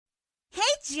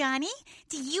Johnny.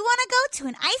 Do you want to go to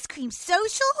an ice cream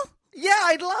social? Yeah,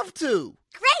 I'd love to.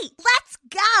 Great, let's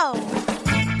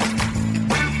go.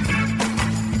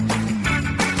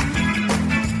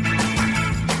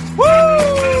 Woo!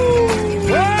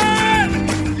 What?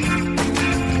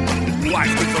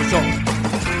 Ice cream social.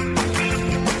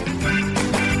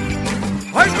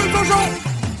 Ice cream social.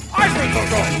 Ice cream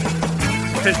social.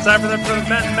 It's time for the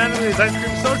Matt Mattingly's Ice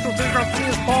Cream Social. Sitting across from me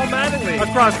is Paul Mattingly.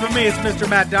 Across from me, it's Mr.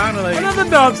 Matt Donnelly. Another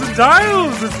knobs and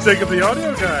dials. It's Jacob the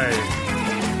audio guy.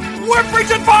 We're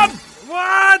preaching fun.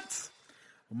 What?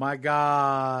 Oh my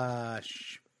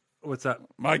gosh. What's up?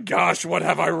 My gosh, what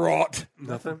have I wrought?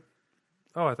 Nothing?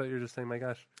 Oh, I thought you were just saying my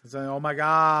gosh. It's like, oh my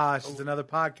gosh, it's another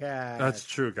podcast. That's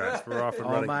true, guys. We're off and Oh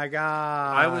running. my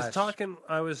gosh. I was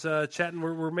chatting.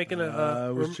 We're making a. I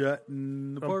was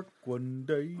chatting the park one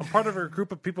day. I'm part of a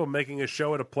group of people making a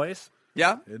show at a place.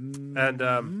 Yeah?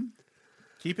 And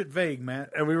keep it vague,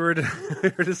 Matt. we were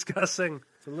discussing.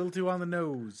 It's a little too on the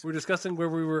nose. We were discussing where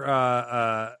we were.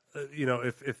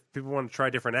 If people want to try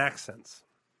different accents.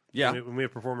 Yeah. We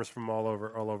have performers from all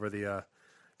over the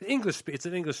English. It's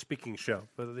an English speaking show,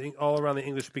 but all around the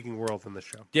English speaking world in the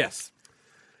show. Yes.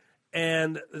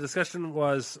 And the discussion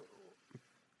was,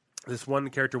 this one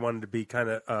character wanted to be kind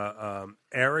of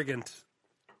arrogant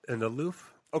and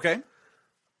aloof, Okay.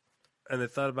 and they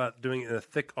thought about doing it in a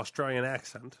thick Australian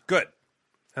accent. Good.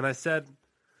 And I said,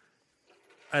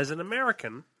 as an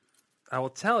American, I will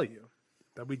tell you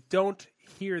that we don't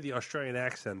hear the Australian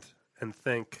accent and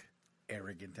think,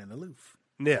 Arrogant and aloof.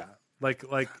 yeah, like.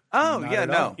 Oh, Not yeah, at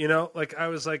no. all. You know, like I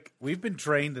was like, We've been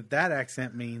trained that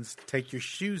accent means take your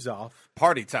shoes off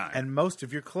Party time. and most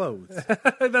of your clothes.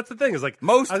 that's the thing. Is like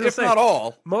Most, I was gonna if say, not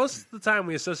all. Most of the time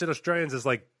we associate Australians as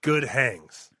like good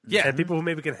hangs, Yeah. and people who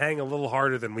maybe can hang a little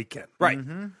harder than we can, Right.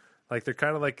 Like they're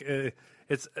kind of like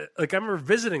it's like I remember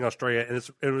visiting Australia, and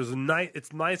it was nice.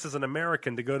 It's nice as an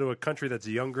American to go to a country that's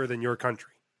younger than your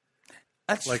country.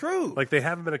 That's Like, true. Like they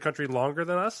haven't been a country longer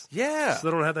than us. Yeah. So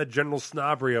they don't have that general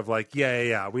snobbery of like,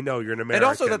 yeah, we know you're an American. And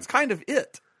also, that's kind of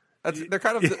it. They're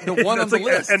kind of the one on That's the like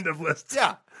list. End of list.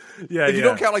 Yeah. Yeah. If you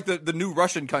don't count like the new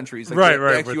Russian countries, like Right, the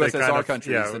right, but they ex-USSR kind of-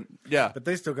 countries. yeah. And, yeah. But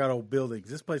they still got old buildings.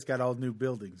 This place got all new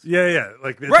buildings. Yeah.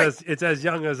 Like Right. it's as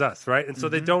young as us, right? And so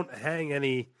they don't hang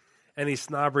any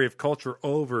snobbery of culture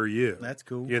over you. That's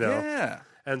cool. You know. Yeah.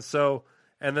 And so,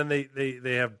 and then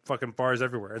they have fucking bars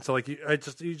everywhere. And so, like, you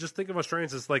just think of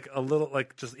Australians as like a little,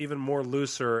 like, just even more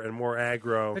looser and more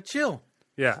aggro. But chill.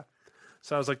 Yeah.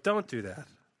 So I was like, don't do that.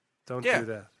 Don't Yeah. do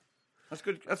that. That's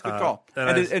good. That's a good call. and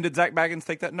And did Zach Baggins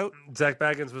take that note? Zach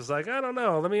Baggins was like, I don't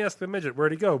know. Let me ask the midget.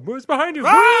 Where'd he go? Who's behind you?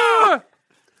 Ah!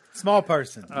 Small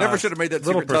person. Never should have made that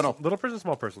Little secret person. tunnel. Little person,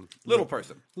 small person. Little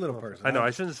person. Little person. I know.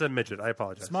 I shouldn't have said midget. I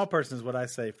apologize. Small person is what I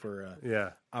say for Yeah.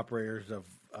 operators of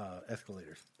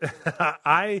escalators.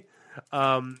 I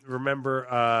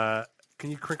remember.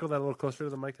 Can you crinkle that a little closer to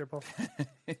the mic there, Paul?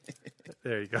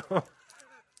 There you go.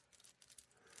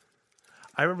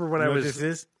 I remember when You know I what was. this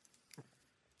is?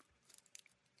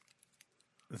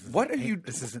 What are you?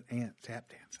 This is an ant tap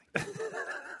dancing.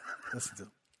 Listen to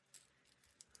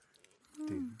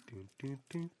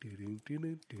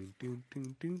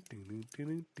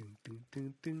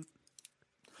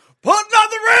Putting on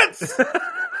the rinse.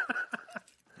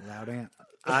 loud ant.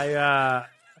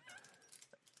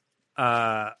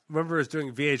 I remember I was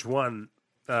doing VH1,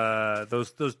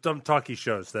 those dumb talkie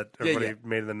shows that everybody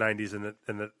made in the '90s,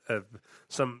 and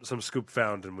some scoop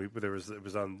found, and it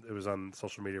was on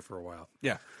social media for a while.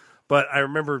 Yeah. But I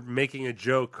remember making a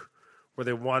joke where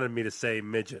they wanted me to say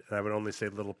midget, and I would only say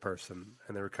little person,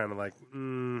 and they were kind of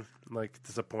like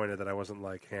disappointed that I wasn't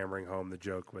like hammering home the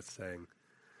joke with saying,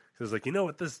 it was like, you know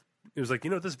what this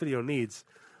video needs?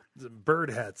 Bird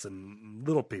hats and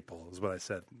little people is what I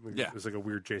said. Yeah. It was like a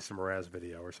weird Jason Mraz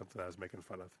video or something I was making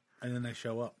fun of. And then they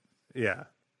show up. Yeah.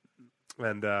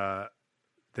 And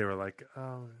they were like,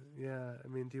 oh, yeah, I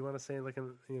mean, do you want to say like, it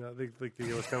was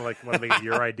kind of like, want to make it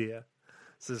your idea.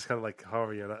 So it's kind of like,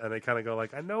 however, and they kind of go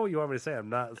like, I know what you want me to say. I'm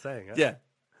not saying it. Yeah.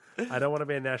 I don't want to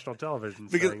be on national television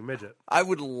Because saying midget. I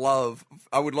would love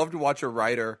to watch a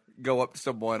writer go up to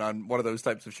someone on one of those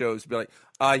types of shows and be like,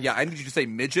 yeah, I need you to say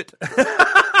midget.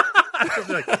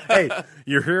 Like, hey,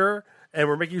 you're here, and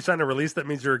we're making you sign a release that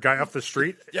means you're a guy off the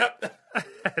street. Yep.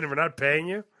 And we're not paying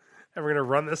you, and we're going to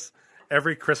run this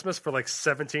every Christmas for like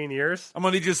 17 years. I'm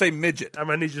going to need you to say midget. I'm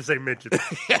going to need you to say midget.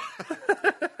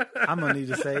 I'm gonna need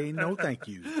to say no, thank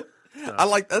you. I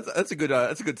like that's a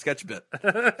good sketch bit.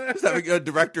 Just having a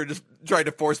director just trying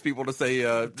to force people to say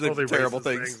Totally terrible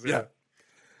racist things.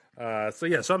 Yeah.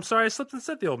 So I'm sorry I slipped and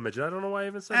said the old midget. I don't know why I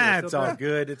even said that. It's all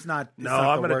good. It's not. No, it's not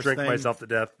I'm the going to worst drink thing. myself to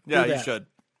death. Yeah, Do you that. should.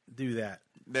 Do that.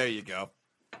 There you go.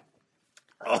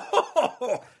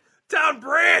 Oh, down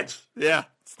branch. Yeah,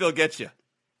 still get you.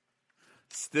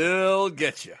 Still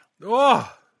get you.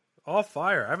 Oh, all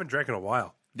fire. I haven't drank in a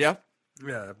while. Yeah.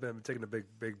 Yeah, I've been taking a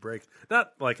big break.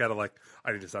 Not like out of like,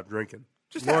 I need to stop drinking.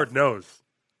 Just Lord have. knows.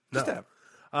 Just no. have.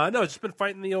 No, it's just been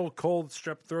fighting the old cold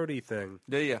strep throaty thing.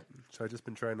 Yeah. So I've just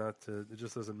been trying not to. It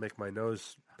just doesn't make my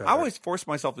nose better. I always force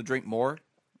myself to drink more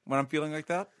when I'm feeling like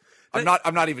that. I'm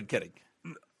not even kidding.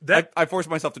 I force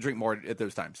myself to drink more at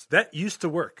those times. That used to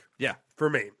work. Yeah. For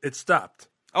me. It stopped.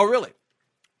 Oh, really?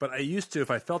 But I used to,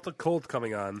 if I felt a cold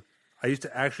coming on, I used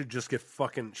to actually just get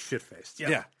fucking shit-faced.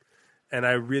 Yeah. And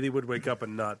I really would wake up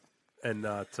and not That's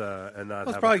have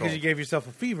probably a because you gave yourself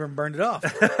a fever and burned it off.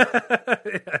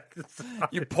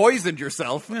 You poisoned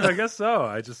yourself. I guess so.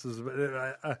 I just was,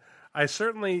 I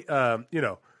certainly,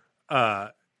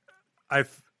 I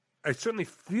certainly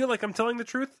feel like I'm telling the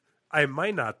truth. I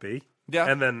might not be. Yeah.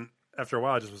 And then after a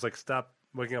while, I just was like, stop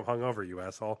waking up hungover, you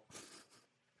asshole.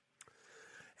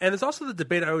 And there's also the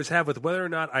debate I always have with whether or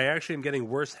not I actually am getting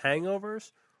worse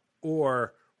hangovers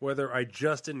or whether I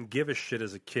just didn't give a shit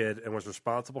as a kid and was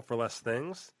responsible for less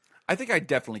things. I think I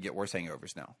definitely get worse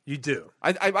hangovers now. You do.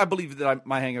 I believe that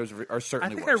my hangovers are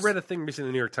certainly I think worse. I read a thing recently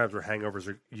in the New York Times where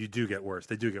hangovers you do get worse.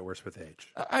 They do get worse with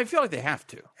age. I feel like they have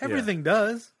to. Everything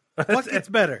does. What gets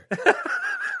better?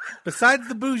 Besides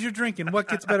the booze you're drinking, what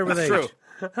gets better with age? True.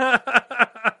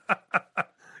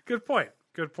 Good point.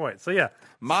 Good point. So, yeah.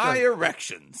 My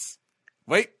erections.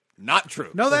 Wait, not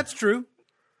true. No, that's true.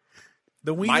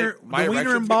 The wiener, my the wiener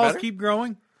erections and get balls better? keep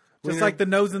growing, just Wiener- like the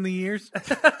nose and the ears.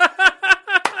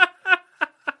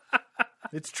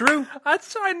 It's true.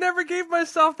 That's why I never gave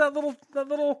myself that little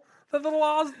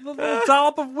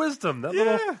dollop of wisdom. That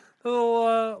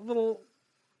little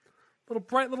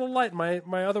bright little light in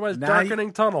my otherwise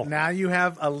darkening tunnel. Now you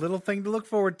have a little thing to look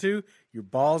forward to. Your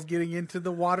balls getting into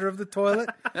the water of the toilet,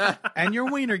 and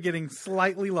your wiener getting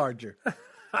slightly larger.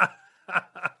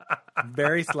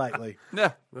 Very slightly.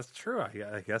 Yeah. That's true.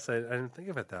 I guess I didn't think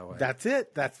of it that way. That's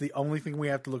it. That's the only thing we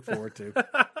have to look forward to.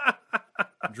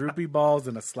 Droopy balls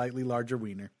and a slightly larger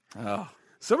wiener. Oh.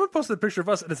 Someone posted a picture of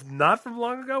us, and it's not from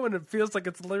long ago, and it feels like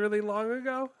it's literally long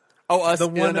ago. Oh, us The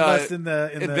one in, of us in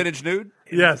the Vintage Nude?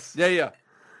 Yes. Yeah.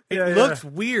 It looks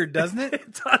weird, doesn't it?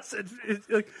 It does.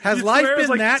 Like, Has you life swear it's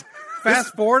been that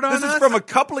fast forward on This us? is from a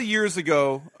couple of years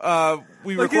ago.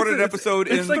 We recorded an episode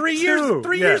it's in... like 3 years.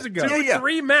 3 years ago. Yeah.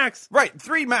 3 max. Right,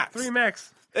 3 max. 3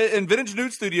 max. In Vintage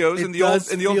Nude Studios, It in the old does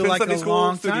Penn feel like Sunday a School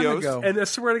long time studios. ago. And I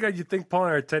swear to God, you'd think Paul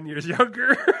and I are 10 years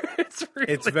younger.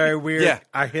 It's very weird. Yeah.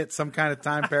 I hit some kind of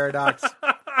time paradox.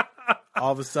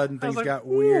 All of a sudden, I was things like, got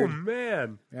 "Ooh, weird.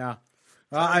 man. Yeah.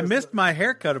 I missed my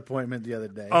haircut appointment the other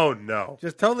day. Oh, no.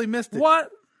 Just totally missed it. What?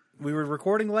 We were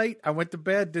recording late. I went to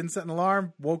bed, didn't set an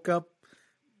alarm, woke up,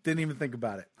 didn't even think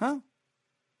about it. Huh?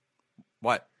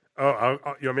 What? Oh,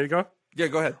 you want me to go? Yeah,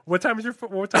 go ahead. What time is your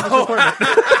appointment?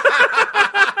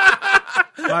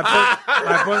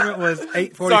 My appointment was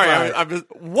 8:45. Sorry, I'm just...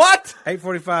 What?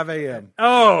 8:45 a.m.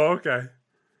 Oh, okay.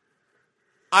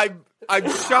 I'm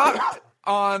shocked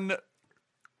on...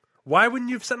 Why wouldn't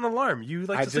you have set an alarm? You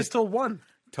like I to stay just- till 1.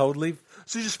 Totally.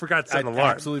 So you just forgot to I set an alarm.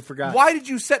 absolutely forgot. Why did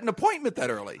you set an appointment that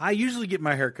early? I usually get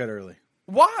my haircut early.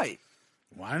 Why?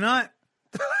 Why not?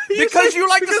 Because you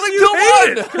like to sleep till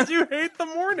 1! Because you hate the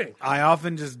morning. I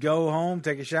often just go home,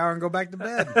 take a shower, and go back to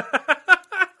bed.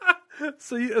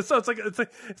 So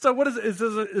what is it?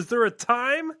 Is there a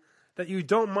time that you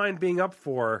don't mind being up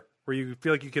for where you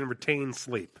feel like you can retain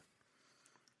sleep?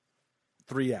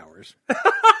 3 hours.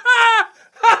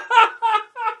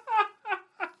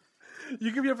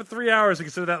 You can be up for 3 hours and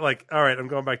consider that like, all right, I'm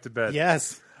going back to bed.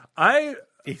 Yes.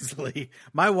 Easily.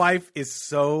 My wife is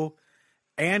so...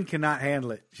 Anne cannot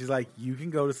handle it. She's like, you can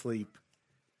go to sleep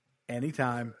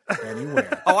anytime,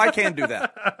 anywhere. Oh, I can do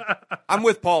that. I'm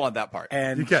with Paul on that part.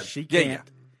 And You can. she Yeah,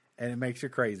 can't. And it makes her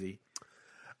crazy.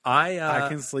 I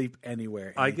can sleep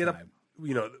anywhere, I get up. anytime.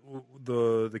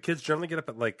 The kids generally get up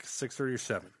at like 6:30 or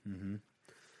 7. Mm-hmm.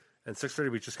 And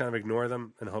 6:30, we just kind of ignore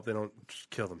them and hope they don't just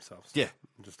kill themselves. Yeah.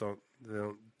 Just don't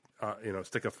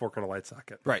stick a fork in a light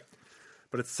socket. Right.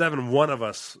 But at 7, one of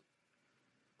us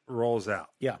rolls out.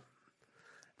 Yeah.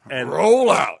 And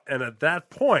Roll out. And at that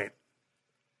point,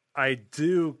 I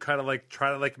do kind of like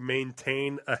try to like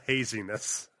maintain a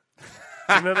haziness.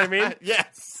 You know what I mean?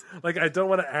 Yes. Like I don't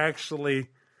want to actually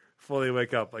fully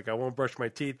wake up. Like I won't brush my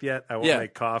teeth yet. I won't Yeah.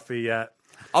 make coffee yet.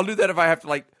 I'll do that if I have to,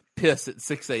 like, piss at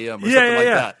 6 a.m. or something like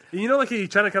that. You know, like you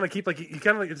try to kind of keep like you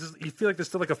kind of like it's just, you feel like there's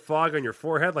still like a fog on your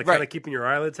forehead, like kind of keeping your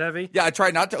eyelids heavy. Yeah, I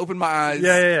try not to open my eyes.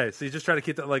 Yeah. So you just try to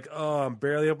keep that like, oh, I'm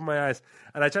barely open my eyes,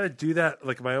 and I try to do that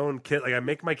like my own kid. Like I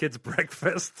make my kids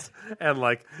breakfast and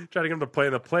like try to get them to play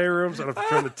in the playrooms. I don't have to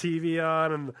turn the TV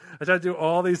on, and I try to do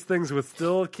all these things with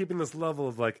still keeping this level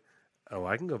of like, oh,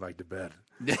 I can go back to bed,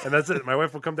 and that's it. My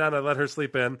wife will come down, I let her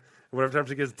sleep in, and whatever time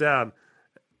she gets down,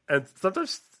 and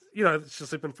sometimes. You know, she'll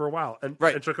sleep in for a while, and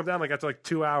she'll come down like after like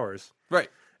 2 hours,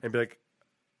 and be like,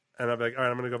 and I'll be like, all right,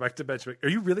 I'm going to go back to bed. She's like, are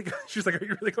you really? She's like, are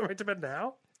you really going back to bed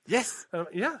now? Yes.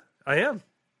 Yeah, I am.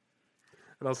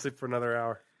 And I'll sleep for another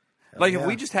hour. Like if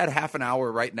we just had half an hour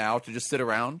right now to just sit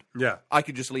around, I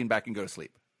could just lean back and go to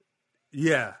sleep.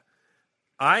 Yeah,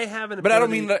 I haven't. But I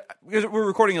don't mean that because we're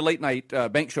recording a late night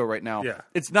bank show right now. Yeah,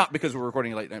 it's not because we're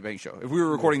recording a late night bank show. If we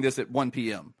were recording this at 1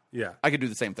 p.m., I could do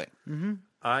the same thing. Mm-hmm.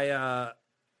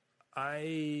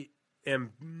 I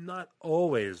am not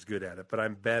always good at it, but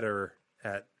I'm better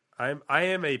at. I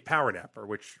am a power napper,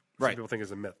 which some people think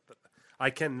is a myth, but I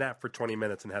can nap for 20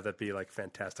 minutes and have that be like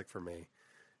fantastic for me,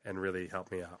 and really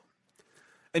help me out.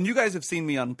 And you guys have seen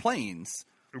me on planes.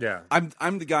 Yeah,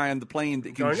 I'm the guy on the plane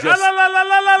that can going, just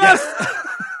yes!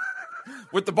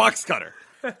 with the box cutter.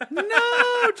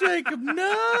 No, Jacob,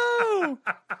 no.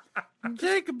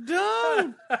 Jacob,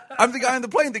 don't. I'm the guy on the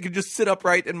plane that can just sit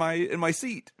upright in my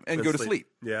seat and go to sleep.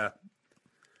 Yeah.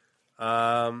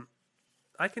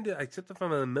 I can do. Except if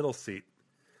I'm in the middle seat,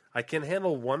 I can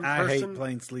handle one person. I hate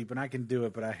plane sleep, and I can do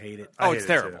it, but I hate it. Oh, it's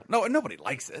terrible. No, nobody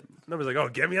likes it. Nobody's like, oh,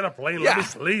 get me on a plane, let me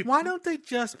sleep. Why don't they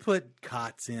just put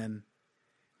cots in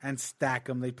and stack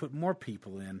them? They put more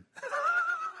people in.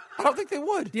 I don't think they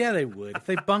would. Yeah, they would. If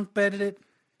they bunk bedded it.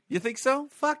 You think so?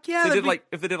 Fuck yeah.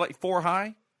 If they did like 4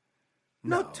 high?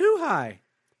 No, 2 high.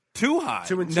 2 high?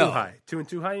 2 and 2 high. 2 and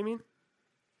 2 high, you mean?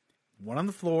 1 on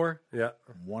the floor. Yeah.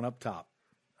 1 up top.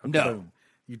 No. Boom.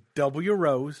 You double your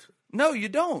rows. No, you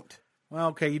don't. Well,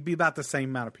 okay, you'd be about the same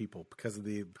amount of people because of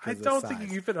the. I don't think you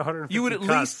can fit 150. You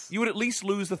would at least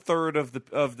lose a third of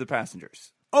the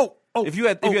passengers. Oh, if you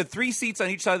had 3 seats on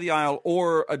each side of the aisle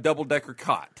or a double decker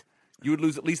cot, you would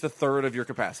lose at least a third of your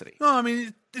capacity. No, I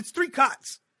mean it's 3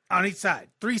 cots on each side.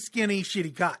 3 skinny,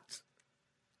 shitty cots.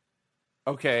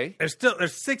 Okay.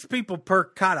 There's 6 people per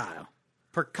cot aisle,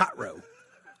 per cot row.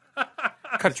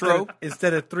 Cutro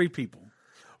instead of 3 people.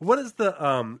 What is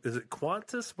the is it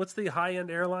Qantas? What's the high end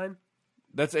airline?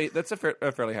 That's a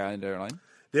fairly high end airline.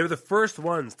 They were the first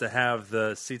ones to have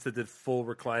the seats that did full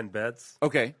recline beds.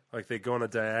 Okay. Like they go on a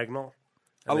diagonal.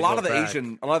 A lot of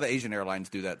the Asian airlines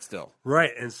do that still.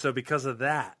 Right, and so because of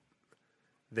that,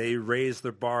 they raised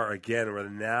their bar again, where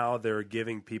now they're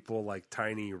giving people like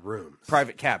tiny rooms,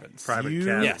 private cabins.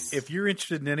 Yes. If you're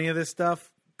interested in any of this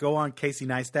stuff, go on Casey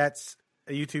Neistat's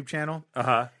YouTube channel.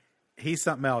 He's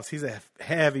something else. He's a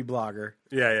heavy blogger.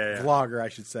 Yeah. Vlogger, I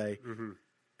should say. Mm-hmm.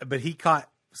 But he caught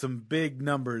some big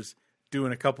numbers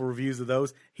doing a couple reviews of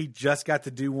those. He just got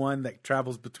to do one that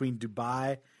travels between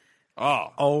Dubai.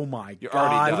 Oh my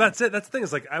God! Well, that's it. That's the thing.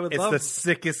 Is like it's the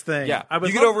sickest thing. Yeah,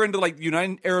 you get over into like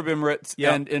United Arab Emirates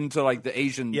and into like the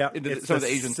Asian. Yeah, into some of the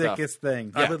Asian stuff. Sickest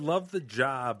thing. I would love the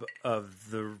job of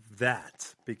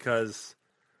that because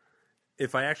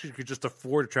if I actually could just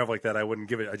afford to travel like that, I wouldn't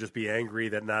give it. I'd just be angry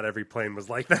that not every plane was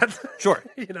like that. Sure,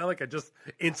 like I just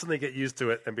instantly get used to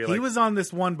it and be like. He was on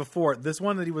this one before. This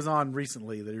one that he was on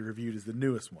recently that he reviewed is the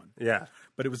newest one. Yeah,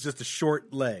 but it was just a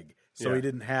short leg, so he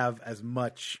didn't have as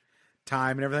much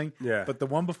time and everything. Yeah. But the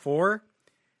one before,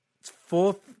 it's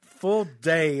full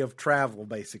day of travel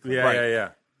basically. Yeah.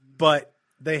 But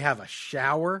they have a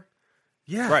shower.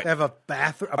 Yeah. Right. They have a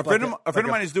bathroom. A friend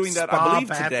of mine is doing that, I believe,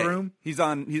 bathroom.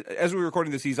 today. As we're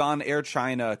recording this, he's on Air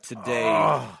China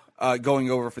today, going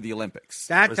over for the Olympics.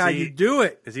 That's how you do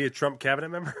it. Is he a Trump cabinet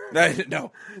member?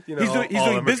 No. He's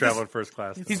doing business. Traveling first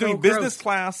class. He's doing business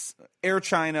class Air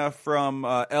China from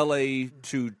L.A.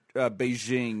 to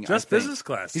Beijing. Just business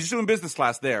class. He's just doing business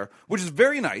class there, which is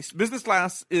very nice. Business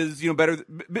class is better.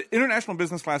 International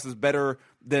business class is better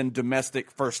than domestic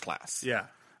first class. Yeah.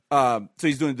 So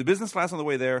he's doing the business class on the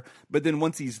way there, but then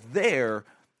once he's there,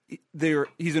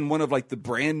 he's in one of like the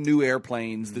brand new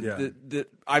airplanes that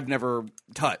I've never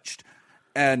touched,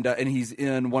 and he's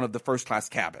in one of the first class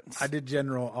cabins. I did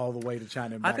general all the way to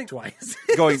China and back twice.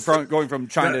 going from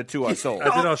China to Seoul.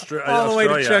 I did Australia. All the way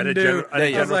to Chengdu.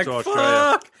 I was like,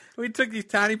 fuck. We took these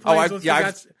tiny planes.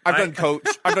 I've done coach.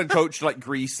 I've done coach like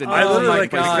Greece and I literally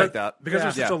places like that. Because it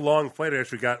was such a long flight.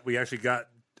 We actually got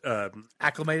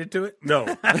acclimated to it. No,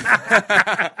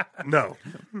 no.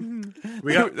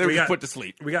 We got put to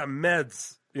sleep. We got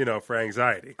meds, for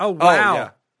anxiety. Oh wow! Yeah.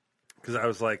 Because I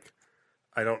was like,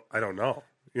 I don't know.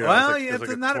 You know, Well, it was like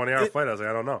a not 20-hour flight. I was like,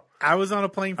 I don't know. I was on a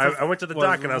plane. I went to the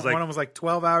dock and I was like, one was like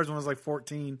 12 hours, one was like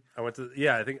 14. I went to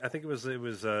I think it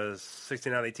was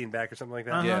 16 out, 18 back or something like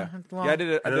that. Uh-huh. Yeah, it's long. yeah. I did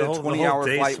a And the whole 20-hour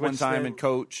day flight one switched time in. in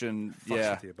coach, and Fucks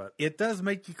yeah, with you, but It does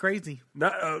make you crazy.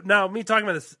 now me talking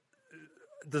about this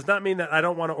does not mean that I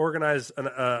don't want to organize an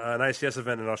ICS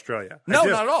event in Australia. I no,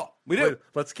 do. not at all. We do,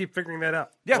 Let's keep figuring that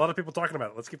out. Yeah. A lot of people talking about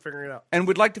it. Let's keep figuring it out. and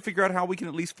we'd like to figure out how we can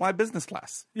at least fly business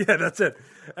class. Yeah, that's it.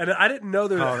 And I didn't know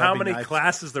that'd how be many nice.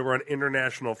 classes there were on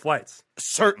international flights.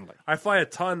 Certainly, I fly a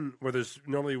ton where there's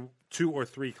normally 2 or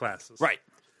 3 classes. right.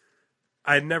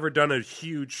 I had never done a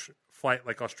huge flight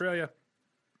like Australia,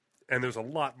 and there's a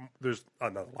lot. There's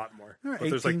not a lot more. There are But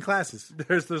 18 there's classes.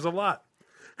 there's a lot.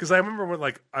 Because I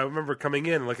remember I remember coming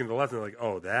in and looking to the left and like,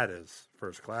 oh, that is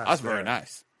first class. That's very there.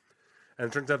 nice. And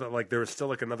it turns out that like there was still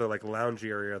like another like lounge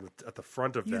area at the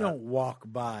front of You that. don't walk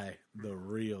by the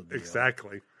real deal.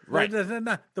 Exactly. Right.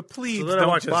 The plebes So then I don't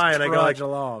walked just by and I go like,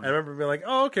 along. I remember being like,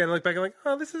 oh, okay, and I look back and like,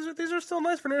 oh, these are still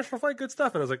nice for national flight, good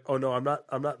stuff. And I was like, oh no, I'm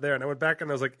not there. And I went back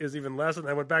and I was like, it was even less. And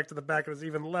I went back to the back and it was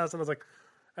even less. And I was like,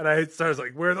 I was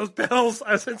like, where are those bills?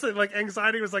 I was instantly like,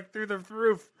 anxiety was like through the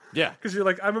roof. Yeah. Because you're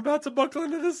like, I'm about to buckle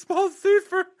into this small seat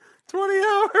for 20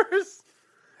 hours.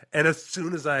 And as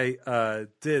soon as I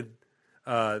did,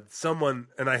 someone,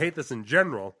 and I hate this in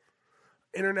general,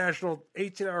 international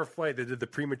 18-hour flight, they did the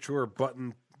premature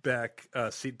button back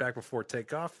seat back before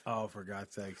takeoff. Oh, for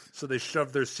God's sakes. So they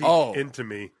shoved their seat Oh. into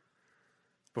me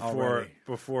Already.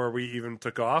 before we even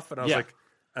took off. And I was Yeah. like,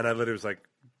 and I literally was like,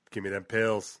 give me them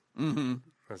pills. Mm-hmm.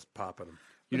 I was popping them.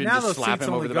 You But didn't now just those slap seats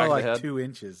him over only the go back like of the head. 2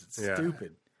 inches. It's Yeah.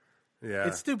 stupid. Yeah.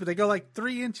 It's stupid. They go like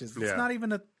 3 inches. It's Yeah. not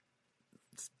even a.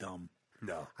 It's dumb.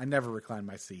 No. I never recline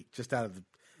my seat just out of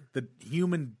the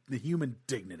human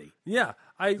dignity. Yeah.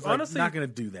 I It's like, honestly not going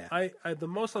to do that. I the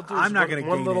most I'll do I'm is not one, gonna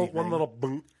one gain little anything. one little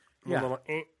boom. Yeah. One little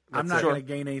I'm that's not it. going to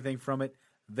gain anything from it.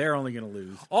 They're only going to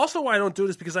lose. Also, why I don't do it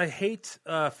is because I hate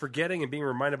forgetting and being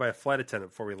reminded by a flight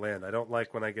attendant before we land. I don't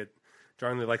like when I get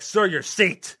jarringly like, "Sir, your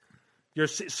seat,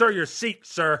 sir, your seat,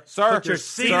 sir, Sir, put your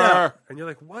seat sir." up." And you're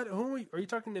like, "What? Who are you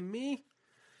talking to me?"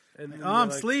 And Oh,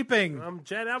 I'm sleeping. I'm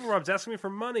Jed Abelrob's asking me for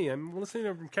money. I'm listening to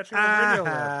I'm catching the radio.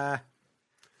 Ah.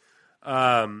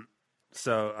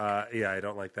 So yeah, I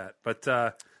don't like that. But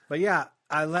But yeah,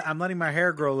 I'm letting my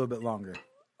hair grow a little bit longer.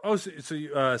 oh, so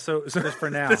Just for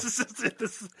now. this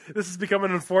has become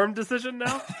an informed decision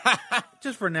now.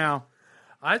 Just for now.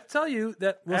 I tell you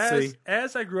that We'll see.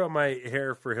 as I grew up my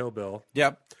hair for Hillbill,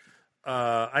 Yep.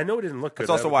 I know it didn't look good. That's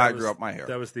also why I grew up my hair.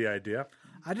 That was the idea.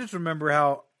 I just remember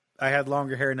how I had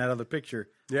longer hair in that other picture.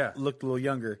 Yeah. Looked a little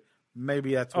younger.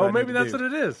 Maybe that's what Oh, I maybe need to that's do.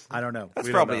 what it is. I don't know. That's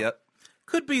We don't probably know. it.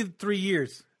 Could be 3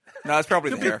 years. No, it's probably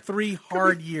Could the be hair. 3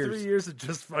 hard years. 3 years of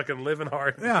just fucking living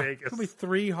hard in Yeah, Vegas. could be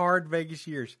 3 hard Vegas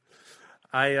years.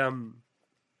 I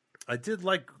did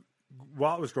like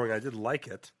while it was growing, I did like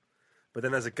it, but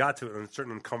then as it got to it, a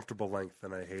certain uncomfortable length,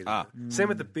 then I hated it. Same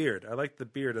with the beard. I liked the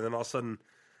beard, and then all of a sudden,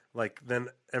 like then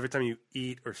every time you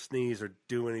eat or sneeze or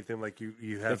do anything, like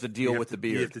you have to deal with the You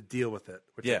beard. have to deal with it,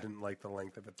 which I Yeah. didn't like the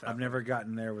length of it. that I've way. never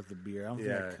gotten there with the beer. I don't think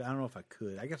Yeah. I don't know if I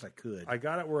could. I guess I could. I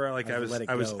got it where like I I've was let it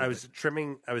I was go, I was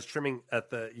trimming at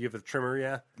the you have the trimmer,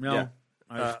 yeah. no. Yeah.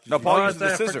 I just- No, Paul Oh, uses the I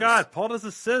scissors. forgot. Paul does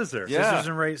a scissor. Yeah.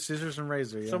 Scissors and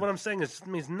razor. Yeah. So what I'm saying is it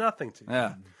means nothing to you.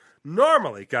 Yeah.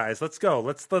 Normally, guys, let's go.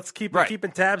 Let's keep Right.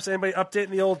 keeping tabs. Anybody updating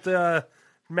the old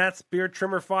Matt's beard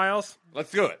trimmer files?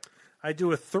 Let's do it. I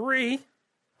do a 3.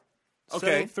 Okay.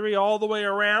 Setting 3 all the way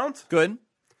around, Good.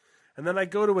 and then I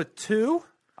go to a 2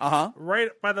 Uh-huh. right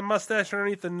by the mustache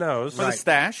underneath the nose For the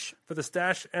stash. for the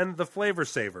stash and the flavor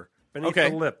saver beneath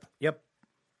Okay. the lip. Yep.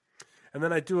 And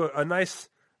then I do a nice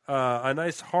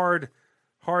hard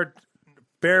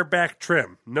bareback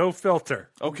trim, no filter,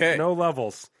 Okay. no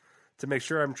levels, to make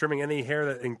sure I'm trimming any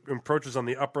hair that encroaches on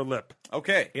the upper lip,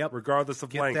 Okay. Yep. regardless of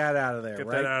Get length. that out of there. Get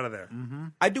right? that out of there.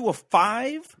 I do a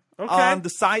 5 Okay. on the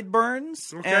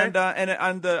sideburns Okay. and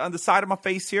on the side of my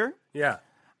face here. Yeah,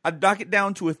 I knock it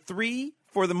down to a 3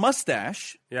 for the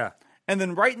mustache, yeah, and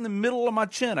then right in the middle of my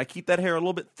chin, I keep that hair a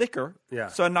little bit thicker. Yeah.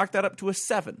 So I knock that up to a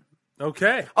 7.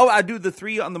 okay. Oh, I do the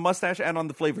 3 on the mustache and on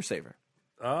the flavor saver.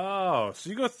 Oh, so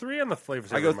you go 3 on the flavor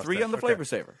saver. I go mustache. 3 on the Okay. flavor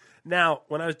saver. Now,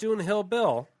 when I was doing Hill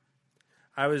Bill,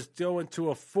 I was going to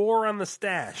a 4 on the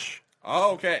stash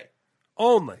Oh, okay.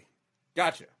 only.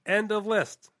 Gotcha. End of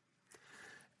list.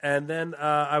 And then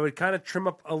I would kind of trim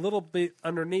up a little bit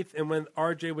underneath. And when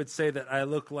RJ would say that I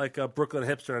look like a Brooklyn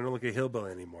hipster, I don't look like a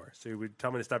hillbilly anymore. So he would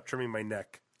tell me to stop trimming my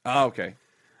neck. Oh, okay.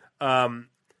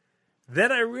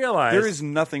 Then I realized There is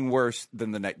nothing worse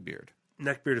than the neck beard.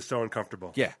 neck beard is so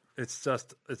uncomfortable. Yeah. It's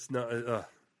just, it's no,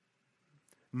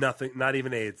 nothing, not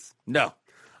even AIDS. No.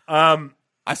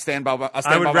 I stand by my.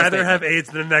 I would rather have AIDS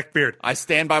than a neck beard. I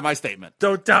stand by my statement.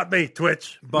 Don't doubt me,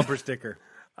 Twitch. Bumper sticker.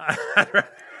 I'd rather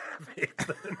have AIDS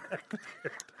than a neck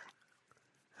beard.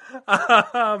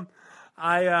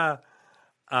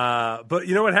 But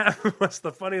you know what happened? What's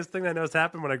the funniest thing I noticed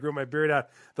happened when I grew my beard out?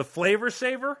 The Flavor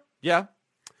Saver Yeah.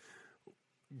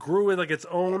 grew with like its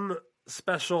own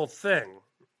special thing.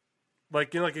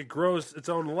 Like, like it grows its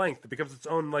own length. It becomes its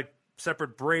own like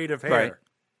separate braid of hair.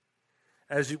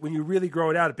 Right. When you really grow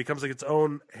it out, it becomes like its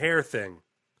own hair thing.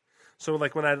 So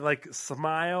like when I like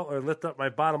smile or lift up my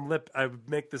bottom lip, I would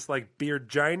make this like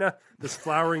beardgina, this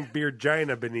flowering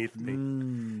beardgina beneath me.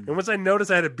 And once I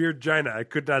noticed I had a beardgina, I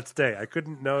could not stay. I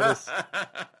couldn't notice.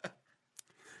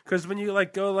 Because when you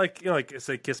like go like like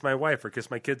say kiss my wife or kiss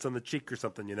my kids on the cheek or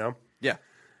something, Yeah.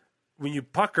 when you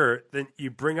pucker, then you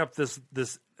bring up the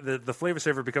Flavor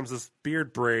Saver becomes this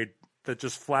beard braid that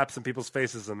just flaps in people's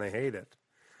faces and they hate it.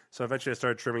 So eventually I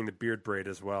started trimming the beard braid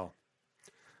as well.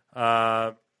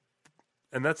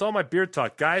 And that's all my beard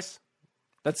talk, guys.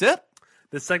 That's it.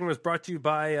 This segment was brought to you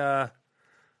by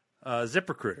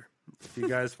ZipRecruiter. If you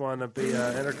guys want to be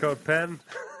enter code PEN.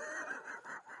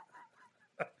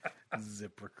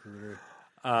 ZipRecruiter.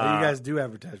 You guys do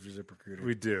advertise for ZipRecruiter.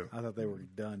 We do. I thought they were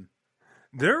done.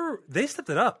 They stepped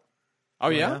it up. Oh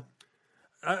yeah.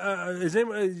 Is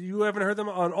you haven't heard them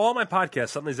on all my podcasts?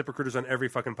 Suddenly, ZipRecruiter's on every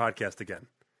fucking podcast again.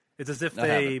 It's as if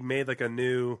they made like a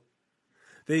new.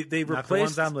 They Not replaced the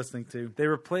ones I'm listening to. They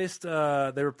replaced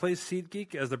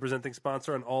SeatGeek as the presenting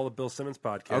sponsor on all of Bill Simmons'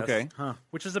 podcasts. Okay.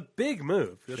 Which is a big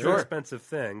move. It's Sure. an expensive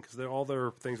thing because all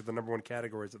their things are the number one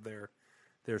categories of their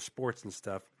sports and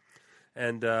stuff.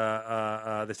 And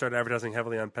they started advertising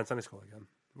heavily on Penn Sunday School again,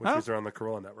 which means they're on the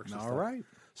Corolla networks. And All stuff. right.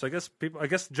 So I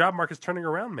guess the job market's turning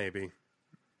around. Maybe.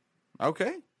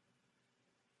 Okay.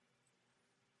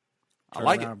 I Turn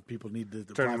like around. it. People need to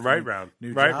Turning apply for right round.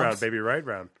 new Right jobs. round, baby, right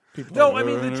round. People No, are- I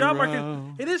mean, the job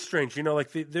market, it is strange.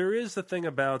 Like there is the thing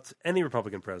about any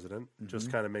Republican president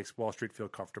just kind of makes Wall Street feel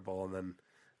comfortable, and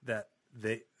then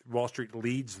Wall Street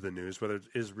leads the news, whether it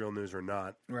is real news or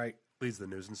not, Right. leads the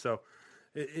news. And so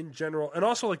in general, and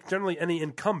also like generally any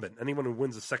incumbent, anyone who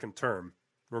wins a second term,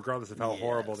 regardless of how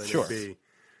horrible they may be,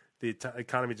 the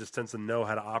economy just tends to know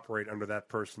how to operate under that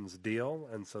person's deal,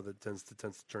 and so that tends to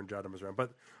turn job numbers around.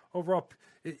 But overall,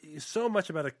 so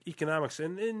much about economics,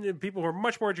 and people who are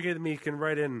much more educated than me can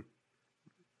write in.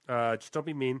 Just don't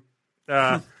be mean.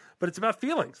 But it's about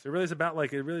feelings. It really is about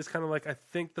it really is kind of like, I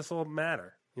think this will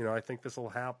matter. I think this will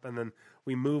help, and then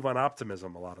we move on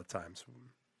optimism a lot of times.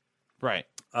 Right.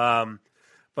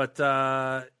 But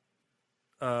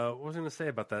what was I going to say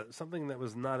about that? Something that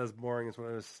was not as boring as what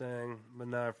I was saying, but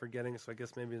now I'm forgetting. So I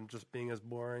guess maybe I'm just being as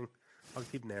boring. I'll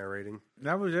keep narrating.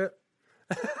 That was it.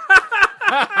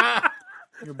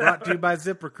 You're brought to you by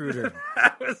ZipRecruiter.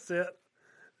 That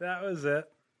was it.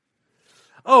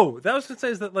 Oh, that was going to say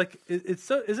is that it's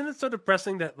so, isn't it so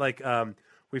depressing that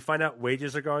we find out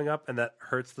wages are going up and that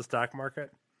hurts the stock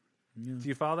market? Yeah. Do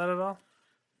you follow that at all?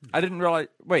 I didn't realize.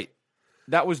 Wait,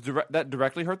 that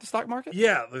directly hurt the stock market?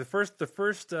 Yeah, the first big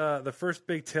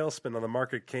tailspin on the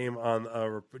market came on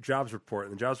a jobs report.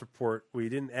 And the jobs report, we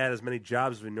didn't add as many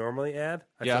jobs as we normally add.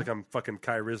 I feel like I'm fucking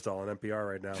Kai Ryssdal on NPR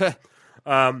right now.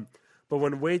 But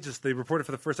when they reported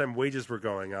for the first time wages were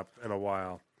going up in a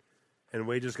while. And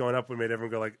wages going up would made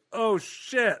everyone go like, oh,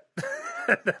 shit.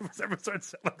 Everyone started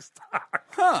selling stock.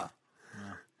 Huh.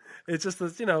 It's just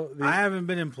this, I haven't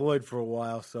been employed for a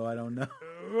while, so I don't know.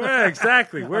 Yeah,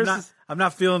 exactly. I'm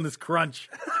not feeling this crunch.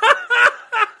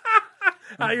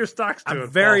 How are your stocks doing? I'm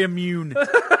very Paul? immune.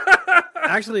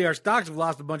 Actually, our stocks have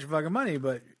lost a bunch of fucking money,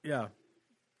 but yeah.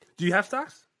 Do you have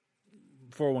stocks?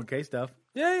 401k stuff.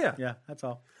 Yeah. Yeah, that's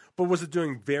all. But was it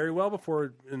doing very well before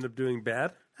it ended up doing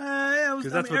bad? Yeah,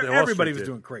 Everybody everybody was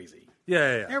doing crazy.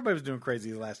 Yeah. Everybody was doing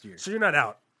crazy last year. So you're not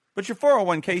out. But your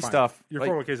 401k stuff. Your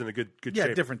 401k's in a good Yeah,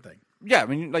 shape. different thing. Yeah, I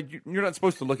mean, you're not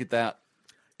supposed to look at that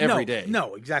every day.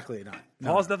 No, exactly not.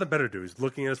 Paul has nothing better to do. He's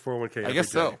looking at his 401k. I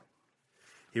guess so.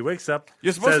 He wakes up.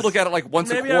 You're supposed to look at it like once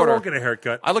a quarter. Maybe I won't get a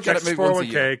haircut. I look at it maybe once a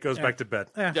year. 401k, goes back to bed.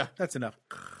 Yeah, that's enough.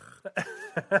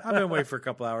 I've been away for a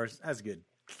couple hours. That's good.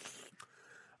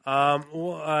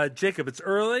 Jacob, it's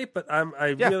early, but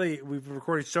we've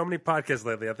recorded so many podcasts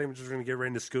lately. I think we're just going to get right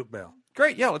into scoop mail.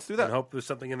 Great, yeah, let's do that. And hope there's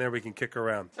something in there we can kick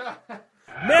around.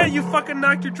 Man, you fucking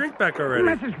knocked your drink back already.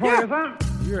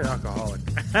 You're an alcoholic.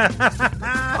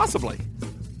 Possibly.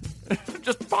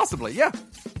 Just possibly, yeah.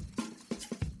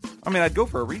 I mean, I'd go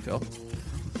for a refill.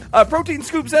 Protein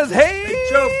Scoop says, hey,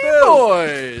 Joe Bill.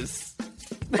 boys.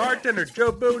 Bartender,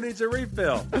 Joe Boo needs a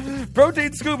refill.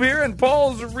 Protein Scoop here, and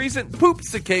Paul's recent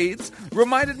poopsicades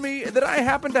reminded me that I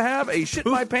happen to have a shit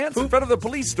my pants in front of the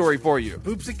police story for you.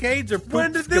 Poopsicades or poopscapades?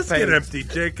 When did this get empty,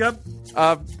 Jacob?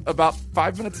 About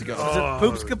 5 minutes ago. Is it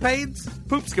poopscapades?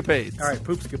 Poopscapades. All right,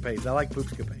 poopscapades. I like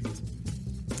poopscapades.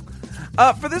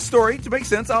 For this story, to make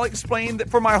sense, I'll explain that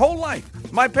for my whole life,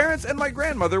 my parents and my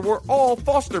grandmother were all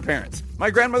foster parents. My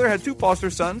grandmother had 2 foster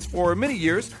sons for many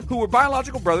years who were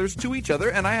biological brothers to each other,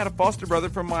 and I had a foster brother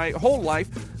for my whole life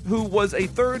who was a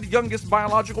 3rd youngest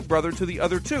biological brother to the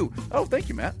other 2. Oh, thank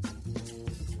you, Matt.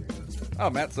 Oh,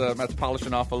 Matt's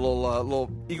polishing off a little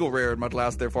Eagle Rare in my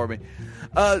glass there for me.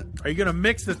 Are you gonna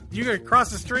mix the? You gonna cross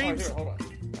the Oh, streams? here, hold on.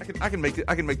 I can make it.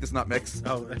 I can make this not mix.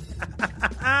 Oh,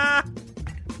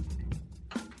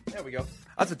 There we go.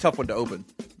 That's a tough one to open.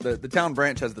 The town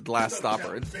branch has the glass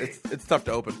stopper. It's tough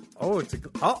to open. oh, it's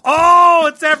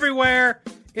it's everywhere.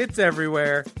 It's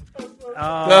everywhere.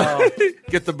 Oh,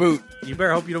 Get the boot. you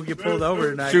better hope you don't get pulled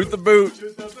over tonight. Shoot the boot.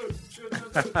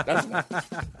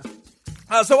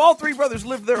 So all 3 brothers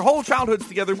lived their whole childhoods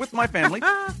together with my family.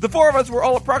 The 4 of us were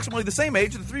all approximately the same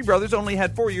age. The 3 brothers only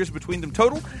had 4 years between them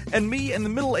total, and me and the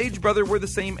middle-aged brother were the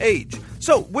same age.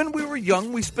 So when we were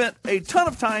young, we spent a ton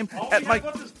of time at my...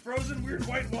 this frozen weird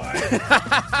white wine.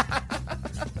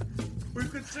 We've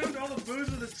consumed all the booze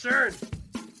in the churn.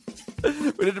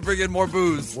 We need to bring in more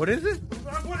booze. What is it?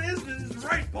 What is this? It's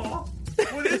right, Paul.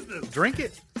 What is this? Drink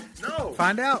it. No.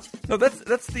 Find out. No, that's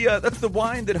the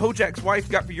wine that Hojak's wife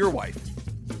got for your wife.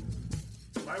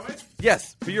 My way?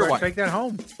 Yes, for your wife. Take that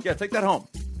home. Yeah, take that home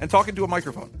and talk into a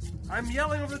microphone. I'm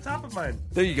yelling over the top of mine.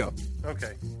 There you go.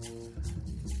 Okay.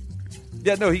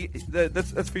 Yeah, no,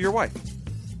 that's for your wife.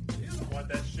 He doesn't want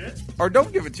that shit. Or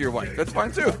don't give it to your wife. That's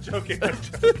fine too. I'm joking.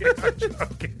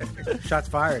 Shots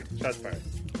fired. Shots fired.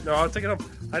 No, I'll take it home.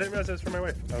 I didn't realize that was for my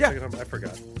wife. I'll Yeah. take it home. I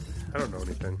forgot. I don't know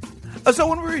anything. So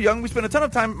when we were young, we spent a ton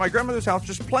of time at my grandmother's house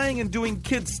just playing and doing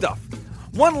kid stuff.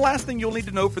 One last thing you'll need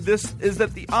to know for this is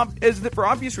that for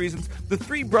obvious reasons, the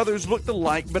 3 brothers looked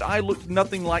alike, but I looked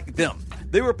nothing like them.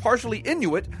 They were partially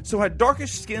Inuit, so had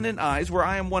darkish skin and eyes, where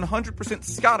I am 100%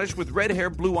 Scottish with red hair,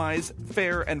 blue eyes,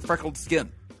 fair, and freckled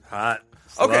skin. Hot.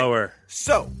 Okay. Slower.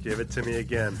 So, Give it to me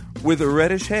again. with a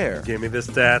reddish hair, Give me the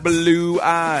stats. blue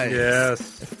eyes, Yes.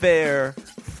 fair,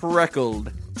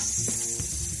 freckled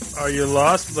Are you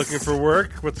lost? Looking for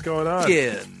work? What's going on?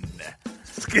 skin.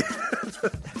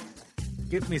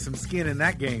 Get me some skin in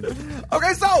that game.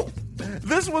 Okay, so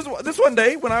this one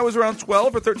day when I was around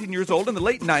 12 or 13 years old in the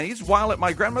late 90s, while at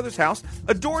my grandmother's house,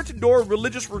 a door-to-door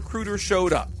religious recruiter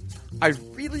showed up. I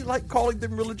really like calling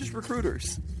them religious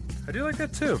recruiters. I do like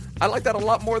that too. I like that a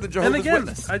lot more than Jehovah's And again,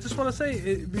 Witness. I just want to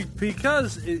say,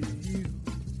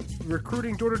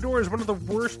 recruiting door to door is one of the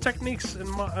worst techniques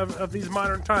of these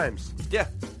modern times. Yeah.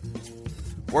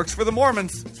 Works for the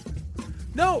Mormons.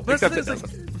 No, but Except that's it the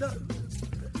thing, is,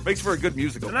 like, Makes for a good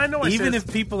musical. and I know Even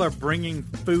if people are bringing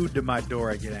food to my door,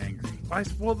 I get angry.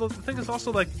 well, the thing is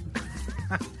also like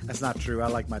That's not true. I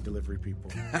like my delivery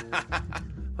people.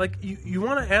 like you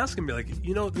want to ask and be like,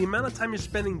 the amount of time you're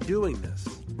spending doing this.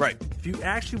 Right. If you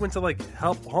actually went to like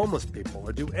help homeless people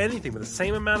or do anything with the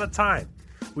same amount of time,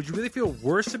 would you really feel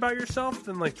worse about yourself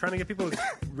than like trying to get people to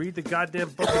read the goddamn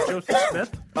book of Joseph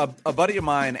Smith? A buddy of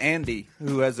mine, Andy,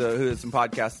 who has some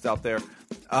podcasts out there,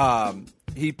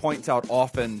 he points out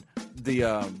often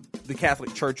the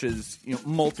Catholic Church's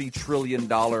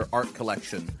multi-trillion-dollar art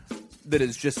collection that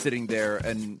is just sitting there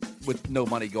and with no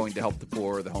money going to help the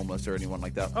poor or the homeless or anyone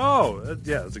like that. Oh,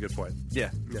 yeah, that's a good point.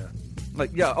 Yeah. Yeah.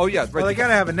 Like, yeah, oh yeah, right. Well, they got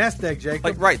to have a nest egg, Jacob.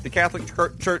 like, right, the Catholic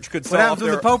Church could sell what off happens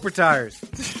when their... the Pope retires?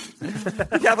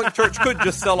 The Catholic Church could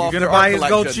just sell off You their gonna buy art his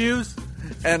collection. gold shoes?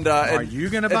 And, Are you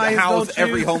gonna and buy his house gold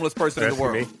every shoes? homeless person in the Asking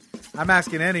world? me? I'm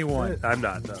asking anyone. I'm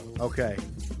not, no. Okay.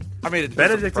 I mean, it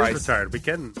depends on the Benedict price. is retired. We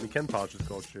can polish his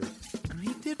gold shoes.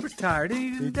 He did retire.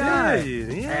 He didn't die.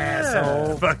 Yeah.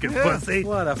 Asshole. Fucking pussy.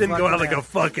 What a Didn't go fucking out like a ass.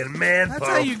 fucking man That's pope.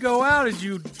 how you go out is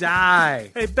you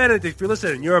die. Hey, Benedict, if you're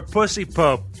listening, you're a pussy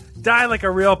pope. Die like a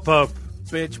real pope.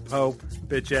 Bitch Pope.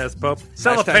 Bitch-ass pope.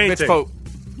 Sell a Hashtag painting. Bitch Pope.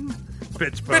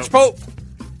 Bitch pope. Bitch Pope.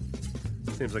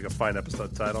 Seems like a fine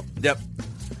episode title. Yep.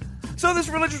 So this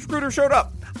religious recruiter showed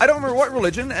up. I don't remember what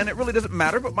religion, and it really doesn't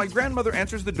matter, but my grandmother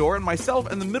answers the door, and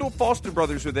myself and the middle foster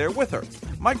brothers are there with her.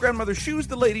 My grandmother shoos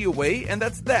the lady away, and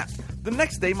that's that. The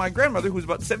next day, my grandmother, who's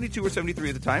about 72 or 73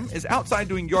 at the time, is outside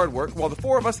doing yard work, while the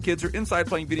 4 of us kids are inside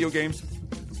playing video games,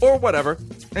 or whatever,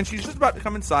 and she's just about to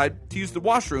come inside to use the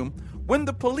washroom when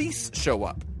the police show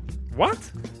up. What?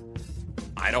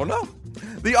 I don't know.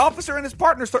 The officer and his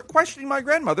partner start questioning my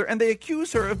grandmother, and they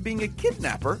accuse her of being a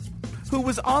kidnapper who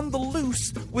was on the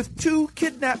loose with 2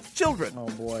 kidnapped children. Oh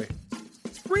boy.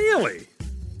 Really?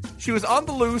 She was on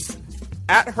the loose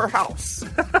at her house.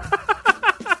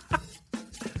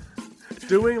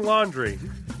 Doing laundry.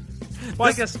 Well,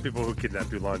 I guess people who kidnap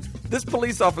do laundry. This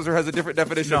police officer has a different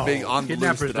definition of being on the loose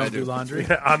kidnappers than I don't do laundry.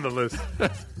 Yeah, on the loose.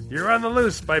 You're on the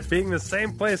loose by being the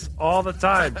same place all the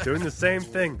time, doing the same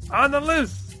thing. On the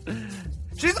loose.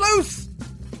 She's loose!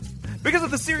 Because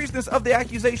of the seriousness of the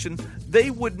accusation,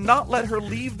 they would not let her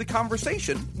leave the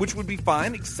conversation, which would be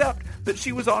fine, except that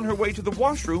she was on her way to the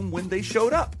washroom when they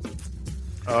showed up.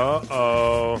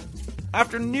 Uh-oh.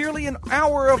 After nearly an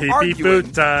hour of Pee-pee arguing,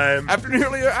 boot time. After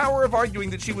nearly an hour of arguing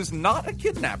that she was not a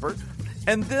kidnapper,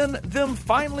 and then them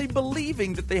finally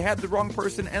believing that they had the wrong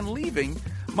person and leaving,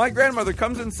 my grandmother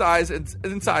comes inside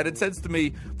and says to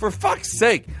me, "For fuck's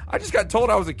sake, I just got told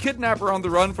I was a kidnapper on the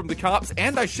run from the cops,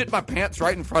 and I shit my pants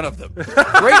right in front of them.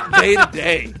 Great day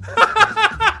today."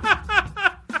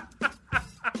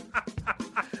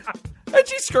 And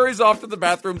she scurries off to the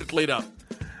bathroom to clean up.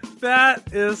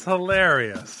 That is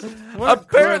hilarious.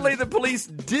 Apparently, the police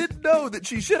did know that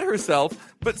she shit herself,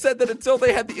 but said that until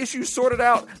they had the issue sorted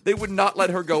out, they would not let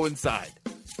her go inside.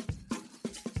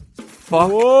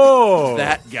 Fuck Whoa.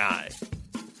 that guy.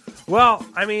 Well,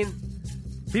 I mean,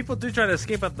 people do try to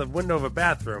escape out the window of a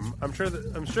bathroom. I'm sure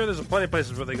there's plenty of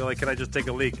places where they go like, "Can I just take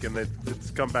a leak?" and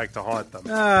it's come back to haunt them.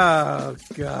 Oh,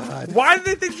 God. Why did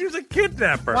they think she was a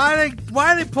kidnapper? Why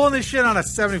are they pulling this shit on a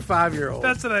 75-year-old?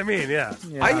 That's what I mean. Yeah.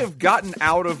 I have gotten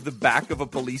out of the back of a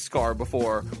police car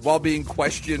before while being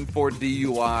questioned for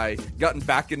DUI, gotten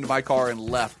back into my car and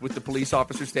left with the police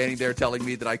officer standing there telling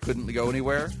me that I couldn't go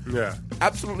anywhere. Yeah.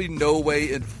 Absolutely no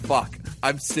way in fuck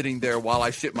I'm sitting there while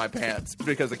I shit my pants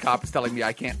because a cop is telling me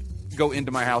I can't go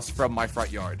into my house from my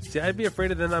front yard. See, I'd be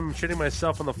afraid of then I'm shitting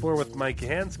myself on the floor with my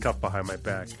hands cupped behind my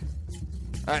back.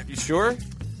 You sure?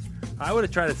 I would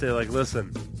have tried to say, like,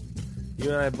 "Listen, you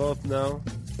and I both know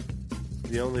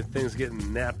the only things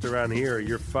getting napped around here are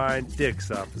your fine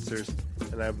dicks, officers."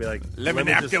 And I'd be like, Let me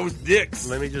nap those dicks.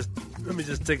 Let me just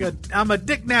take a... I'm a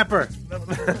dick napper.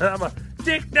 I'm a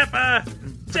dick napper.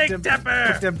 Dick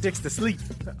napper. Put them dicks to sleep.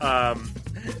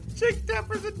 Dick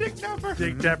napper's a dick napper.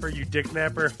 Dick napper, you dick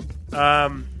napper.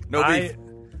 No beef. I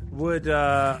would,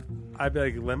 I'd be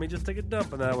like, "Let me just take a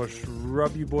dump, and I will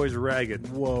rub you boys ragged."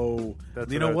 Whoa.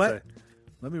 That's You what I know would what?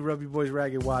 Let me rub you boys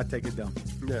ragged while I take a dump. say.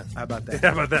 Yeah. How about that?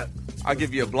 How about that? I'll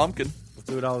give you a Blumpkin. Let's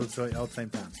do it all at the same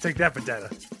time. Take that, potato.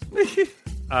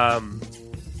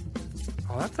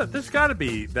 There's got to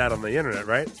be that on the internet,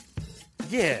 right?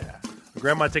 Yeah.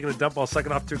 Grandma taking a dump while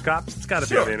sucking off two cops? It's got to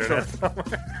be on the internet.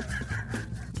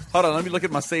 Hold on, let me look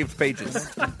at my saved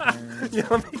pages. Yeah,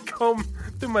 let me comb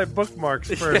through my bookmarks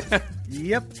first.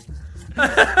 Yep.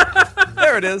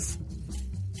 There it is.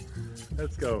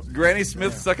 Let's go. Granny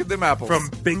Smith sucking them apples. From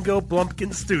Bingo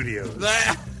Blumpkin Studios.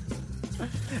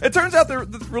 It turns out the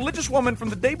religious woman from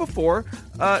the day before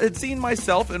had seen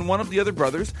myself and one of the other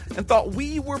brothers and thought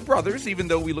we were brothers, even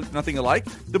though we looked nothing alike.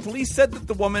 The police said that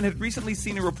the woman had recently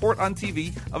seen a report on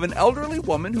TV of an elderly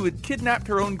woman who had kidnapped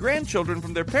her own grandchildren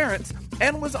from their parents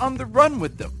and was on the run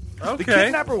with them. Okay. The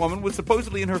kidnapper woman was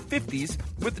supposedly in her 50s,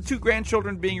 with the two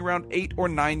grandchildren being around 8 or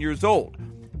 9 years old.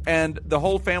 And the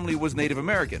whole family was Native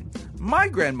American. My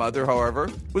grandmother, however,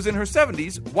 was in her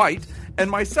 70s, white, and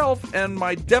myself and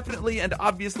my definitely and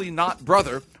obviously not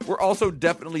brother were also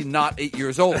definitely not 8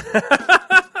 years old.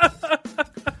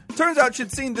 Turns out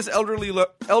she'd seen this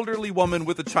elderly woman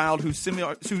with a child who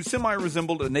semi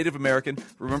resembled a Native American.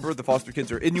 Remember, the foster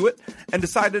kids are Inuit, and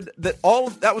decided that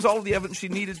that was all of the evidence she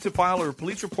needed to file a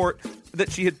police report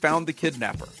that she had found the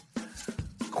kidnapper.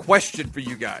 Question for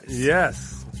you guys.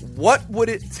 Yes. What would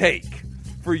it take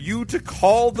for you to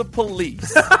call the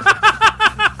police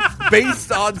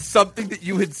based on something that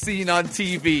you had seen on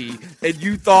TV and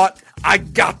you thought, "I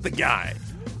got the guy"?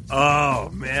 Oh,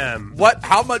 man.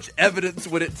 How much evidence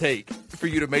would it take for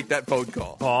you to make that phone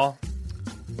call? Paul?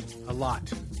 A lot.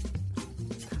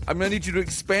 I'm going to need you to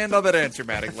expand on that answer,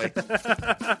 Mattingly.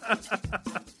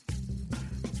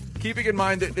 Keeping in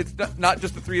mind that it's not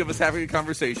just the three of us having a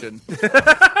conversation,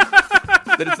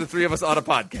 that it's the three of us on a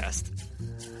podcast.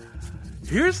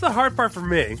 Here's the hard part for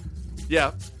me.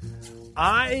 Yeah.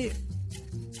 I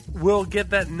will get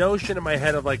that notion in my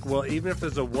head of like, well, even if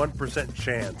there's a 1%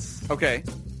 chance. Okay.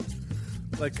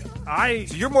 Like,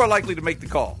 So you're more likely to make the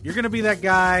call. You're going to be that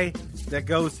guy that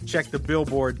goes to check the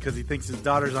billboard because he thinks his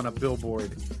daughter's on a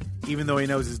billboard, even though he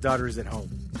knows his daughter is at home.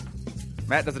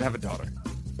 Matt doesn't have a daughter.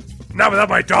 Not without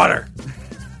my daughter.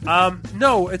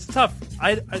 No, it's tough.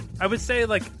 I would say,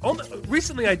 like,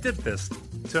 recently I did this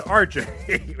to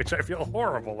RJ, which I feel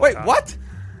horrible Wait, about. what?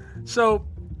 So,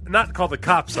 not call the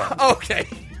cops on. Okay.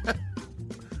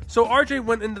 So RJ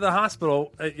went into the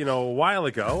hospital, a while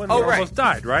ago, and Oh, he right. almost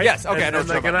died, right? Yes, okay, I and, know and,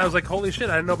 what you're like, talking and I about was like, holy shit,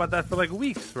 I didn't know about that for like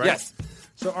weeks, right? Yes.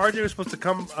 So RJ was supposed to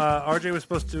come. RJ was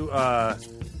supposed to.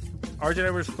 RJ and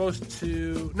I were supposed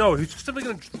to. No, he was just simply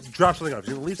going to drop something off.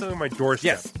 He was going to leave something on my doorstep.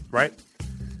 Yes. Right?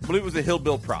 I believe it was a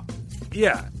Hillbill prop.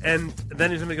 Yeah, and then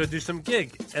he was going to go do some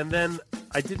gig, and then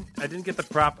I didn't get the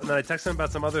prop, and then I texted him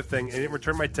about some other thing, and he didn't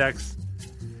return my text,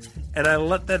 and I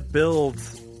let that build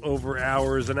over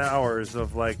hours and hours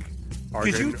of like.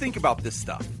 Because you think about this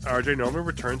stuff. RJ normally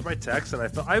returns my text, and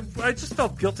I just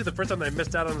felt guilty the first time that I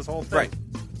missed out on this whole thing. Right.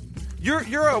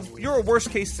 You're a worst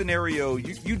case scenario.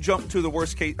 You jump to the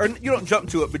worst case, or you don't jump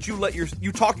to it, but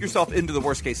you talk yourself into the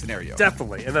worst case scenario.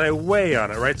 Definitely, and then I weigh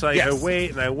on it, right? So I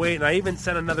wait, and I even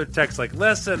sent another text like,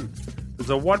 "Listen, there's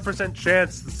a 1%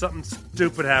 chance that something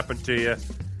stupid happened to you,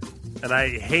 and I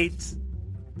hate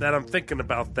that I'm thinking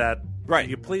about that. Right?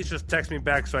 You please just text me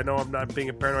back so I know I'm not being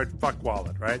a paranoid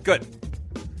fuckwallet, right? Good.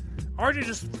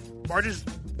 RJ's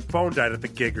phone died at the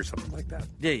gig or something like that.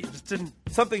 Yeah, It just didn't.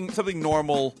 something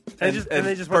normal and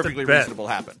they just went to perfectly bed. reasonable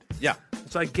happened. Yeah.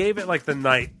 So I gave it like the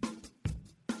night,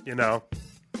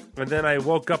 and then I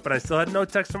woke up and I still had no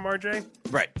text from RJ,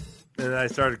 Right. and then I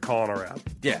started calling around.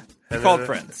 Yeah. You And called then-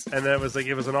 friends. and then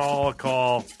it was an all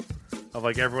call of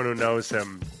like everyone who knows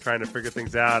him trying to figure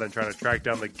things out and trying to track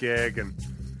down the gig, and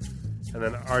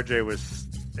then RJ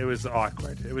was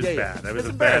awkward. It was Yeah, yeah. bad. It was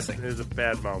It's a bad. embarrassing. It was a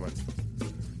bad moment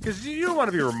because you don't want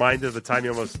to be reminded of the time you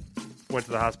almost went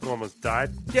to the hospital, almost died.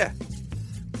 Yeah.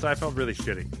 So I felt really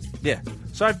shitty. Yeah.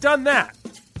 So I've done that,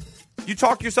 You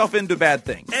talk yourself into bad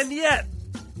things. and yet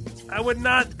I would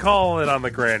not call it on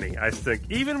the granny. I think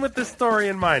even with this story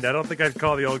in mind, I don't think I'd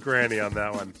call the old granny on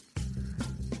that one.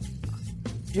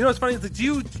 You know what's funny? Is that do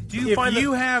you If find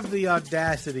you that, have the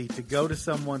audacity to go to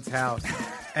someone's house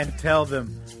and tell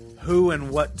them who and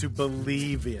what to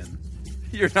believe in,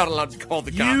 You're not allowed to call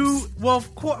the cops.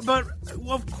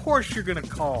 of course you're gonna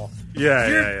call.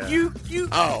 Yeah.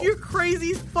 You're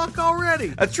crazy as fuck already.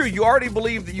 That's true. You already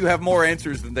believe that you have more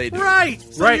answers than they do. Right.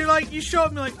 So Right. you're like, you show up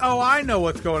and you're like, oh, I know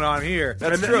what's going on here.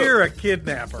 That's and true. You're a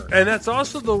kidnapper. And that's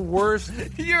also the worst.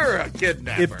 You're a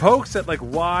kidnapper. It pokes at like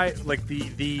why, like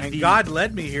the And God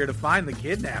led me here to find the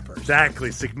kidnappers.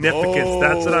 exactly significance.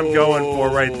 That's what I'm going for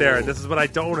right there. And this is what I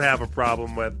don't have a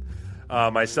problem with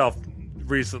myself.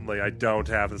 Recently, I don't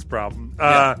have this problem.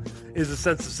 Is a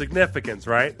sense of significance,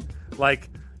 right? Like,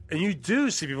 and you do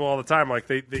see people all the time. Like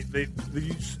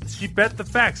she bet the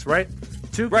facts, right?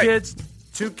 Two Right.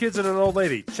 kids and an old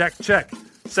lady. Check.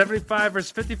 75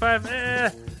 versus 55.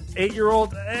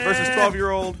 8-year-old versus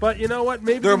 12-year-old. But you know what?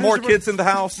 Maybe There are more there's kids in the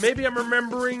house. Maybe I'm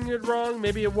remembering it wrong.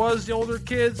 Maybe it was the older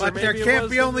kids. or But there maybe it can't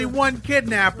was be only one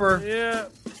kidnapper. Yeah.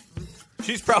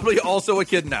 She's probably also a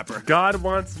kidnapper. God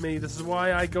wants me. This is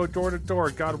why I go door to door.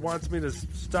 God wants me to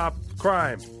stop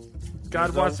crime.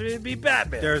 God wants me to be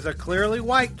Batman. There's a clearly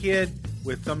white kid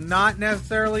with some not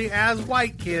necessarily as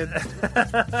white kids.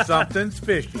 Something's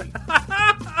fishy.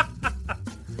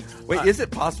 Wait, is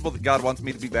it possible that God wants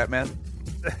me to be Batman?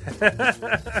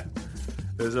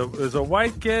 There's a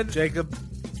white kid. Jacob,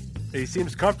 He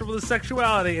seems comfortable with his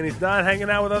sexuality, and he's not hanging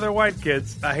out with other white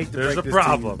kids. I hate to There's break a this to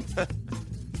problem.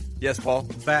 Yes, Paul.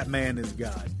 Batman is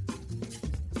God.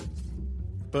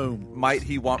 Boom. Might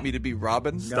he want me to be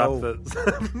Robin? No. Stop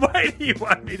the. Why do you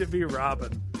want me to be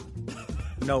Robin?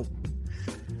 Nope.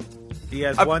 He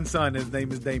has one son. His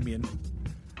name is Damien.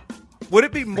 Would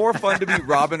it be more fun to be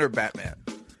Robin or Batman?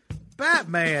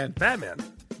 Batman. Batman.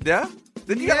 Yeah.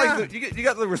 Then you Yeah. got you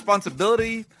got the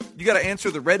responsibility. You got to answer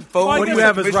the red phone. What do when you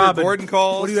have as Commissioner Robin? Gordon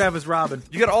calls. What do you have as Robin?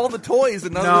 You got all the toys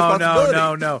and none of the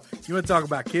responsibility. No. You want to talk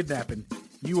about kidnapping?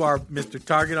 You are Mr.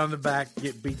 Target on the back,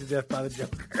 get beat to death by the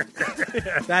Joker.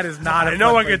 That is not. I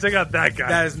know I can take out that guy.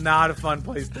 That is not a fun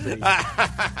place to be.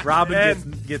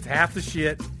 Robin gets half the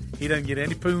shit. He doesn't get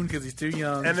any poon because he's too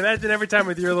young. And imagine every time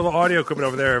with your little audio equipment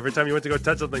over there, every time you went to go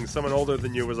touch something, someone older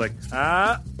than you was like,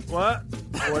 what?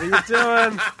 What are you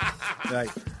doing? Like,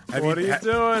 What are you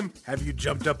doing? Have you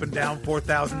jumped up and down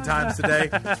 4,000 times today?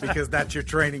 Because that's your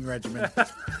training regimen.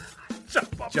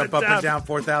 Jump up and down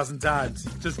 4,000 times.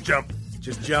 Just jump.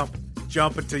 Just jump.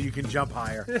 Jump until you can jump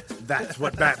higher. That's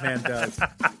what Batman does.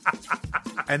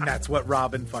 And that's what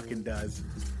Robin fucking does.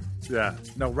 Yeah.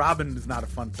 No, Robin is not a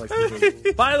fun place to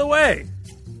be. By the way,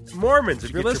 Mormons, if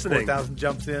you're Get your listening, 4,000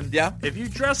 jumps in. Yeah. if you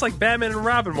dress like Batman and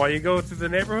Robin while you go through the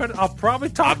neighborhood, I'll probably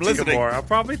talk to listening. you more. I'll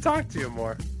probably talk to you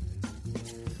more.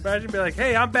 Imagine be like,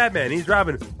 hey, I'm Batman. He's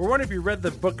Robin. We're wondering if you read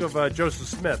the book of Joseph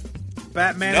Smith.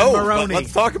 Batman No, and but Maroney.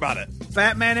 let's talk about it.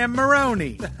 Batman and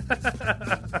Maroney.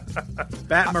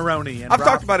 Bat Maroney. And I've Rob-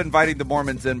 talked about inviting the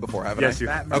Mormons in before, haven't Yes, I? you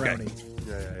have. Bat Okay. Maroney.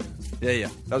 Yeah. Yeah.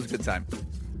 That was a good time.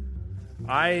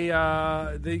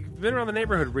 They've been around the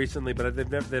neighborhood recently, but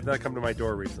they've not come to my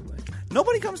door recently.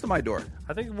 Nobody comes to my door.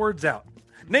 I think word's out.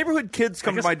 Neighborhood kids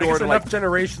come to my door. Enough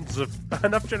generations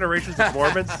of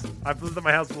Mormons. I've lived in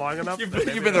my house long enough. You've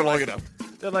been there long enough.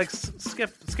 They're like,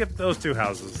 skip those two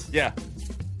houses. Yeah.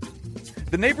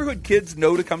 The neighborhood kids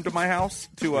know to come to my house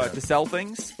to sell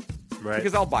things. Right.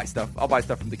 Because I'll buy stuff. I'll buy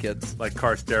stuff from the kids. Like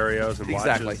car stereos and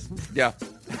Exactly. watches. Yeah.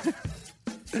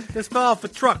 This fell off a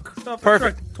truck.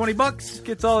 Perfect. $20.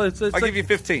 Gets all it's I'll like, give you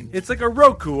 15. It's like a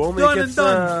Roku, only Done it and gets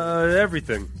done.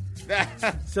 everything.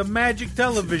 It's a magic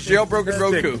television. Jailbroken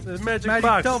Roku. The magic Magic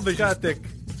box. television stick.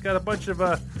 It's got a bunch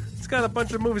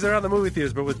of movies around the movie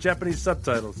theaters, but with Japanese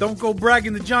subtitles. Don't go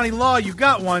bragging to Johnny Law you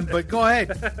got one, but go ahead.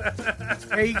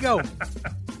 There you go.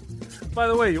 By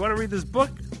the way, you want to read this book?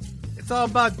 It's all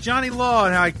about Johnny Law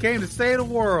and how he came to save the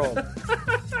world.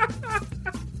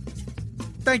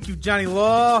 Thank you, Johnny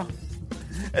Law.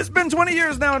 It's been 20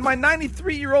 years now, and my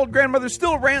 93-year-old grandmother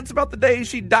still rants about the day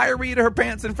she diarrheaed her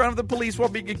pants in front of the police while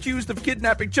being accused of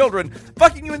kidnapping children,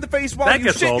 fucking you in the face while That you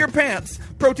gets shit old. your pants.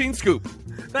 Protein scoop.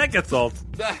 That gets old.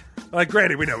 Like,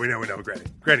 Granny, we know, Granny.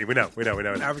 Granny, we know.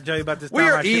 I ever tell you about this We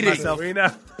time are I shit eating. myself? We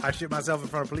know. I shit myself in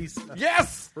front of police.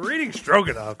 Yes! We're eating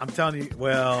stroganoff. I'm telling you,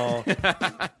 well,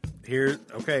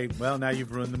 well, now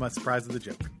you've ruined my surprise of the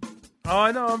joke. Oh,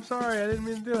 I know. I'm sorry. I didn't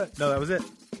mean to do it. No, that was it.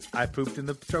 I pooped in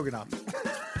the stroganoff.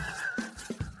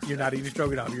 You're not eating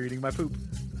stroganoff. You're eating my poop.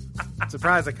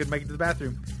 Surprise, I couldn't make it to the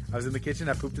bathroom. I was in the kitchen.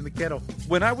 I pooped in the kettle.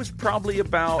 When I was probably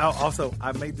about... Oh, also,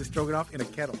 I made the stroganoff in a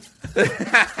kettle.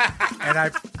 And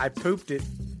I pooped it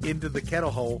into the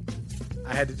kettle hole.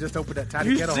 I had to just open that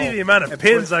tiny You kettle see hole. the amount of and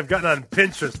pins put- I've gotten on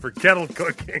Pinterest for kettle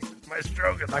cooking. My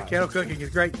stroganoff. My kettle cooking is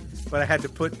great, but I had to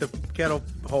put the kettle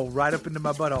hole right up into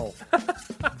my butthole.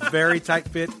 Very tight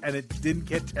fit, and it didn't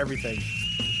catch everything.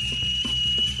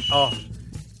 Oh,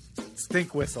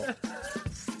 stink whistle.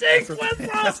 Stink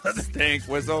whistle. Stink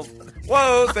whistle.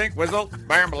 Whoa, stink whistle.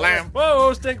 Bam, lam.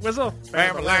 Whoa, stink whistle.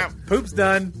 Bam, lam. Poop's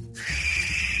done.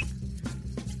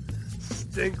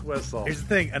 Stink whistle. Here's the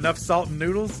thing: enough salt and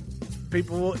noodles,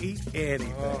 people will eat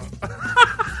anything.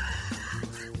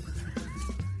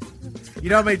 You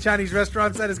know how many Chinese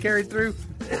restaurants that is carried through?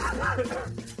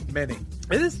 Many.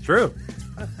 It is true.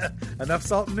 Enough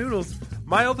salt and noodles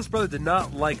My oldest brother did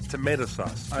not like tomato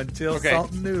sauce. until Okay.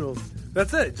 salt and noodles.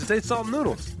 That's it. Just ate salt and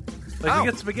noodles. Like, Oh.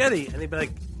 you get spaghetti, and he'd be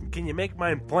like, can you make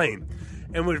mine plain?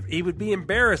 And he would be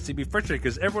embarrassed. He'd be frustrated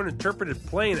because everyone interpreted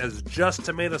plain as just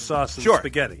tomato sauce and Sure.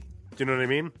 spaghetti. Do you know what I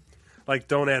mean? Like,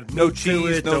 don't add No meat to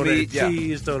cheese, it, no don't meat, add yeah.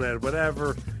 cheese, don't add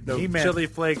whatever, no He meant- chili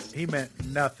flakes. He meant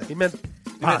nothing. He meant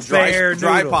meant pasta. Bare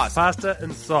dry noodles. pasta. Pasta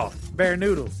and salt. Bare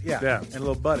noodles, yeah. Yeah. And a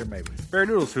little butter, maybe. Bear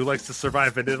Noodles, who likes to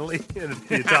survive in Italy in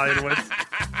the Italian woods.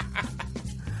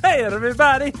 Hey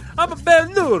everybody, I'm a Bear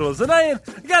Noodles, and I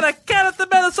ain't got a can of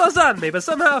tomato sauce on me, but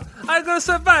somehow I'm gonna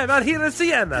survive out here in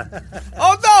Siena.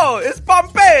 Oh no, it's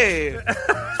Pompeii.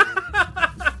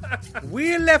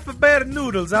 We left for bare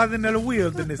noodles out in the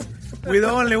wilderness with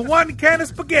only one can of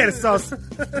spaghetti sauce.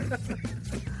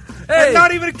 Hey, And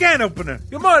not even a can opener.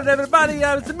 good morning everybody,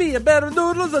 it's me, a Bear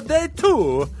Noodles, a day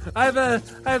 2. I've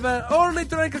only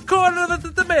drank a quarter of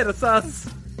the tomato sauce.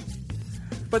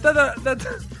 But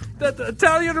that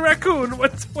Italian raccoon,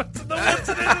 what's in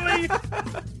Italy?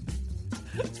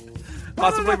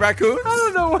 Possibly raccoons? I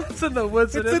don't know what's in the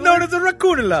woods in It's Italy. known as a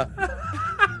raccoonula.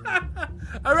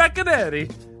 A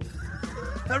racconeri.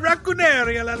 A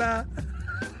raccooneri, la la.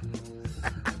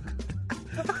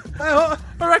 A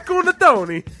A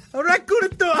raccoonatoni.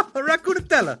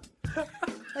 raccoonatella.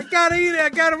 I gotta eat it. I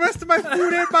got the rest of my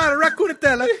food in by a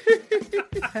raccoonatella.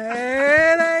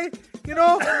 Hey, you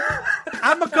know,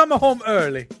 I'm gonna come home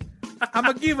early. I'm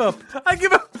gonna give up. I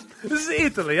give up. This is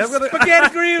Italy. I'm gonna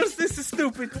Spaghetti grills, this is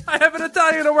stupid. I have an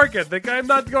Italian work ethic. I'm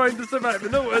not going to survive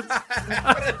in the woods.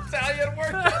 Italian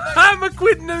work. I'm a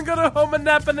quitting and go home and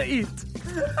nap and eat.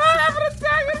 I have an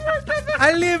Italian work ethic.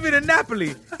 I live in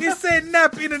Napoli. He said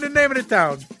nap in the name of the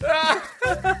town.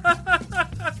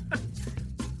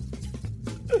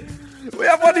 We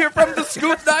have one here from the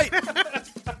Scoop Night.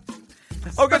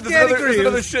 Oh, good. Spaghetti There's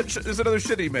another grills. there's another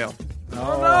shit email.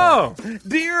 Oh no!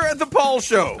 Dear the Paul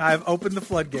Show. I've opened the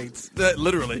floodgates.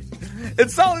 Literally. In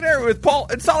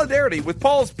solidarity with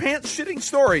Paul's pants shitting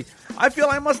story, I feel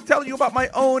I must tell you about my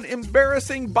own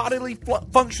embarrassing bodily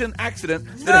function accident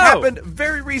that No. happened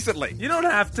very recently. You don't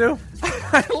have to.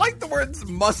 I like the words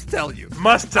 "must tell you."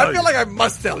 Must tell I feel you. like I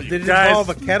must tell you. Did it Guys. involve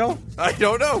a kettle? I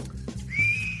don't know.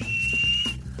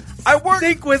 I work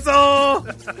Stink whistle.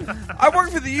 I work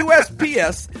for the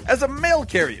USPS as a mail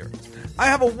carrier. I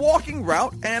have a walking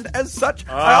route, and as such,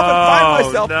 I often find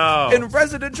myself no. in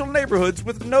residential neighborhoods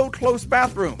with no close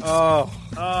bathrooms. Oh,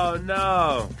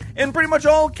 no. In pretty much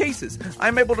all cases,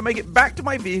 I'm able to make it back to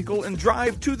my vehicle and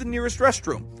drive to the nearest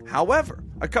restroom. However,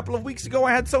 a couple of weeks ago,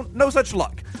 I had no such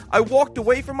luck. I walked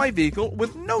away from my vehicle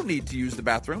with no need to use the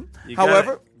bathroom.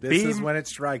 However, This is when it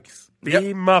strikes.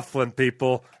 Be mufflin,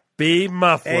 people. Be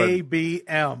mufflin.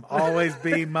 ABM. Always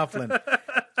be mufflin.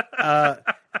 I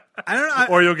don't know.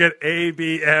 Or you'll get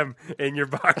ABM in your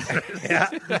boxers. Yeah.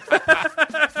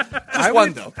 just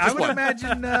one, though. I Just would one.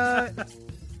 imagine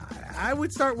I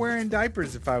would start wearing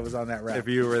diapers if I was on that route. If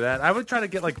you were that, I would try to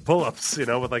get like pull-ups,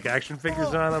 with like action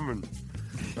figures on them and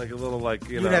like a little like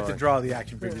You'd have to draw the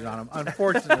action figures on them.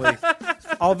 Unfortunately,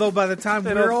 although by the time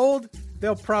we're old,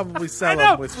 they'll probably sell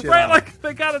them with shit right? on. Like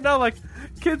they gotta know, like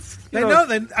kids. They know.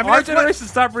 I mean, our that's what- generation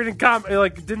stopped reading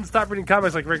didn't stop reading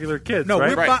comics like regular kids. No,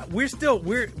 right?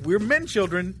 we're men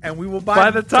children, and we will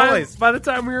buy toys. By the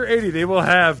time we were 80, they will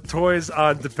have toys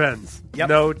on Depends. Yep.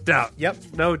 No doubt. Yep.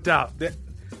 No doubt.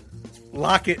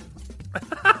 Lock it.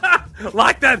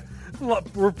 Like that.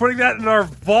 We're putting that in our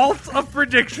vault of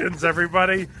predictions,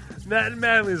 everybody. Matt and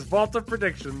Manley's vault of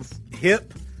predictions.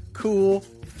 Hip, cool,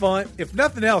 fun. If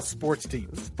nothing else, sports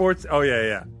teams. Sports. Oh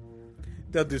yeah.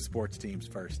 They'll do sports teams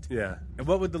first. Yeah. And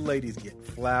what would the ladies get?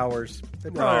 Flowers. They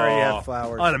probably already have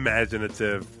flowers.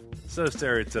 Unimaginative. So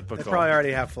stereotypical. They probably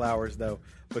already have flowers though.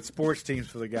 But sports teams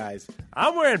for the guys.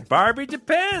 I'm wearing Barbie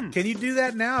Depends. Can you do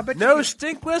that now? I bet No you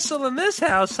stink whistle in this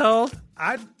household.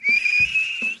 I'd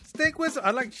stink whistle.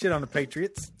 I like shit on the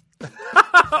Patriots.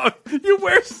 You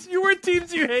wear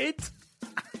teams you hate.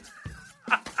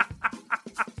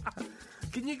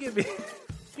 Can you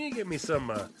give me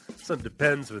some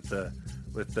Depends with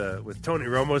Tony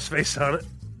Romo's face on it?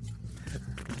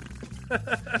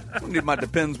 I need my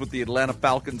Depends with the Atlanta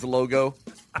Falcons logo.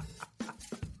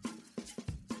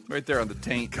 Right there on the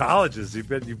taint. Colleges, you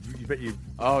bet you.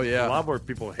 Oh, A yeah. lot more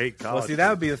people hate college. Well, see, that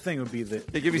would be the thing. Would be the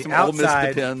They give you the some Ole Miss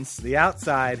outside- Depends. The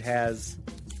outside has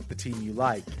the team you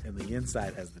like, and the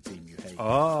inside has the team you hate.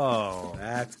 Oh,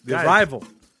 That's the Guys. rival.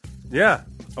 yeah.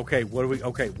 Okay, what do we?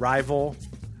 Okay, rival.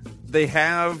 They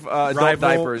have adult Rival-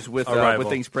 diapers with Rival.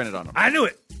 things printed on them. I knew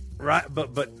it. Right,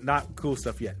 but not cool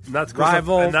stuff yet. Not cool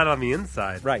rival. stuff, and not on the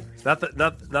inside. Right. Not the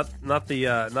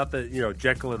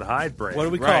Jekyll and Hyde brand. What do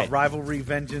we call Right. it? Rivalry,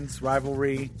 vengeance,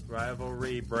 rivalry,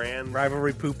 Rivalry brand.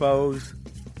 rivalry poopos.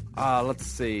 Let's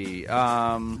see.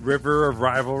 River of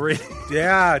rivalry.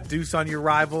 Yeah, deuce on your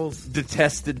rivals.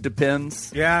 Detested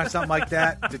Depends. Yeah, something like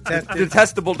that. Detested,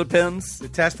 Detestable Depends.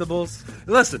 detestables.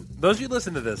 Listen, those of you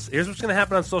listen to this, here's what's going to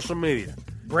happen on social media.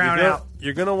 Brown you're gonna, out.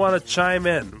 You're going to want to chime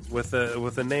in with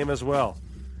a name as well.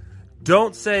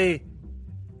 Don't say,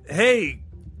 "Hey,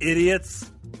 idiots,"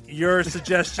 your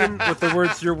suggestion with the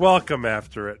words "you're welcome"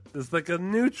 after it. There's like a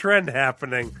new trend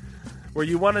happening where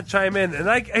you want to chime in.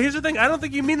 And here's the thing: I don't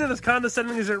think you mean it as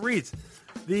condescending as it reads.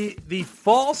 The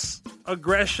false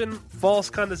aggression, false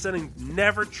condescending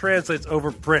never translates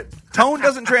over print. Tone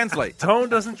doesn't translate. Tone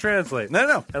doesn't translate.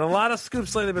 No. And a lot of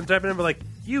scoops lately have been typing in, but like,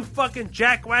 "You fucking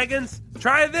jackwagons,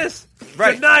 try this.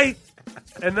 Right. Good night."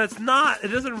 And that's not, it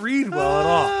doesn't read well at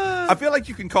all. I feel like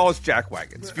you can call us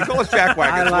jackwagons. If you call us jackwagons,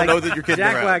 I like we'll know that you're kidding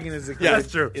around. Jackwagon is a good. Yeah,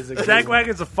 That's true. Is a good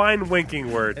Jackwagons a fine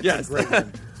winking word. It's Yes. a great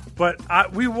one.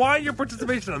 But we want your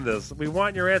participation on this. We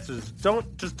want your answers. Don't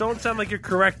sound like you're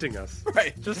correcting us.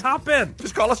 Right. Just hop in.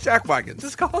 Just call us jackwagons.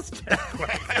 Just call us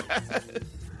jackwagons.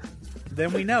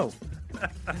 Then we know.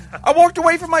 I walked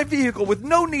away from my vehicle with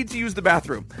no need to use the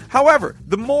bathroom. However,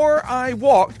 the more I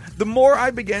walked, the more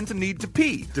I began to need to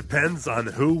pee. Depends on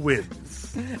who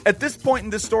wins. At this point in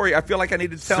this story, I feel like I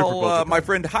need to Super Bowl tell today. my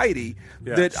friend Heidi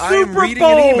Yeah. that I am Super reading an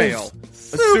Bowls! email.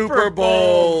 Super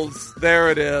Bowls. There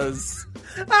it is.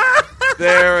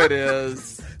 There it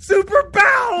is. Super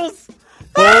Bowls.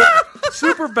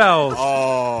 Super Bowls.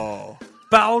 Oh.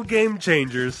 Bowel game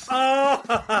changers.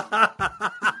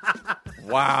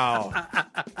 Wow.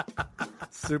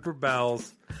 Super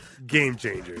Bowls game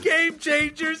changers. Game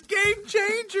changers. Game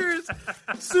changers.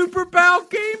 Super Bowl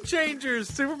game changers.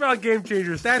 Super Bowl game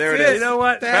changers. That's There it it. is. You know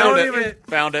what? That's Found Don't it. even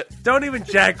Found it. don't even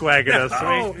jackwagon us.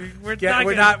 No. We're Yeah, not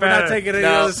we're getting not better. taking any No,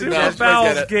 other no, Super suggestions. Bowls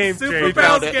forget it. game Super changers. Bowls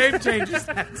found it. game changers.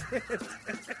 That's it.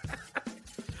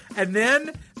 And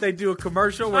then they do a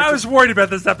commercial where I it's was worried about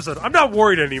this episode. I'm not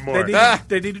worried anymore.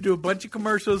 they need to do a bunch of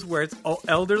commercials where it's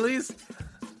elderlies,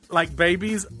 like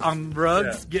babies on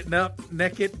rugs, getting up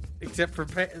naked, except for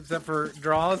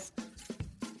draws.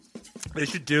 They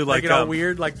should do Like like it all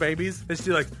weird, like babies. They should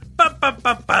do like bum, bum,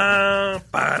 bum, bum,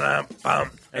 ba-dum,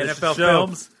 bum. And it NFL should show-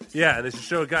 films. Yeah, and they should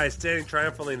show a guy standing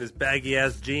triumphantly in his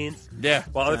baggy-ass jeans. Yeah.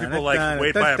 While other people,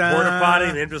 wait by a porta potty,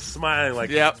 and him just smiling, like,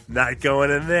 not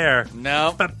going in there.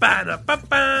 No.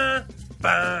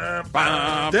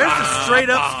 There's a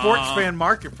straight-up sports fan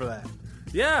market for that.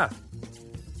 Yeah.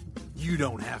 You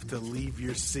don't have to leave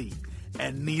your seat,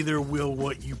 and neither will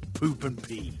what you poop and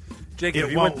pee. Jacob,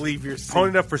 It won't leave your seat.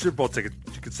 Ponied up for Super Bowl tickets.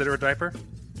 Did you consider a diaper?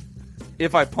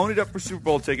 If I ponied up for Super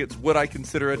Bowl tickets, would I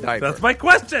consider a diaper? That's my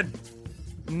question.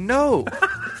 No.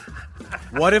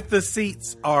 What if the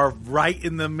seats are right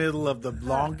in the middle of the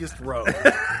longest row?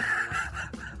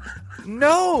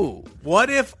 No. What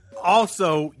if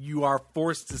also you are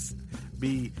forced to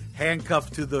be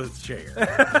handcuffed to the chair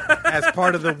as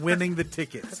part of the winning the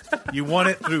tickets? You won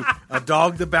it through a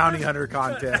Dog the Bounty Hunter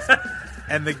contest,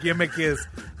 and the gimmick is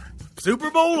Super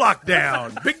Bowl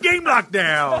lockdown, big game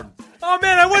lockdown. Oh,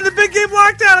 man, I won the big game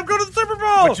lockdown. I'm going to the Super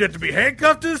Bowl. But you have to be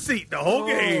handcuffed to the seat the whole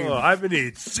game. Oh, I've been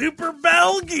eating Super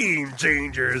Bowl game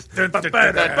changers. Shit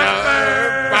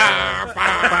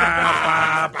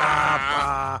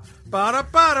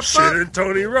in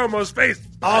Tony Romo's face.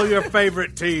 All your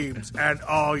favorite teams and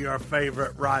all your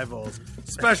favorite rivals.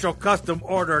 Special custom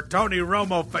order Tony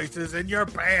Romo faces in your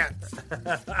pants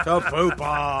to poop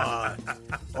on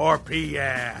or pee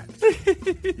at.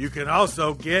 You can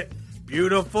also get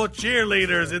beautiful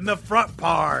cheerleaders in the front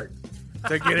part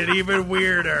to get it even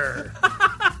weirder.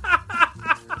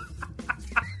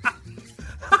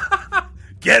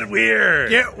 Get weird.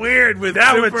 Get weird with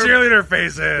That Super, with cheerleader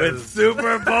faces. with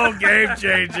Super Bowl game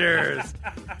changers.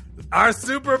 Our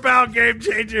Super Bowl game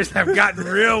changers have gotten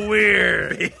real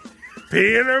weird.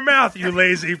 Pee in her mouth, you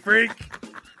lazy freak.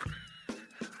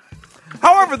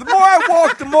 However, the more I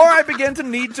walk, the more I begin to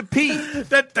need to pee.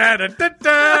 Da, da, da, da,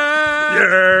 da.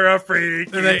 You're a freak.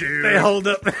 They hold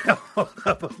up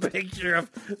a picture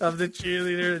of the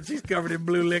cheerleader, and she's covered in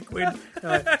blue liquid.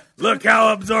 Look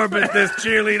how absorbent this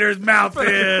cheerleader's mouth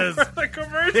is. The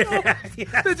commercial.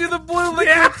 Yeah. They do the blue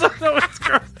liquid. So it's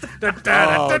gross. Da,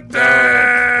 da, da,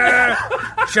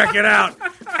 da. Check it out.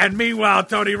 And meanwhile,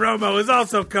 Tony Romo is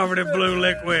also covered in blue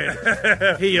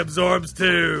liquid. He absorbs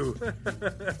too.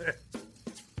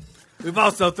 We've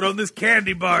also thrown this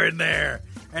candy bar in there,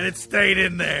 and it stayed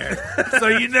in there. So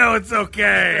you know it's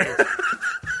okay.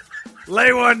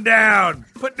 Lay one down.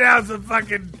 Put down some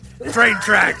fucking train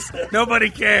tracks. Nobody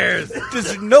cares.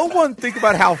 Does no one think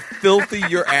about how filthy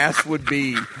your ass would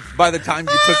be by the time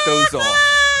you took those off?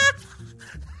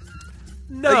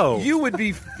 No. Like, you would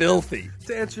be filthy.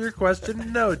 To answer your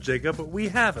question, no, Jacob, but we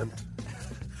haven't.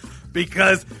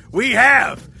 Because we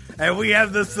have. And we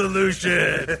have the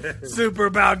solution. Super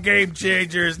Bowl Game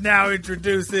Changers now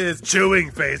introduces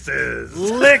Chewing faces.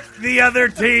 Lick the other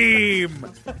team.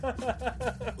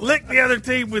 Lick the other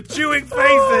team with chewing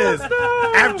faces.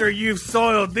 After you've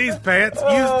soiled these pants,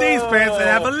 use these pants and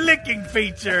have a licking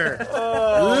feature.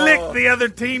 Lick the other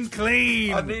team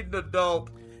clean. need an adult.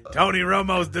 Tony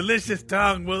Romo's delicious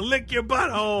tongue will lick your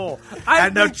butthole,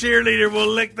 and the cheerleader will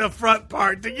lick the front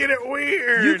part to get it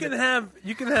weird.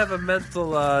 You can have a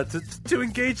mental to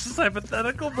engage this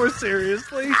hypothetical more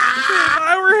seriously. If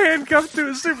I were handcuffed to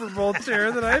a Super Bowl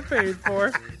chair that I paid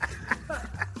for,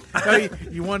 No,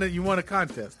 you want a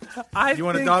contest. You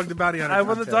want a Dog the Bounty Hunter I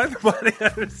want a contest. Dog the Bounty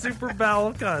Hunter Super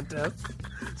Bowl contest.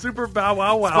 Super Bow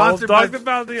Wow Wow. Sponsored Dog by- the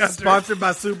Bounty Hunter. Sponsored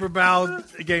by Super Bowl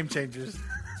Game Changers,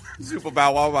 Super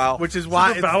Bow Wow Wow. which is why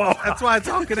Super Bow Wow Wow. that's why it's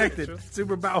all connected.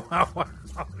 Super Bow Wow Wow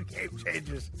Game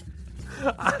Changers.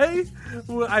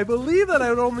 I believe that I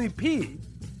would only pee.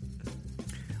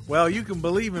 Well, you can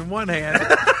believe in one hand.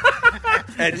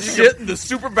 and shit in the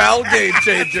Super Bowl Game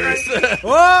Changers.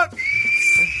 What?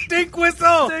 Stink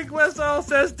whistle! Stink whistle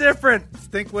says different.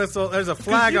 Stink whistle. There's a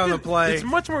flag on the play. It's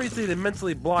much more easy to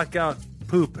mentally block out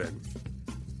pooping.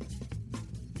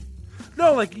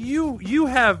 No, like you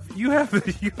have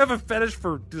a fetish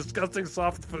for disgusting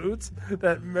soft foods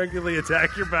that regularly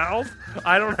attack your bowels.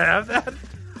 I don't have that.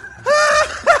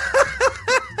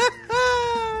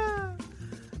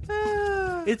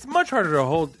 It's much harder to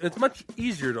hold. It's much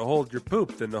easier to hold your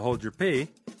poop than to hold your pee.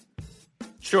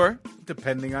 Sure.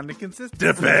 Depending on the consistency.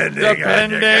 Depending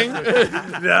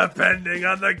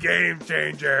on the game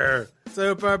changer.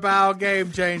 Super Bowl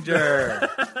Game Changer.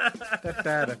 Da,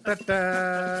 da, da, da,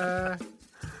 da.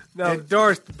 Now,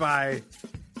 Endorsed by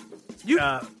you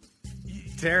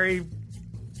Terry Poop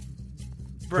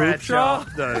Bradshaw. Shaw?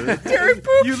 No, Terry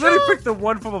Poop you literally picked the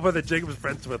one football player that Jacob was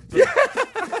friends with.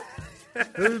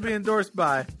 Who's being endorsed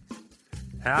by?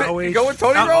 Howie Go with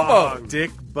Tony Strong. Romo.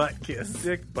 Dick Buttkiss.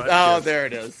 Dick Oh, Butkus. there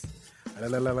it is. La,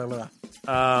 la, la, la,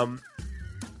 la.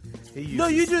 He uses, No,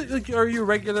 you just are you a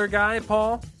regular guy,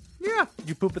 Paul? Yeah.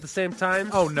 You poop at the same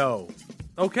time? Oh, no.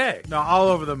 Okay. No, all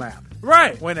over the map.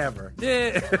 Right. Whenever.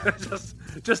 Yeah.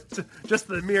 just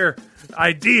the mere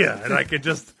idea, and I could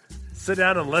just sit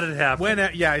down and let it happen.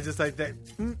 It's just like that.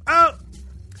 Oh,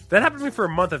 That happened to me for a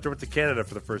month after I went to Canada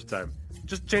for the first time.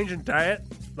 Just changing diet,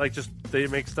 like just they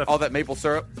make stuff. All that maple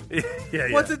syrup.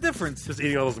 yeah. what's the difference? Just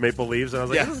eating all those maple leaves, and I was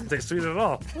like, Yeah. "This doesn't taste sweet at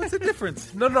all." What's the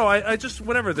difference? No, I just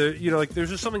whatever. Like there's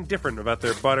just something different about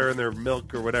their butter and their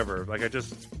milk or whatever. Like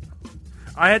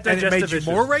I had And digestive it made you issues.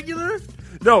 more regular?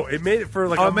 No, it made it for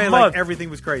like Oh, a it made month. like everything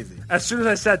was crazy. As soon as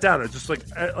I sat down, it was just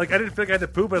I didn't feel like I had to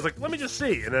poop. I was like, let me just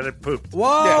see, and then it pooped.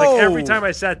 Whoa! Yeah, like every time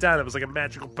I sat down, it was like a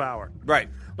magical power. Right.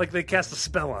 Like they cast a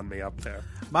spell on me up there.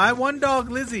 My one dog,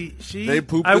 Lizzie, They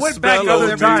poop. I the went back spell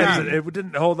other on times, me. and it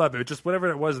didn't hold up. It was just whatever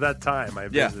it was that time I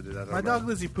Yeah. visited. I don't my know. dog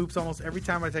Lizzie poops almost every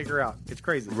time I take her out. It's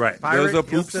crazy. Right. Pirate, There's a he'll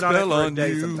poop sit on it spell for a on day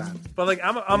you. sometimes. But like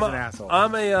I'm He's an asshole.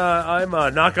 I'm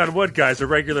a knock on wood, guys, a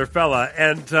regular fella,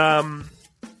 and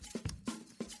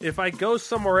if I go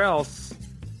somewhere else,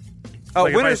 Oh, like,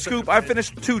 if winter I- scoop. I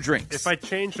finished 2 drinks. if I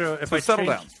change a settle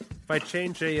down. if I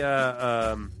change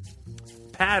a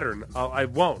pattern, I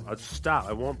won't. I'll just stop.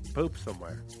 I won't poop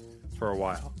somewhere for a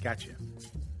while. Gotcha.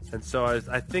 And so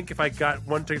I think if I got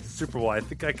one ticket to the Super Bowl, I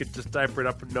think I could just diaper it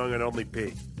up knowing I'd only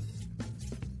pee.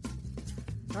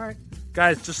 All right.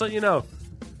 Guys, just let you know,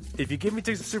 if you give me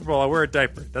tickets to the Super Bowl, I'll wear a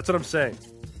diaper. That's what I'm saying.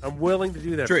 I'm willing to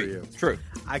do that for you. True.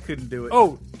 I couldn't do it.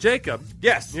 Oh, Jacob.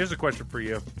 Yes. Here's a question for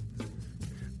you.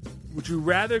 Would you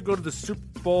rather go to the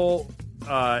Super Bowl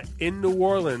in New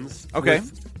Orleans Okay.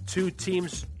 with 2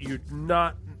 teams you're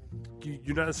not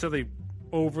necessarily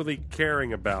overly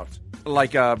caring about?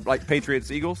 Like Patriots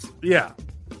Eagles. Yeah.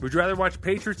 Would you rather watch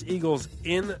Patriots Eagles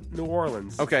in New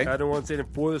Orleans? Okay. At New Orleans Stadium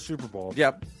for the Super Bowl?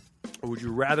 Yep. Or would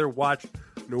you rather watch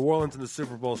New Orleans in the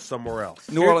Super Bowl somewhere else?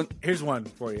 New Orleans. Here's one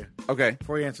for you. Okay.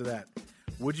 Before you answer that,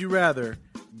 would you rather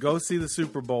go see the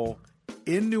Super Bowl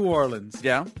in New Orleans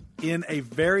Yeah. in a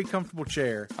very comfortable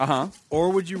chair, Uh-huh.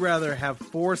 or would you rather have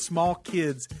 4 small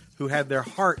kids who had their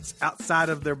hearts outside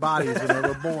of their bodies when they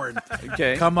were born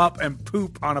Okay. come up and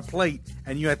poop on a plate,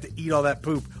 and you have to eat all that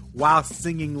poop while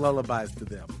singing lullabies to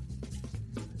them?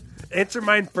 Answer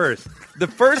mine first. The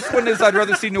first one is I'd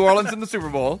rather see New Orleans in the Super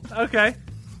Bowl. Okay.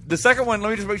 The second one,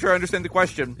 let me just make sure I understand the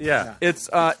question. Yeah. It's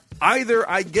either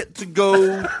I get to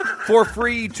go for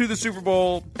free to the Super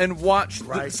Bowl and watch the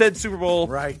Right. said Super Bowl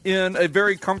Right. in a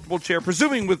very comfortable chair,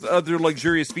 presuming with other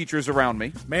luxurious features around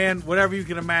me. Man, whatever you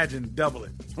can imagine, double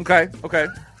it. Okay.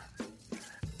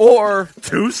 Or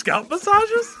 2 scalp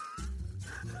massages?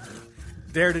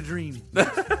 Dare to dream.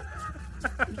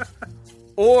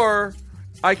 or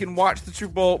I can watch the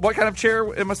Super Bowl. What kind of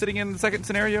chair am I sitting in the second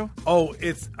scenario? Oh,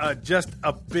 it's just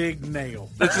a big nail.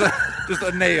 It's just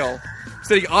a nail.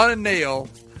 Sitting on a nail,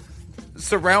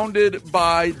 surrounded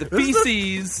by the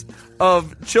feces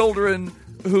of children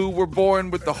who were born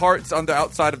with the hearts on the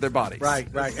outside of their bodies. Right.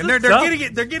 And they're tough. getting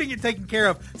it. They're getting it taken care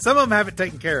of. Some of them have it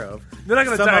taken care of. They're not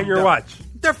going to Some die of on your them watch.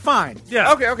 don't. They're fine.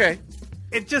 Yeah. Okay.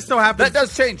 It just so happens That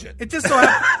does change it. It just so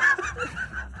happens.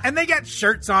 And they got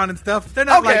shirts on and stuff. They're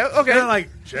not Okay, like okay. They're not like,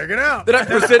 check it out.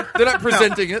 They're not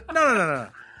presenting it. No.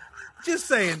 Just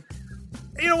saying.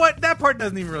 You know what? That part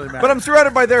doesn't even really matter. But I'm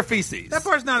surrounded by their feces. That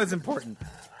part's not as important.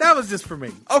 That was just for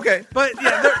me. Okay. But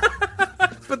yeah,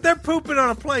 they're pooping on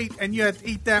a plate, and you have to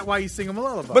eat that while you sing them a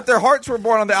lullaby. But their hearts were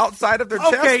born on the outside of their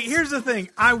chest. Okay, here's the thing.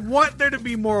 I want there to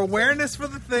be more awareness for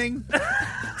the thing.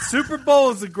 Super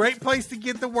Bowl is a great place to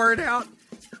get the word out.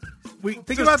 Think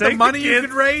Just about the take the money you kids.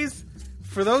 could raise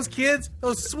for those kids,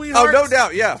 those Oh, sweethearts. no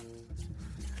doubt, yeah.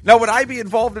 Now, would I be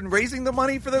involved in raising the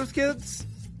money for those kids?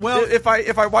 Well, if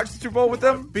I watch the Super Bowl with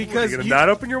them? because You're going you- to not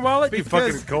open your wallet? You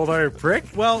because- fucking cold iron prick?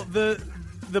 well, the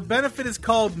benefit is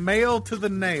called mail to the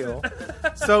nail.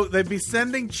 So they'd be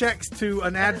sending checks to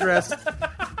an address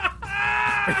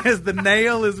because the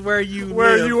nail is where you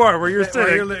Where live. you are, where you're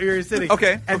sitting. Where you're sitting.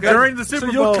 Okay, And okay. during the So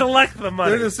Super you'll Bowl, collect the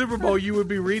money. during the Super Bowl, you would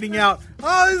be reading out,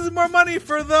 "Oh, this is more money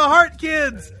for the Heart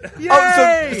Kids!" Yay!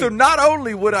 Oh, so not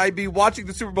only would I be watching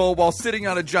the Super Bowl while sitting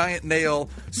on a giant nail,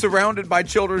 surrounded by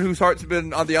children whose hearts have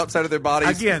been on the outside of their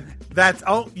bodies. Again, that's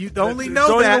you only know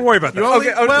Don't that. even worry about that. You only,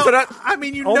 Okay, well, so that- I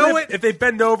mean, you Only know if, it. if they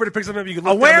bend over to pick something up, you can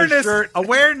look down their shirt.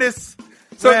 Awareness.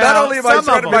 So not only am I some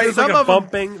surrounded of by- them, There's some like a of them,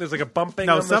 bumping. There's like a bumping.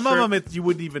 no, on the some of shirt. them you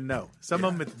wouldn't even know. Some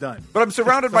of them it's done. But I'm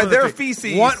surrounded by Some of them their things-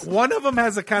 feces. One of them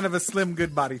has a kind of a slim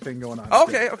good body thing going on.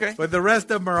 Okay, okay. But the rest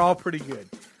of them are all pretty good.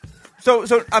 So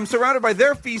I'm surrounded by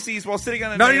their feces while sitting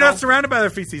on a No, nail. you're not surrounded by their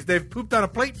feces. They've pooped on a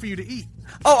plate for you to eat.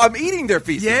 Oh, I'm eating their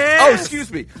feces. Yes. Oh,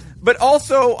 excuse me. But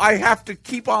also, I have to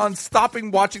keep on stopping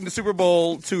watching the Super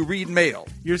Bowl to read mail.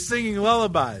 You're singing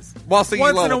lullabies. While singing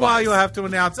Once in a lullabies. while, you'll have to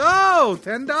announce, oh,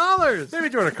 $10. Maybe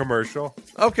doing a commercial.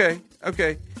 Okay.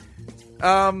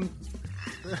 Huh.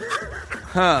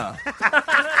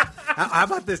 How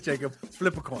about this, Jacob?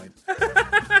 Flip a coin.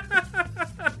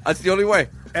 That's the only way.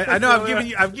 And I know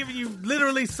I've given you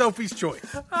literally Sophie's choice.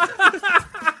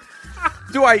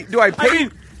 Do I pay? I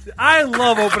mean, I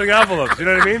love opening envelopes. You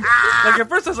know what I mean? Like at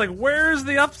first I was like, "Where's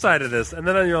the upside of this?" And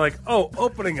then you're like, "Oh,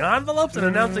 opening envelopes and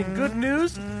announcing good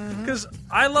news." Because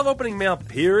I love opening mail.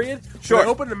 Period. Sure. When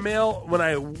I open the mail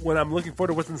when I'm looking forward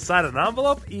to what's inside an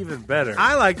envelope, even better.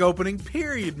 I like opening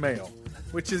period mail,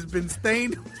 which has been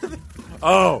stained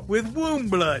Oh, with womb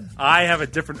blood. I have a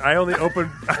different. I only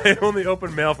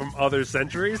open mail from other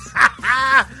centuries.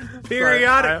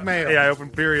 Periodic mail. Yeah, I open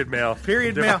period mail.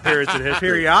 Period Different mail. periods in history.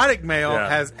 Periodic mail Yeah.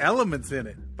 has elements in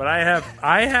it. But I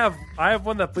have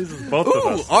one that pleases both of Ooh,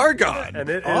 us. Argon. And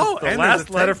it is Oh, the and last there's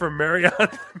a letter tape. from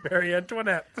Marie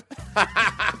Antoinette.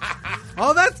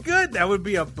 Oh, that's good. That would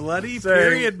be a bloody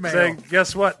period mail. Saying,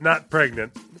 guess what? Not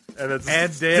pregnant. And it's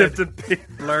And dead. dipped in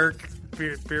Lurk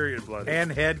period blood.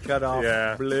 and head cut off.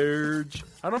 Yeah. Blurge.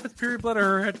 I don't know if it's period blood or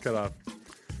her head cut off.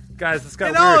 Guys, this got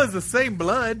It all weird. is the same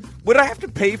blood. Would I have to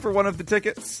pay for one of the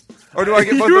tickets? Or do I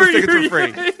get both those tickets for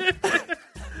free?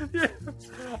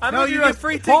 I don't No, know, you you're get like,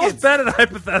 free Paul's tickets. bad at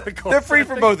hypotheticals. They're free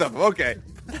for both of them. Okay.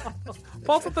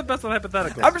 Paul's not the best at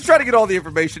hypotheticals. I'm just trying to get all the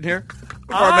information here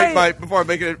before I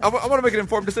make it. I want to make an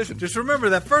informed decision. Just remember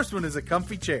that first one is a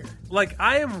comfy chair. Like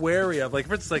I am wary of, like,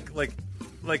 for instance,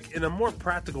 like in a more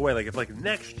practical way, like if like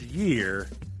next year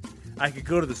I could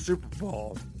go to the Super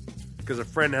Bowl because a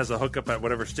friend has a hookup at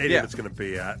whatever stadium Yeah. it's going to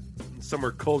be at,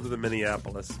 somewhere colder than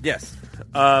Minneapolis. Yes.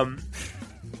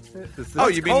 Oh,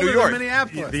 you mean Colder New than York?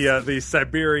 Minneapolis. the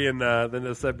Siberian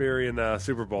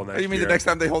Super Bowl next Oh, you mean year. the next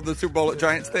time they hold the Super Bowl at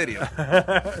Giant Stadium?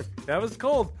 That was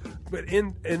cold, but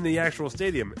in the actual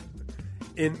stadium.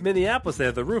 In Minneapolis, they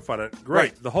have the roof on it.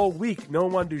 Great. Right. The whole week, no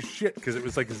one wanted to do shit because it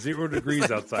was like 0 degrees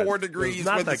outside. 4 It degrees. was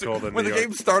not when that the, cold in when New the York.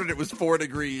 game started, it was 4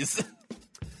 degrees.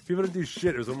 People didn't do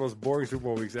shit. It was one of the most boring Super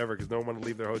Bowl weeks ever because no one wanted to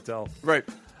leave their hotel. Right.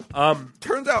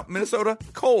 Turns out Minnesota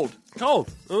cold.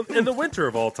 Cold in the winter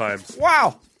of all times.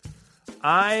 Wow.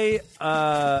 I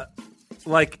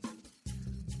like.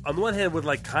 On the one hand, would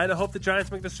like kind of hope the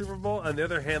Giants make the Super Bowl. On the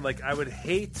other hand, like I would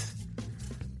hate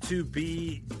to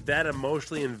be that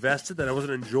emotionally invested that I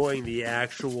wasn't enjoying the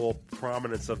actual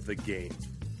prominence of the game.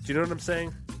 Do you know what I'm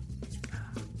saying?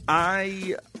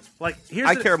 I Like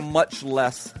here's care much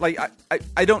less. Like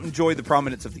I don't enjoy the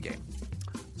prominence of the game.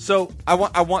 So I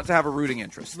want to have a rooting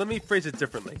interest. let me phrase it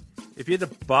differently. If you had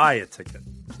to buy a ticket,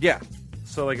 Yeah.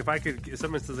 so like if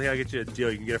someone says, "Hey, I'll get you a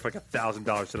deal. You can get it for like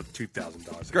 $1,000 instead of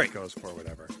 $2,000." Great. It goes for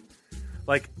whatever.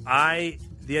 Like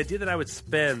the idea that I would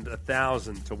spend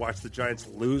 $1,000 to watch the Giants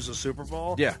lose a Super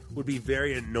Bowl, Yeah. would be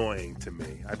very annoying to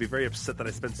me. I'd be very upset that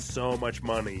I spent so much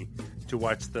money to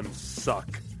watch them suck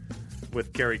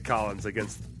with Kerry Collins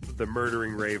against the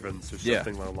murdering Ravens or Yeah.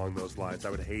 something along those lines. I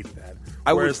would hate that.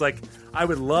 I would- Whereas, like, I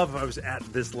would love if I was at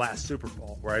this last Super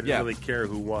Bowl where I didn't Yeah. really care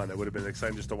who won. It would have been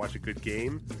exciting just to watch a good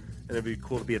game, and it'd be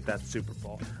cool to be at that Super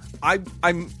Bowl. I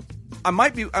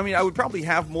might be. I mean, I would probably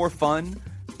have more fun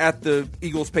at the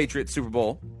Eagles Patriots Super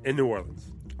Bowl In New Orleans.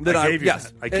 than I gave you yes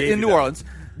that. I gave in you New that. Orleans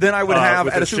than I would have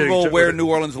with at the a Super shitting Bowl shit- where with- New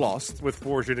Orleans lost. With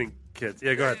 4 shooting kids.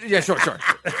 Yeah, go ahead. Yeah, sure.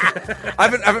 I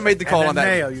haven't made the call And on a that.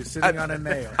 nail. You're sitting on a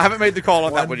nail. I haven't made the call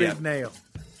on One that one big yet. nail.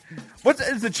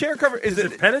 Is the chair cover? Is Is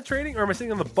it it penetrating, or am I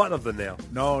sitting on the butt of the nail?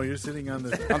 No, you're sitting on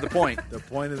the on the point? the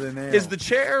point of the nail. Is the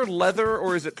chair leather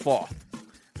or is it cloth?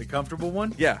 the comfortable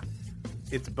one? Yeah.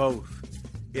 It's both.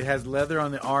 It has leather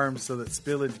on the arms so that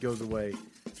spillage goes away.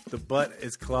 The butt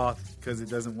is cloth because it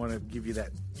doesn't want to give you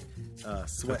that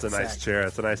sweat. That's a nice sack. chair.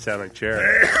 That's a nice sounding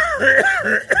chair.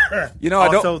 You know, I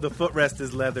Also, don't. the footrest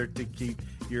is leather to keep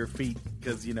your feet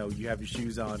because you have your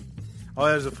shoes on. Oh,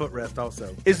 there's a footrest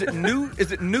also. Is it new?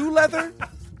 Is it new leather,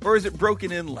 or is it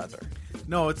broken in leather?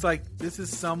 No, it's like this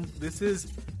was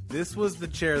the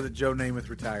chair that Joe Namath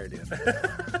retired in.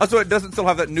 Oh, so it doesn't still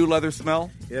have that new leather smell?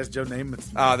 Yes, Joe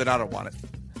Namath. Then I don't want it.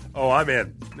 Oh, I'm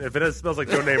in. If it smells like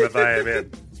Joe Namath, I am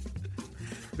in.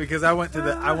 Because I went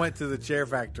to the chair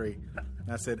factory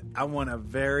and I said, I want a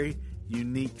very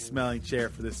unique smelling chair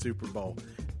for this Super Bowl.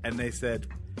 And they said,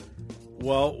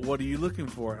 well, what are you looking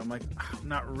for? I'm like, I'm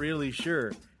not really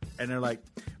sure. And they're like,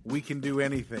 we can do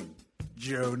anything.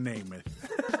 Joe Namath.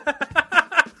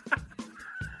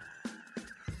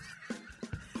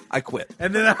 I quit.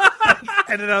 And then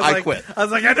I was quit. I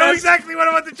was like, I know exactly what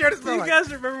I want the chair to Do smell you like.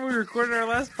 guys remember when we recorded our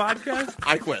last podcast?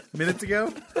 I quit. Minutes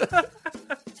ago?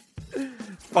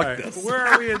 Fuck All right, this. where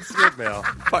are we in Scoop Mail?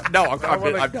 No, I'm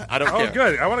done. I don't Oh, care.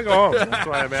 good. I want to go home. That's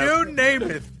why I'm Joe asking.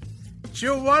 Namath.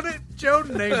 Joe what it? Joe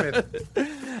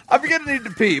Namath. I began to need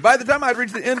to pee. By the time I had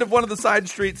reached the end of one of the side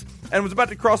streets and was about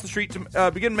to cross the street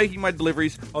to begin making my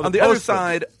deliveries, on the other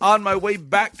side, on my way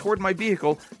back toward my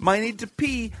vehicle, my need to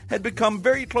pee had become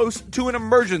very close to an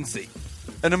emergency.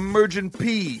 An emergent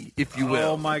pee, if you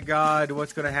will. Oh my God,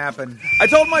 what's going to happen? I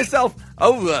told myself,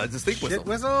 it's a stink whistle. Shit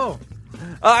whistle.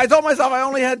 I told myself I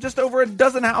only had just over a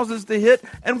dozen houses to hit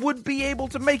and would be able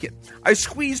to make it. I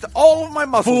squeezed all of my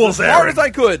muscles as hard as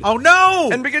I could. Oh no!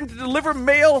 And began to deliver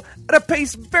mail at a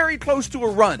pace very close to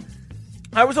a run.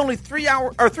 I was only 3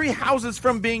 houses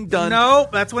from being done. No,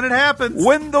 that's when it happens.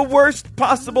 When the worst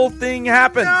possible thing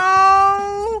happened.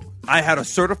 No! I had a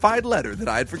certified letter that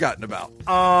I had forgotten about.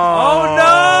 Oh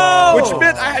no! Which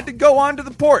meant I had to go onto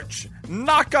the porch,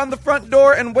 knock on the front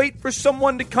door, and wait for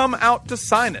someone to come out to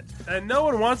sign it. And no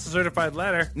one wants a certified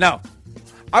letter. No.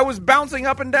 I was bouncing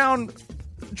up and down,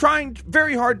 trying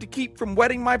very hard to keep from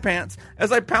wetting my pants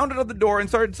as I pounded on the door and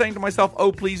started saying to myself,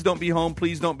 oh, please don't be home.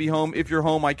 Please don't be home. If you're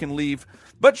home, I can leave.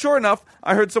 But sure enough,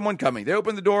 I heard someone coming. They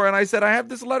opened the door and I said, I have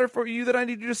this letter for you that I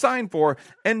need you to sign for,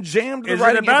 and jammed the Is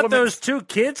writing it about implement. those 2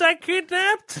 kids I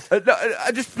kidnapped? No,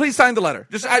 just please sign the letter.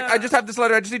 I just have this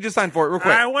letter. I just need you to sign for it real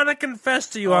quick. I want to confess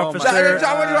to you, Oh, officer.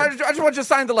 I just want you to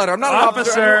sign the letter. I'm not an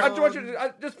Officer. officer. I just want you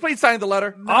to just please sign the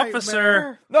letter.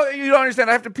 Officer. No, you don't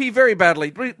understand. I have to pee very badly.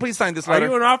 Please sign this Are letter.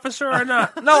 you an officer or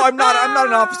not? No, I'm not. I'm not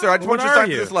an officer. I just want you to What are sign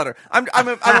you? this letter. I'm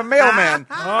a mailman.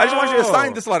 I just want you to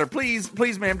sign this letter. Please,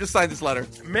 ma'am, just sign this letter.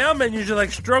 Mailmen usually like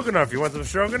stroganoff. You want some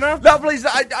stroganoff? No, please.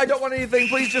 I don't want anything.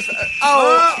 Please, just.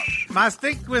 Oh, my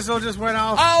stink whistle just went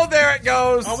off. Oh, there it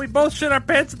goes. Oh, we both shit our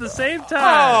pants at the same time.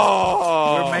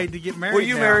 Oh. We're made to get married. Will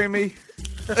you now. marry me?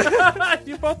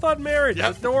 You both got married. Yep.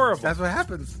 It's adorable. That's what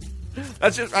happens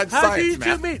That's just that's How do you science,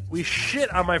 two man. meet? We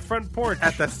shit on my front porch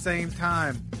at the same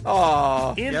time.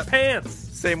 Oh, in Yep. pants.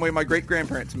 same way my great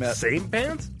grandparents met. Same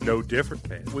pants? No different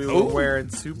pants. We were Ooh. wearing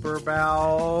Super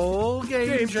Bowl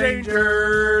game changers.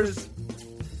 changers.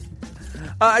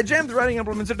 I jammed the writing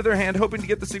implements into their hand, hoping to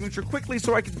get the signature quickly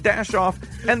so I could dash off.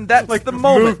 And that's the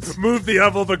moment. Move the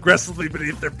envelope aggressively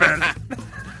beneath their bed.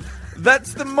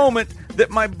 That's the moment that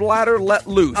my bladder let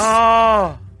loose.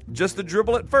 Oh. Just a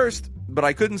dribble at first, but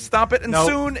I couldn't stop it, and Nope,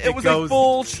 soon it it was goes- a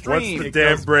full Once stream. the It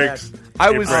dam goes breaks. bad. I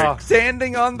it was breaks.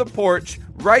 standing on the porch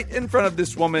right in front of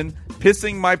this woman,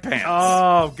 pissing my pants.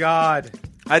 Oh God!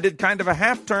 I did kind of a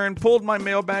half turn, pulled my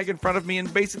mailbag in front of me,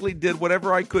 and basically did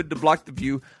whatever I could to block the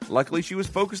view. Luckily, she was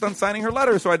focused on signing her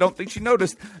letter, so I don't think she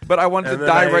noticed, but I wanted And to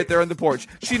then die I- right there on the porch.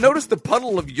 She noticed the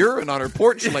puddle of urine on her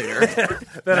porch later.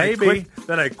 Maybe.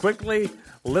 Then I quickly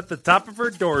lit the top of her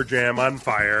door jamb on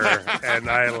fire, and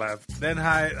I left. Then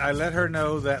I let her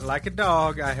know that, like a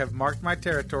dog, I have marked my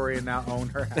territory and now own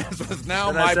her house. This was now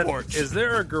And I my said, porch. Is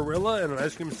there a gorilla in an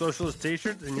ice cream socialist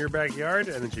t-shirt in your backyard?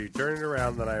 And then she turned it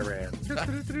around, then I ran.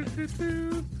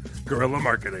 Gorilla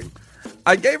marketing.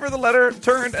 I gave her the letter,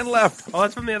 turned, and left. Oh,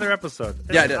 that's from the other episode.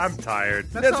 Yeah, it is. I'm tired.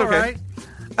 That's all okay. right.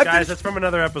 I Guys, finished- that's from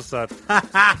another episode.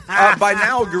 by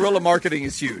now, guerrilla marketing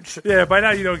is huge. Yeah, by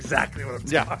now you know exactly what I'm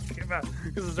Yeah. talking about.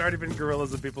 Because there's already been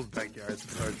gorillas in people's backyards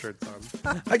with our shirts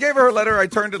on. I gave her her letter, I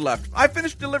turned and left. I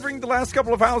finished delivering the last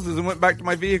couple of houses and went back to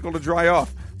my vehicle to dry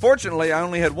off. Fortunately, I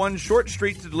only had one short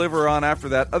street to deliver on after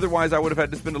that. Otherwise, I would have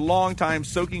had to spend a long time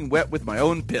soaking wet with my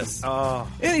own piss. Oh.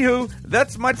 Anywho,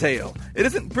 that's my tale. It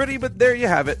isn't pretty, but there you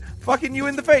have it. Fucking you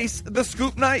in the face, the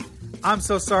Scoop Night. I'm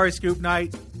so sorry, Scoop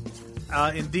Knight.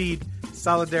 Indeed,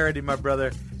 solidarity, my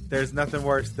brother. There's nothing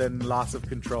worse than loss of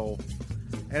control.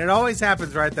 And it always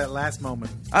happens right at that last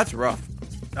moment. That's rough.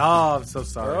 Oh, I'm so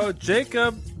sorry. Oh,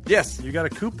 Jacob, Yes. you got a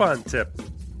coupon tip.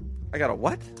 I got a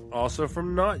what? Also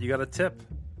from Not, you got a tip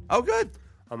Oh, good.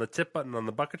 on the tip button on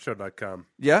thebucketshow.com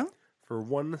Yeah? for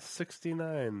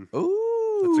 $169. Ooh.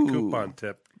 It's a coupon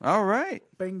tip. All right.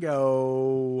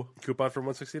 Bingo. Coupon for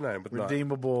 $169 with Not.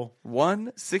 Redeemable.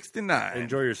 169.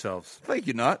 Enjoy yourselves. Thank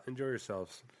you, Not. Enjoy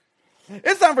yourselves.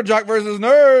 It's time for Jock versus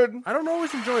Nerd. I don't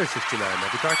always enjoy a 69.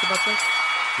 Have we talked about this?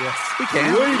 Yes. We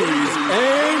can. Ladies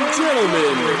and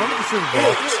gentlemen, Remember the Super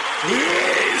Bowl?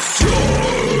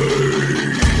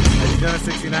 Have you done a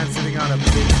 69 sitting on a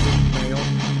big male?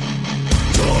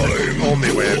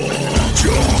 Only way I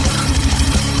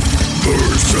can.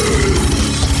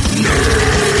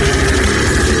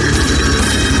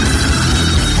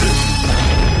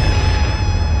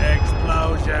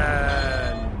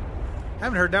 Explosion.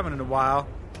 Haven't heard that one in a while.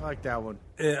 I like that one.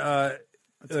 That's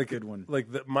a good one. Like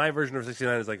my version of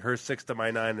 69 is like her 6 to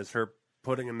my 9 is her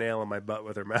putting a nail in my butt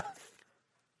with her mouth.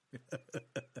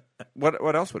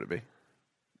 What else would it be?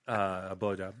 A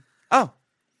blowjob. Oh.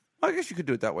 I guess you could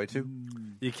do it that way too.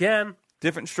 You can.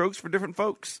 Different strokes for different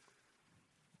folks.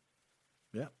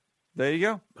 Yeah. There you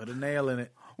go. Put a nail in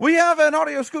it. We have an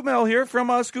audio scoop mail here from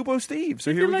Scoopo Steve.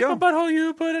 So here we like go. a butthole,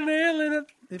 you put a nail in it.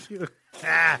 If you.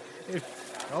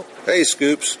 Hey,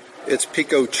 Scoops. It's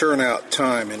Pico Churnout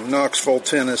time in Knoxville,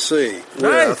 Tennessee.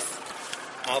 Nice.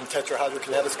 I'm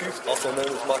Tetrahydrocannabis Scoop, also known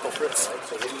as Michael Fritz.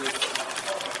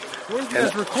 Where did you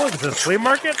guys record this? At a flea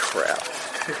market? Crap.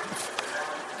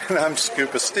 And I'm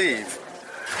Scoopa Steve.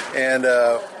 And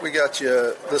we got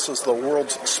you, this is the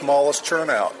world's smallest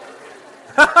churnout.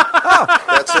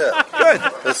 That's it.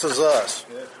 Good. This is us.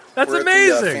 That's we're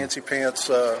amazing. At the Fancy Pants,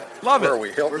 Love where it. are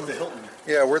we? Hilton? We're at the Hilton.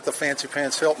 Yeah, we're at the Fancy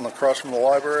Pants Hilton across from the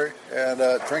library and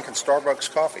drinking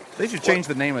Starbucks coffee. They should change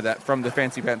the name of that from the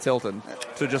Fancy Pants Hilton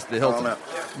to just the I don't Hilton.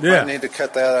 know. Yeah. I need to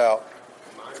cut that out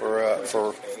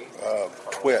for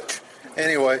Twitch.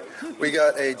 Anyway, we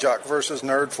got a Jock versus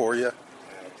Nerd for you.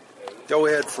 Go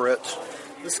ahead, Fritz.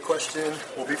 This question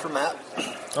will be for Matt.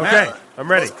 Okay, I'm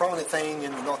ready. The most prominent thing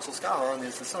in the Knoxville Skyline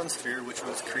is the Sun Sphere, which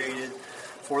was created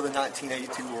for the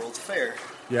 1982 World's Fair.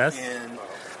 Yes. In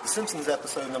The Simpsons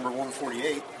episode number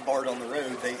 148, Bart on the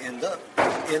Road, they end up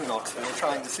in Knoxville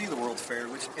trying to see the World's Fair,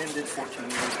 which ended 14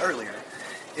 years earlier.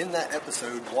 In that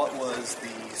episode, what was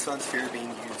the Sun Sphere being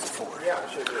used for?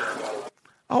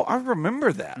 Oh, I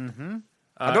remember that. Mm-hmm.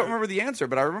 I don't remember the answer,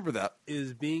 but I remember that.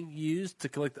 Is being used to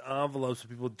collect envelopes of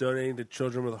people donating to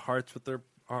children with hearts with their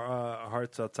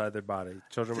hearts outside their body.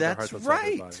 Children with their That's hearts outside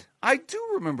their body. right. I do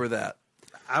remember that.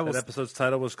 That episode's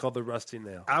title was called The Rusty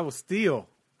Nail. I will steal.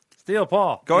 Steal,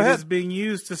 Paul. Go It ahead. is being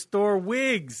used to store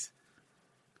wigs.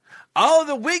 Oh,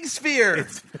 the wig sphere.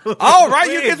 filled Oh, with right.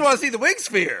 You wigs. kids want to see the wig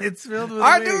sphere. It's filled with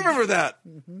I wigs. do remember that.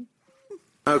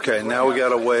 Okay, now we got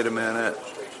to wait a minute.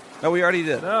 No, we already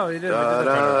did. No, you didn't. Da, We did that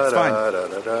da, It's fine. da, da,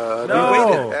 da, da.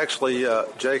 No. Actually,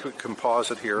 Jacob can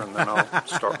pause it here, and then I'll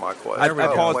start my question. I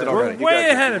paused it wait, already. you Way gotta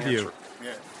get ahead the of you. answer.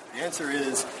 Yeah. The answer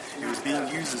is it was being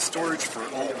used as storage for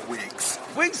old wigs.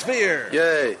 Wig sphere.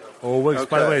 Yay. Old Wigs,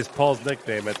 by the Okay. way, is Paul's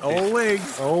nickname. At the- Old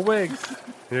wigs. Old Wigs.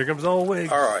 Here comes Old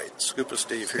Wigs. All right, Scoop of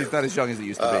Steve here. He's not as young as he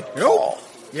used to be. Paul,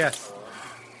 Yes.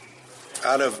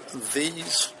 out of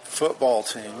these football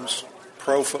teams,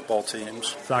 pro football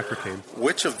teams, Soccer team.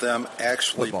 which of them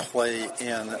actually Football. play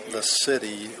in the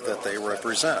city that they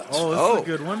represent? Oh, this Oh. is a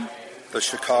good one. The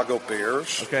Chicago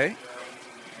Bears, Okay.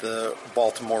 the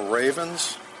Baltimore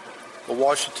Ravens, the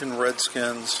Washington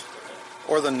Redskins,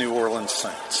 or the New Orleans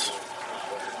Saints?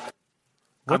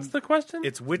 What's the question?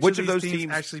 It's which Which of of these those teams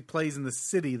teams- actually plays in the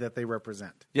city that they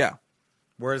represent, Yeah.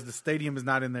 whereas the stadium is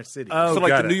not in their city. Oh, So, like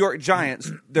got the it. New York Giants,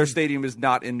 their stadium is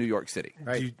not in New York City.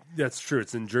 right. That's true.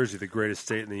 It's in Jersey, the greatest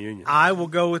state in the union. I will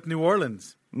go with New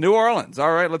Orleans. New Orleans.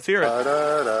 All right, let's hear it. Da,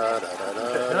 da, da, da,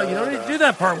 da, No, you don't need to do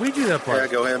that part. We do that Yeah,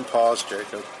 part. go ahead and pause,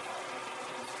 Jacob.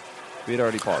 We had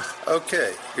already paused.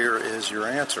 Okay, here is your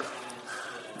answer.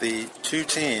 The two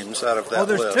teams out of that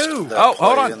there's list two. that Oh, play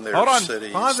hold on, in their hold on.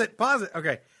 cities. Pause it. Pause it.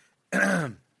 Okay.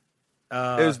 it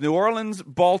was New Orleans,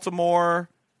 Baltimore,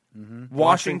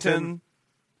 Washington.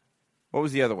 What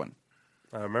was the other one?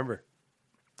 I remember.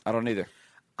 I don't either.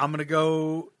 I'm going to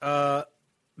go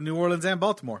New Orleans and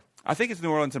Baltimore. I think it's New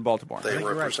Orleans and Baltimore. They you're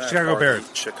right. represent Chicago are Bears.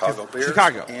 the Chicago Bears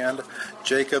Chicago. and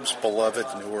Jacob's beloved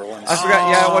New Orleans. I forgot.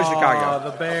 Yeah, it was Chicago.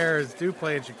 Oh, the Bears do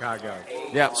play in Chicago.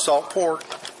 Yeah, Salt Pork.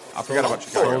 I forgot about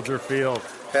Chicago. Soldier Field.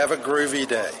 Have a groovy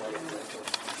day.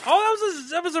 Oh,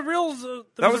 that was a real.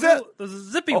 That was it. That was a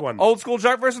zippy one. Old school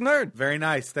Jock versus Nerd. Very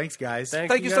nice. Thanks, guys.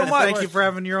 Thank you so guys much. Thank you for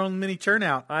having your own mini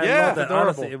turnout. I Yeah, love that. adorable.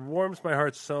 Honestly, it warms my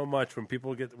heart so much when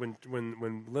people get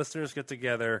when listeners get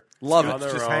together. Love on it.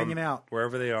 their Just own, hanging out.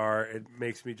 wherever they are. It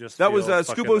makes me just. That feel was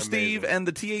fucking Scubo Steve amazing. and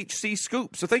the THC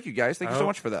Scoop. So thank you guys. Thank you so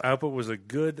much for I that. hope it was a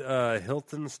good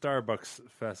Hilton Starbucks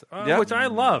fest, Yep. which I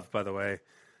love, by the way.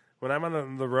 When I'm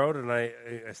on the road and I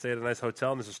stay at a nice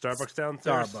hotel and there's a Starbucks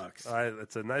downstairs, Starbucks.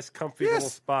 it's a nice, comfy Yes. little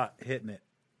spot. Hitting it.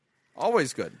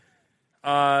 Always good.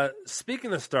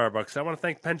 Speaking of Starbucks, I want to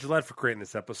thank Penn Jillette for creating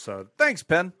this episode. Thanks,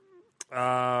 Penn.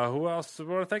 Who else do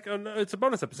we want to thank? Oh, no, it's a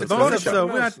bonus episode. It's a bonus show.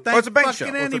 episode. We're not Oh, thanking it's a bank show.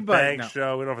 fucking Well, It's a anybody. bank No.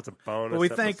 show. We don't know if it's a bonus. But we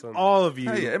thank episode. all of you.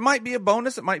 Hey, it might be a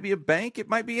bonus. It might be a bank. It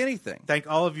might be anything. Thank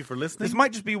all of you for listening. This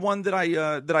might just be one that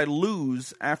I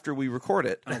lose after we record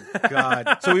it.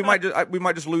 God. So we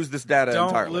might just lose this data Don't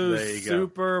entirely. There lose you go.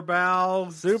 Super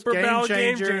Bowl Super game Bowl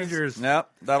changers. Game Changers. Nope,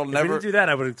 that'll If we never. didn't do that,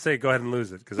 I would say go ahead and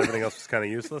lose it because everything else was kind of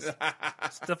useless.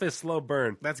 It's definitely a slow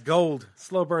burn. That's gold.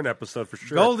 Slow burn episode for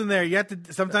sure. Gold in there. You have to.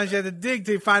 Sometimes you have to dig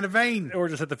till you find a vein. Or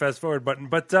just hit the fast forward button.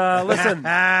 But listen,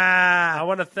 I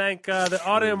want to thank the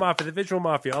Audio Mafia, the Visual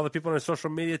Mafia, all the people on our social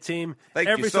media team. Thank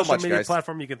you Every so social much, media guys.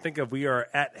 platform you can think of, we are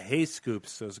at Hey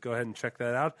Scoops. So go ahead and check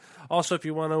that out. Also, if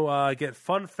you want to get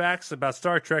fun facts about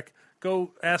Star Trek,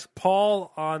 go ask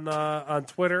Paul on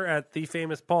Twitter at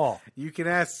TheFamousPaul. You can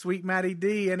ask Sweet Matty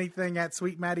D anything at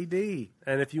Sweet Matty D.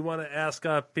 And if you want to ask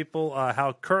people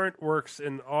how current works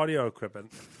in audio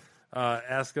equipment,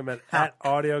 ask them at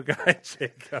Audio Guy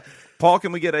Jacob. Paul,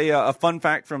 can we get a fun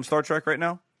fact from Star Trek right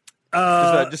now?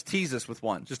 Just tease us with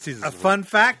one. Just tease us A with fun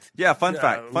fact? Yeah, fun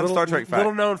fact. Fun Star Trek fact.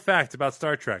 Little known fact about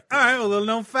Star Trek. All right, well, a little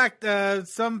known fact.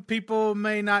 Some people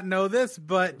may not know this,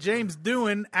 but James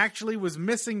Doohan actually was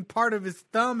missing part of his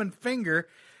thumb and finger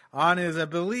on his, I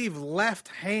believe, left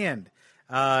hand.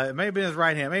 It may have been his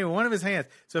right hand, maybe one of his hands.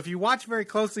 So if you watch very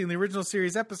closely in the original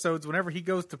series episodes, whenever he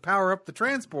goes to power up the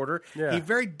transporter, Yeah. he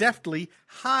very deftly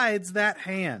hides that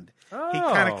hand. He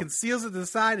Oh. kind of conceals it to the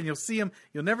side, and you'll see him.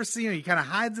 You'll never see him. He kind of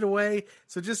hides it away.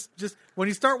 So just when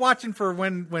you start watching for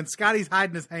when Scotty's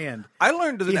hiding his hand, I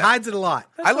learned he hides it a lot.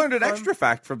 I learned an extra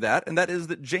fact from that, and that is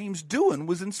that James Doohan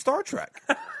was in Star Trek.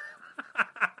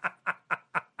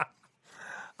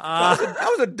 That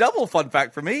was a double fun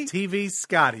fact for me. TV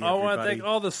Scotty. I want to everybody. thank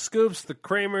all the Scoops, the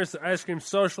Kramers, the Ice Cream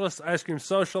Socialists, Ice Cream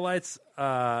Socialites.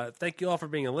 Thank you all for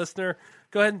being a listener.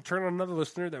 Go ahead and turn on another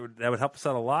listener. That would help us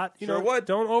out a lot. You Sure know, would.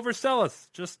 Don't oversell us.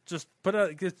 Just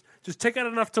take out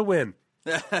enough to win.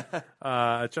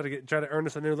 Try to earn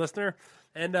us a new listener.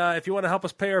 And if you want to help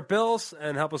us pay our bills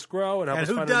and help us grow and help And us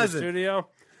who find a new doesn't? studio,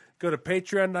 go to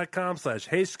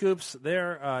patreon.com/HeyScoops.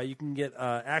 There you can get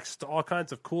access to all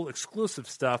kinds of cool exclusive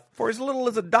stuff. For as little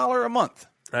as $1 a month.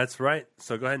 That's right.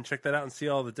 So go ahead and check that out and see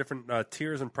all the different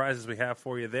tiers and prizes we have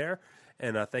for you there.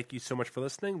 And thank you so much for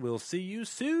listening. We'll see you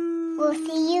soon. We'll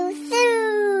see you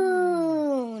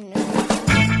soon.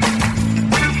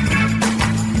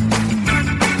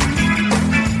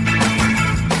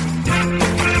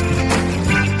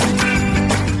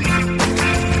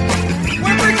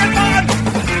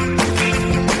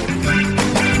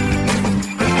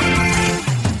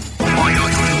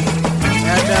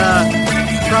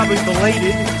 And probably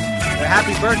belated.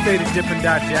 Happy birthday to Dippin'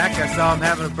 Dot Jack. I saw him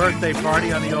having a birthday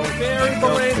party on the old Very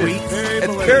belated. tweets.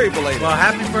 It's very belated. Well,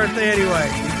 happy birthday anyway.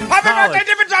 Happy birthday,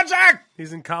 Dippin' Dot Jack!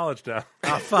 He's in college now.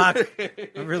 Oh, fuck. I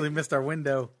really missed our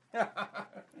window.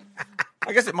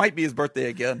 I guess it might be his birthday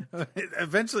again.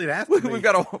 Eventually it has to be. We've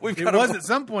got It was at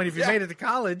some point if you made it to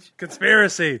college.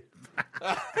 Conspiracy.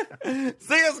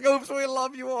 See you, Scoops. We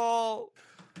love you all.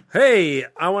 Hey,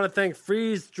 I want to thank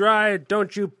Freeze Dry.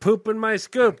 Don't you poop in my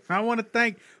scoop. I want to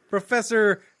thank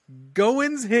Professor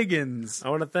Goins Higgins. I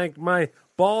want to thank my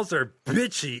balls are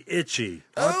bitchy itchy.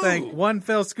 I want to thank One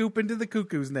Fell Scoop into the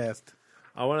Cuckoo's Nest.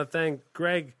 I want to thank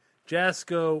Greg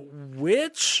Jasko.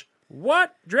 Which?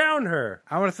 What? Drown her.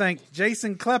 I want to thank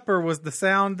Jason Klepper was the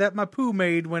sound that my poo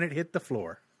made when it hit the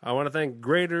floor. I want to thank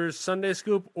Grader's Sunday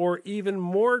Scoop, or even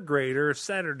more Grader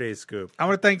Saturday Scoop. I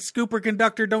want to thank Scooper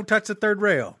Conductor Don't Touch the Third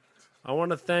Rail. I want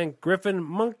to thank Griffin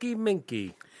Monkey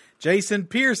Minky. Jason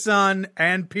Pearson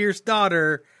and Pierce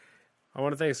Daughter. I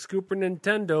want to thank Scooper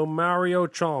Nintendo Mario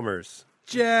Chalmers.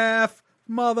 Jeff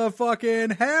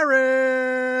motherfucking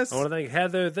Harris. I want to thank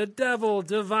Heather the Devil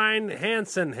Divine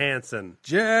Hansen.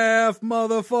 Jeff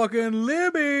motherfucking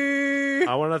Libby.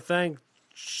 I want to thank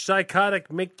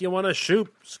Psychotic Make You Want to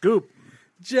Scoop.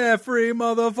 Jeffrey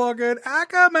motherfucking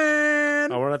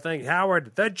Ackerman. I want to thank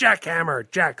Howard the Jackhammer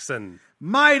Jackson.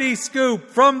 Mighty Scoop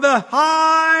from the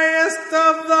highest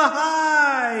of the I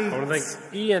high. want to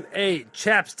thank Ian A.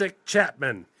 Chapstick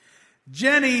Chapman.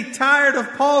 Jenny, tired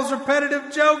of Paul's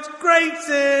repetitive jokes, I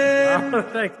Grayson. want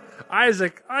to thank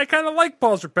Isaac. I kind of like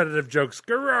Paul's repetitive jokes,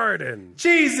 Gerardin.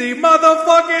 Cheesy motherfucking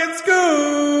I want Scoop.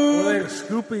 to thank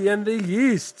Scoopy and the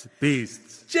Yeast Beasts.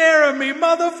 Jeremy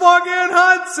motherfucking I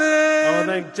want to Hudson.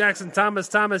 thank Jackson Thomas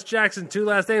Jackson. 2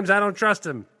 last names. I don't trust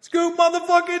him. Scoop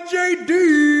motherfucking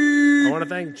JD. I want to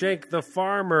thank Jake the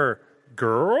Farmer.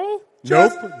 Girl?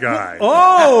 Just- Nope. Guy.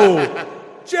 Oh,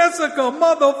 Jessica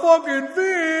motherfucking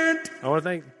Vint. I want to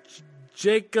thank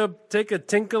Jacob. Take a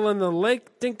tinkle in the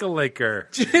lake.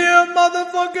 Tinklelaker. Jim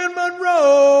motherfucking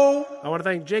Monroe. I want to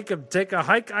thank Jacob. Take a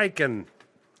hike. Icon.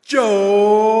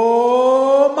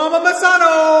 Joe Mama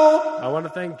Masano. I want to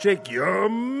thank Jake. Your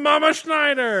Mama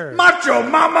Schneider. Macho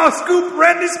Mama Scoop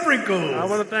Randy Sprinkles. I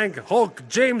want to thank Hulk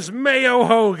James Mayo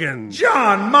Hogan.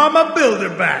 John Mama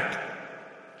Builderback.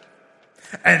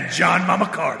 And John Mama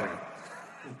Carter.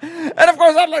 And of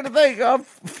course, I'd like to thank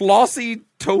Flossie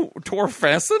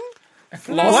Torfessen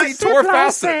Flossie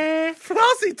Torfacet.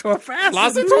 Flossie Torfacet.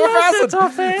 Flossie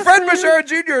Torfacet. Fred Bashara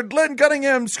Jr., Glenn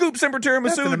Cunningham, Scoop Simper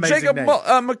That's an Tiramisu, amazing Jacob name.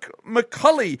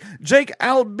 McCulley, Jake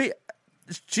Albi.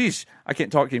 Jeez, I can't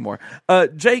talk anymore.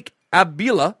 Jake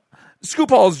Abila, Scoop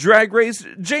Hall's Drag Race,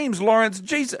 James Lawrence,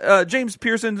 James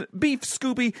Pearson, Beef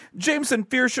Scoopy, Jameson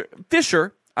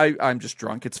Fisher. I'm just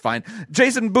drunk. It's fine.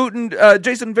 Jason Booten,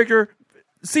 Jason Vicker,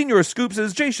 Senior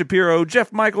Scoopses, Jay Shapiro,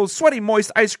 Jeff Michaels, Sweaty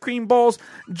Moist Ice Cream Balls,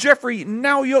 Jeffrey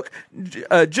Nowyuk,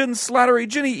 Jen Slattery,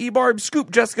 Jenny Ebarb,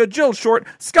 Scoop Jessica, Jill Short,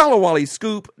 Scalawally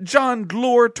Scoop, John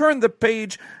Glore, Turn the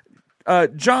Page,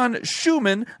 John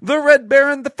Schumann, the Red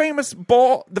Baron, the famous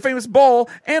ball,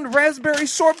 and Raspberry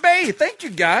Sorbet. Thank you,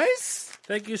 guys.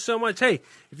 Thank you so much. Hey,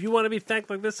 if you want to be thanked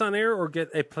like this on air or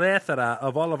get a plethora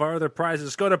of all of our other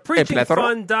prizes, go to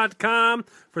preachingfun.com.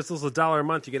 For as little as $1 a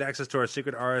month, you get access to our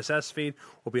secret RSS feed.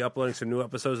 We'll be uploading some new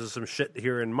episodes of some shit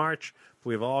here in March.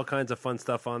 We have all kinds of fun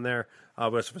stuff on there. We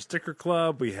have a sticker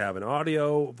club. We have an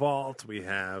audio vault. We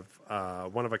have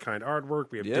one-of-a-kind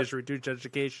artwork. We have didgeridoo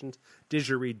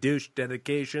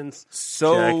dedications.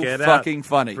 So Check it fucking out.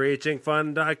 funny.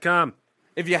 Preachingfun.com.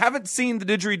 If you haven't seen the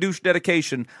didgeridoo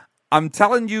dedication, I'm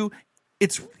telling you,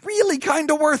 it's really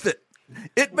kind of worth it.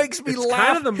 It makes me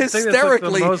laugh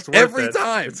hysterically every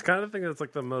time. It's kind of the thing that's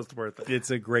like the most worth it.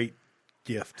 It's a great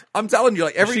gift. I'm telling you,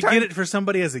 like every you should time, get it for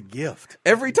somebody as a gift.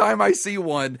 Every time I see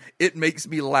one, it makes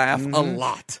me laugh a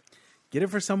lot. Get it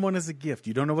for someone as a gift.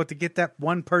 You don't know what to get that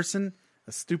one person?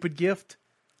 A stupid gift?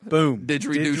 Boom.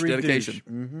 Didgeridoo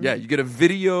dedication. Yeah, you get a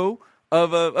video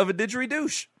of a didgeridoo.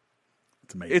 It's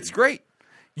amazing. It's great.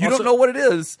 You don't know what it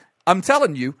is. I'm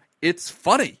telling you, it's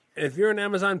funny. If you're an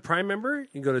Amazon Prime member, you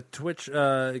can go to Twitch,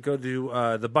 go to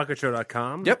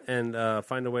thebucketshow.com and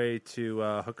find a way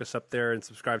to hook us up there and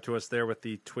subscribe to us there with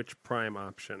the Twitch Prime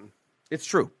option. It's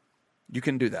true. You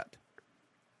can do that.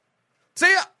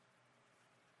 See ya!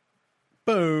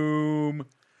 Boom.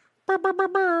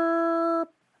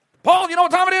 Paul, you know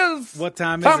what time it is? What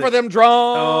time is Time it? for them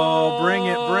drums. Oh, bring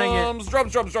it, bring it. Drums.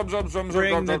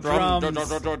 Bring the drums.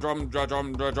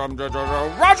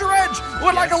 Roger Edge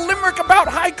would like a limerick about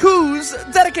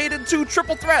haikus dedicated to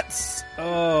triple threats.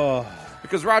 Oh.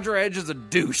 Because Roger Edge is a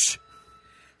douche.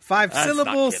 5 That's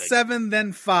syllables, not kidding. 7,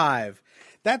 then 5.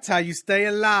 That's how you stay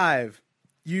alive.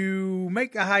 You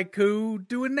make a haiku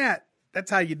doing that. That's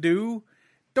how you do.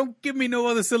 Don't give me no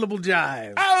other syllable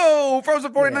jive. Oh,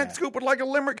 Frozen 49th Scoop would like a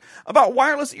limerick about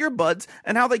wireless earbuds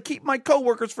and how they keep my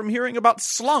coworkers from hearing about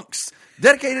slunks,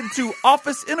 dedicated to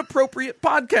office inappropriate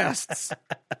podcasts.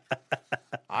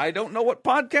 I don't know what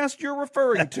podcast you're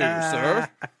referring to, sir.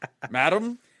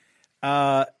 Madam?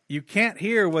 You can't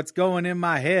hear what's going in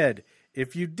my head.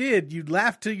 If you did, you'd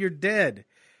laugh till you're dead.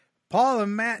 Paul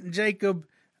and Matt and Jacob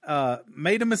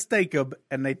made a mistake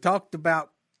and they talked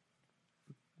about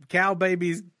cow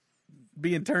babies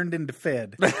being turned into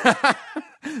fed.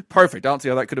 Perfect. I don't see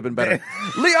how that could have been better.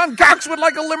 Leon Cox would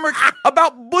like a limerick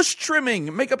about bush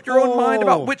trimming. Make up your own mind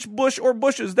about which bush or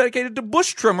bushes dedicated to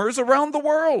bush trimmers around the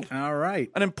world. All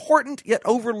right. An important yet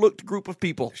overlooked group of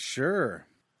people. Sure.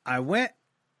 I went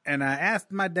and I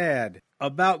asked my dad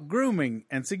about grooming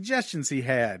and suggestions he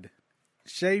had.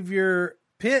 Shave your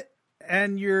pit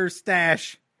and your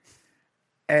stash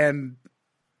and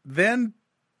then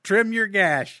trim your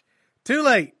gash. Too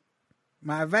late.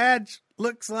 My vag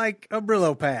looks like a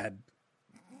Brillo pad.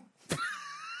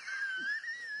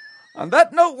 On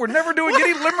that note, we're never doing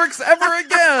any limericks ever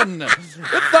again.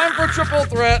 It's time for Triple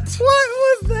Threat. What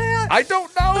was that? I don't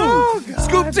know. Oh, God.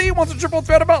 Scoop T wants a triple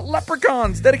threat about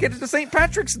leprechauns dedicated to St.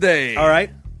 Patrick's Day. All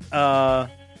right.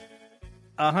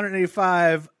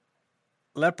 185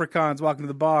 leprechauns walking to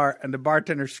the bar, and the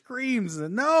bartender screams,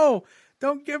 "No,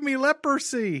 don't give me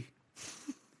leprosy."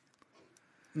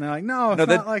 And they're like, no, it's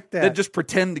not like that. They'd just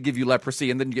pretend to give you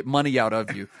leprosy and then get money out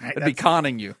of you. They'd be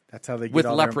conning you. That's how they get with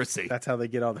all leprosy. That's how they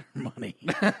get all their money.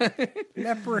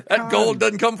 Leprechaun. That gold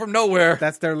doesn't come from nowhere.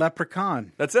 That's their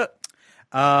leprechaun. That's it.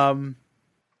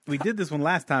 We did this one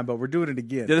last time, but we're doing it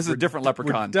again. Yeah, this is a different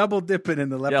leprechaun. We're double dipping in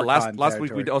the leprechaun. Yeah, last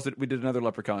week we did another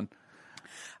leprechaun.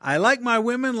 I like my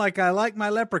women like I like my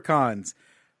leprechauns.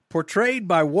 Portrayed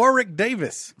by Warwick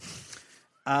Davis.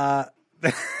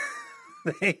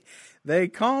 They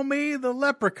call me the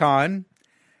leprechaun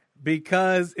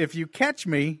because if you catch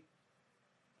me,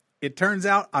 it turns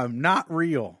out I'm not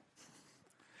real.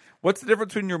 What's the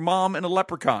difference between your mom and a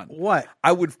leprechaun? What?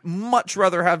 I would much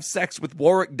rather have sex with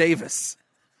Warwick Davis.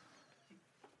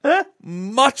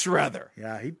 Much rather.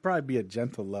 Yeah, he'd probably be a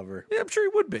gentle lover. Yeah, I'm sure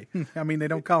he would be. I mean, they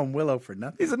don't call him Willow for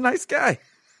nothing. He's a nice guy.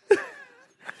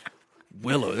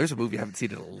 Willow. There's a movie I haven't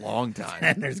seen in a long time.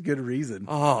 And there's good reason.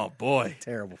 Oh, boy.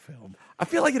 Terrible film. I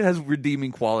feel like it has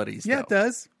redeeming qualities, Yeah, though. it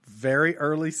does. Very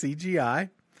early CGI.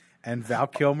 And Val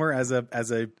Kilmer as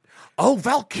a Oh,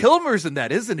 Val Kilmer's in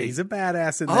that, isn't he? he's a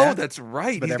badass in that. Oh, that's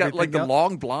right. But he's got like everything the else-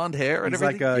 long blonde hair and He's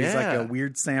like everything. he's like a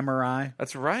weird samurai.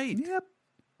 That's right. Yep.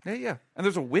 Yeah. And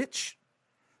there's a witch,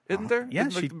 isn't there? Yeah,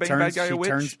 Isn't, like, she the main bad guy a witch?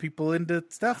 turns people into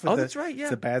stuff. With That's right, yeah.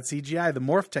 It's a bad CGI. The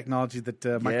morph technology that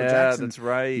Michael Yeah, Jackson that's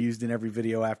right. used in every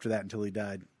video after that until he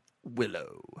died.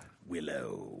 Willow.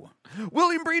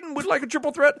 William Breeden would like a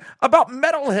triple threat about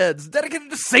metalheads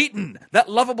dedicated to Satan, that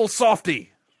lovable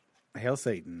softy. Hail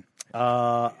Satan.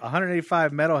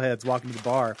 185 metalheads walk into the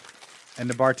bar, and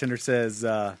the bartender says,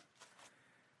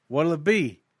 what'll it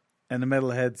be? And the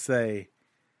metalheads say,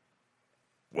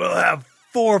 we'll have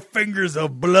 4 fingers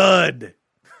of blood.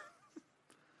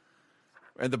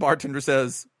 And the bartender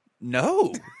says,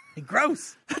 no.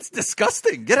 Gross. That's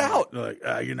disgusting. Get out. They're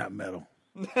like, you're not metal.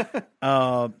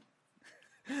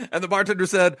 And the bartender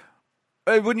said,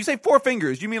 when you say 4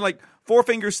 fingers, you mean like 4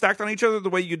 fingers stacked on each other the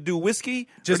way you do whiskey?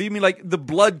 Or do you mean like the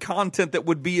blood content that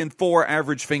would be in 4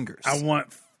 average fingers? I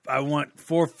want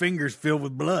 4 fingers filled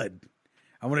with blood.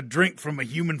 I want to drink from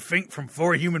from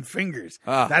 4 human fingers.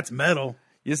 That's metal.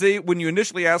 You see, when you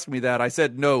initially asked me that, I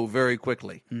said no very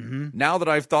quickly. Mm-hmm. Now that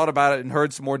I've thought about it and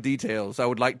heard some more details, I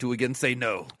would like to again say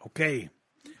no. Okay,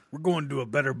 we're going to a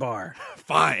better bar.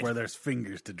 Fine. Where there's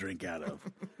fingers to drink out of.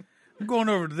 I'm going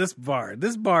over to this bar.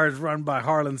 This bar is run by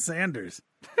Harlan Sanders.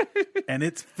 And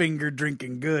it's finger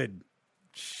drinking good.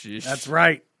 Sheesh. That's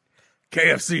right.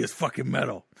 KFC is fucking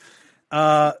metal.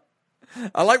 I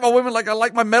like my women like I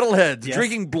like my metalheads, Yes.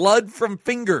 drinking blood from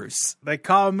fingers. They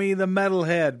call me the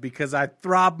metalhead because I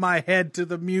throb my head to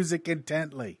the music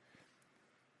intently.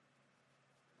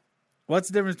 What's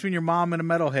the difference between your mom and a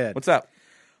metalhead? What's that?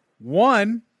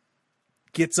 One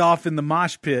gets off in the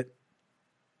mosh pit,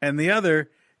 and the other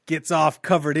gets off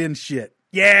covered in shit.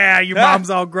 Yeah, your mom's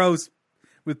all gross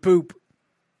with poop.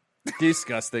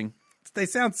 Disgusting. They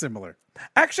sound similar.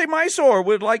 Akshay Mysore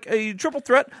would like a triple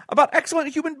threat about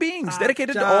excellent human beings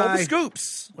dedicated to all the Akshay.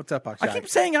 scoops. What's up, Akshay? I keep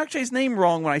saying Akshay's name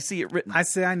wrong when I see it written. I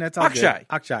know it's all Akshay. good.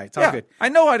 Akshay, it's all good. I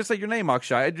know how to say your name,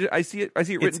 Akshay. I see it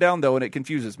written down though, and it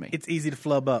confuses me. It's easy to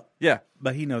flub up. Yeah,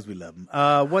 but he knows we love him.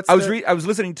 I was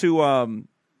listening to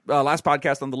last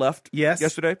podcast on the left.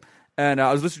 Yesterday, and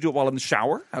I was listening to it while in the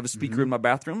shower. I have a speaker in my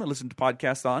bathroom. I listened to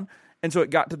podcasts on, and so it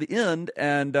got to the end,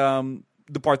 and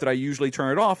the part that I usually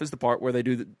turn it off is the part where they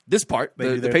do this part, the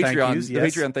Patreon, the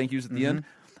Patreon thank yous at the end.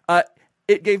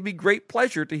 It gave me great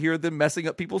pleasure to hear them messing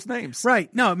up people's names. Right.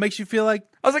 No, it makes you feel like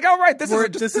I was like, "All right, this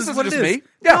isn't what just it is. me."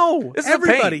 Yeah, no, this is a pain.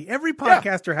 everybody, every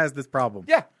podcaster has this problem.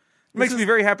 Yeah. It makes me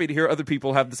very happy to hear other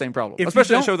people have the same problem, If you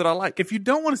especially a don't- show that I like, If you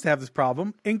don't want us to have this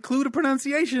problem, include a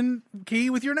pronunciation key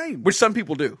with your name, which some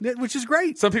people do. which is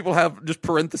great. Some people have just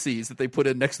parentheses that they put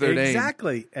in next to their name.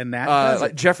 Exactly, and that does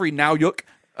like it. Jeffrey Nauyuk.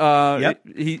 Yep.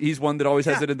 He's one that always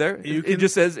has it in there. It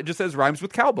just says rhymes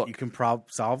with cowbook. You can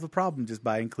solve the problem just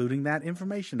by including that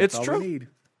information. It's That's all true. we need.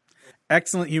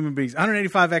 Excellent human beings.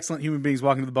 185 excellent human beings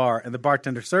walk into the bar, and the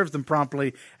bartender serves them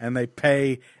promptly, and they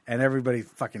pay, and everybody's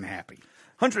fucking happy.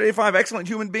 185 excellent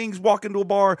human beings walk into a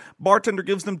bar. Bartender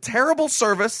gives them terrible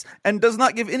service and does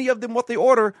not give any of them what they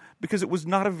order because it was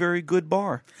not a very good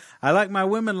bar. I like my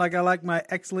women like I like my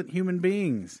excellent human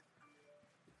beings.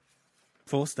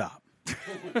 Full stop.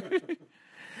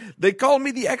 They call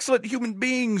me the excellent human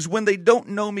beings when they don't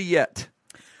know me yet.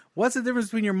 What's the difference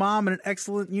between your mom and an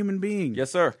excellent human being?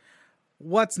 Yes, sir.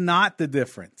 What's not the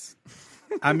difference?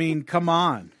 I mean, come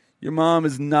on. Your mom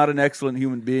is not an excellent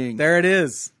human being. There it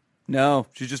is. No,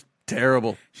 she's just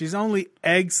terrible. She's only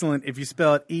excellent if you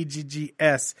spell it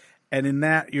EGGS, and in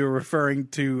that you're referring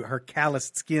to her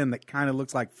calloused skin that kind of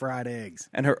looks like fried eggs.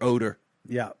 And her odor.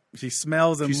 Yeah, she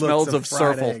smells and She looks smells of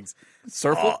fried surfle. eggs.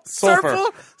 Surfle? Oh, Sulfur.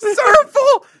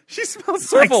 Surfle. She smells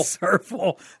Surfle. like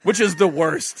surfle. Which is the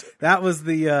worst. That was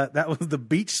the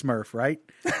beach Smurf, right?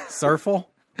 Surfle.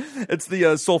 It's the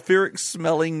sulfuric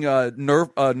smelling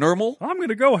Nermal. I'm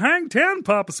gonna go hang 10,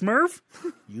 Papa Smurf.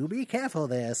 You be careful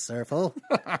there, Surfle.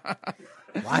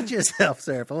 Watch yourself,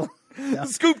 Surfle.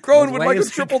 Scoop Crone would like a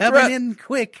triple threat. In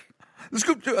quick. The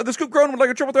Scoop Crone would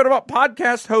like a triple threat about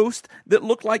podcast host that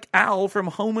looked like Al from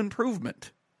Home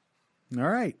Improvement. All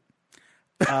right.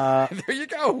 There you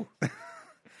go.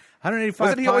 185.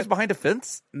 Wasn't he always behind a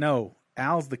fence? No,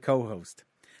 Al's the co-host.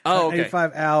 Oh, okay.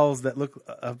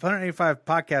 185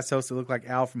 podcast hosts that look like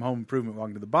Al from Home Improvement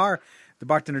walking to the bar. The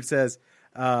bartender says,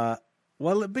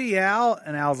 "What'll it be, Al?"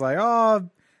 And Al's like, "Oh,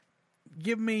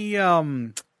 give me a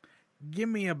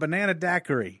banana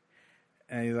daiquiri."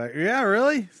 And he's like, "Yeah,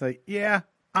 really?" He's like, "Yeah,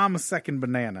 I'm a second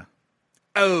banana."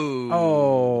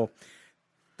 Oh.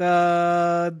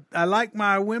 I like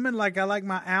my women like I like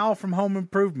my Al from Home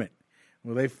Improvement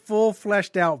with a full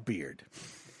fleshed out beard.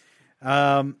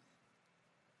 They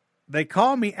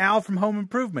call me Al from Home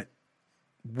Improvement.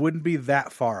 Wouldn't be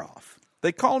that far off.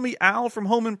 They call me Al from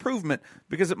Home Improvement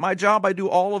because at my job I do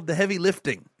all of the heavy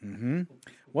lifting. Mm-hmm.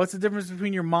 What's the difference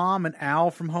between your mom and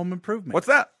Al from Home Improvement? What's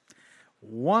that?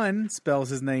 One spells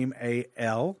his name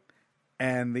A-L,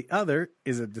 and the other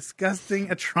is a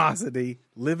disgusting atrocity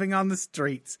living on the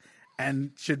streets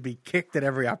and should be kicked at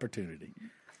every opportunity.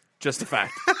 Just a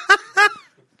fact.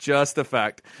 Just a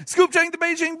fact. Scoop Chang, the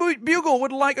Beijing Bugle,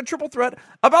 would like a triple threat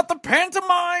about the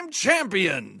Pantomime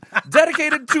Champion,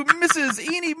 dedicated to Mrs.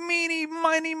 Eeny, Meeny,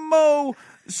 Miny, Mo,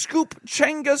 Scoop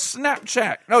Changa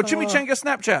Snapchat. No, Chimichanga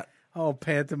Snapchat. Oh,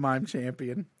 Pantomime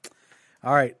Champion.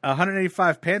 All right,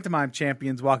 185 Pantomime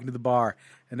Champions walk into the bar,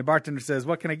 and the bartender says,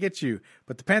 "What can I get you?"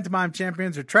 But the Pantomime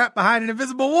Champions are trapped behind an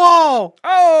invisible wall.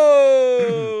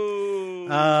 Oh!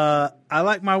 I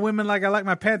like my women like I like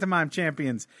my Pantomime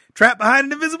Champions, trapped behind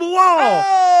an invisible wall.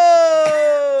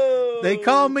 Oh! They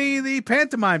call me the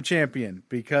Pantomime Champion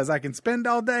because I can spend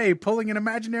all day pulling an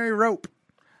imaginary rope.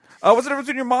 What's the difference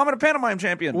between your mom and a Pantomime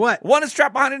Champion? What? One is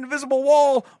trapped behind an invisible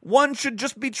wall. One should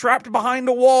just be trapped behind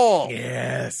a wall.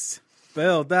 Yes.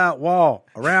 Build that wall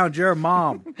around your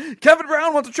mom. Kevin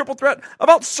Brown wants a triple threat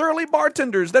about surly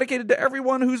bartenders, dedicated to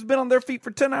everyone who's been on their feet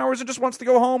for 10 hours and just wants to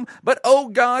go home. But, oh,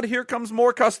 God, here comes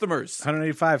more customers.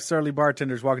 185 surly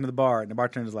bartenders walk into the bar, and the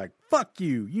bartender's like, "Fuck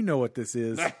you. You know what this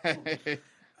is."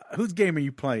 Whose game are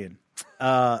you playing?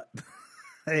 I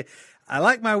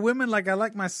like my women like I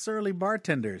like my surly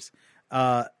bartenders.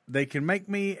 They can make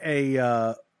me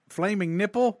a flaming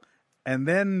nipple and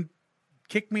then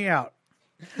kick me out.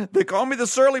 They call me the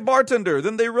surly bartender.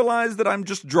 Then they realize that I'm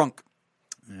just drunk.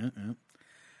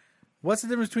 What's the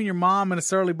difference between your mom and a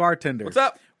surly bartender? What's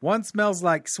up? One smells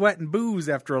like sweat and booze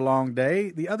after a long day.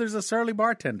 The other's a surly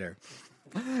bartender.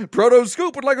 Proto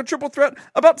Scoop would like a triple threat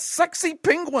about sexy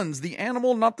penguins, the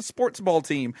animal, not the sports ball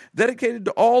team, dedicated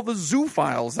to all the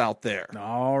zoophiles out there.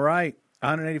 All right.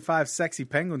 185 sexy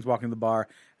penguins walk into the bar,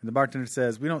 and the bartender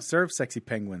says, "We don't serve sexy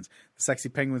penguins." The sexy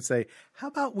penguins say, "How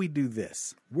about we do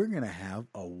this? We're going to have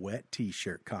a wet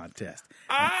T-shirt contest."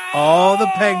 And all the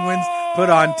penguins put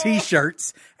on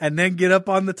T-shirts and then get up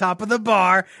on the top of the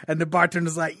bar, and the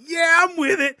bartender's like, "Yeah, I'm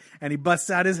with it." And he busts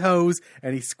out his hose,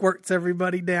 and he squirts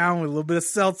everybody down with a little bit of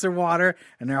seltzer water,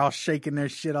 and they're all shaking their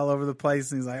shit all over the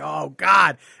place. And he's like, "Oh,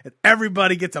 God." And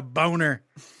everybody gets a boner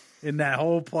in that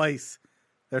whole place.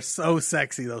 They're so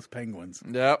sexy, those penguins.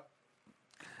 Yep.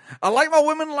 I like my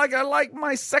women like I like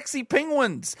my sexy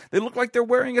penguins. They look like they're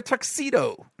wearing a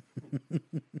tuxedo.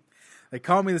 They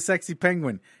call me the sexy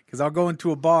penguin because I'll go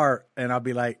into a bar and I'll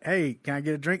be like, "Hey, can I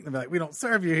get a drink?" And they'll be like, "We don't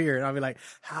serve you here." And I'll be like,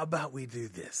 "How about we do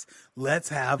this? Let's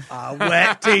have a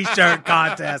wet T-shirt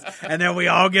contest." And then we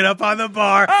all get up on the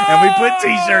bar and we put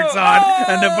T-shirts on,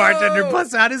 and the bartender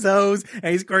busts out his hose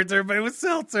and he squirts everybody with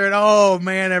seltzer. And oh,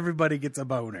 man, everybody gets a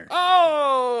boner.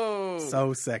 Oh!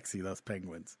 So sexy, those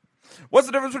penguins. What's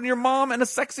the difference between your mom and a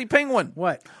sexy penguin?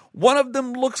 What? One of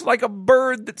them looks like a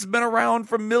bird that's been around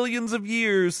for millions of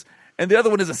years, and the other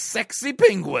one is a sexy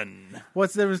penguin.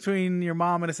 What's the difference between your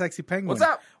mom and a sexy penguin? What's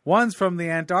that? One's from the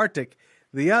Antarctic.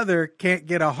 The other can't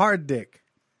get a hard dick.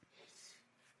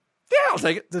 Yeah, I'll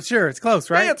take it. So sure, it's close,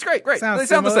 right? Yeah, it's great. They sound the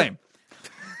similar. same.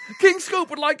 King Scoop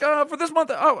would like, for this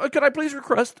month, could I please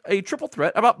request a triple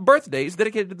threat about birthdays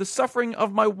dedicated to the suffering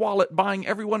of my wallet buying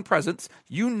everyone presents?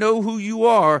 You know who you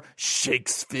are,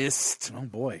 Shakes Fist. Oh,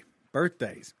 boy.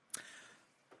 Birthdays.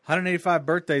 185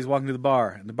 birthdays walking to the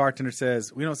bar, and the bartender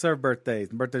says, "We don't serve birthdays."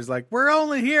 And the bartender's like, "We're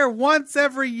only here once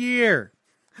every year."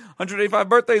 185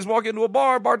 birthdays walk into a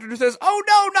bar, bartender says, "Oh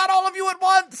no, not all of you at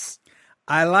once."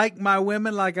 I like my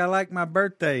women like I like my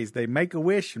birthdays. They make a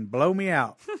wish and blow me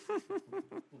out.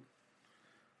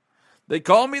 They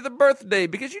call me the birthday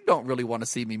because you don't really want to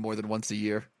see me more than once a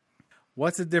year.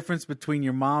 What's the difference between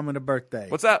your mom and a birthday?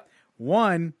 What's that?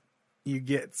 One, you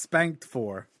get spanked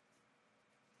for.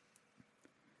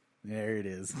 There it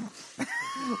is.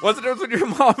 What's the difference between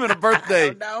your mom and a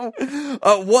birthday? No.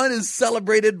 One is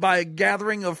celebrated by a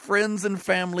gathering of friends and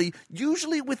family,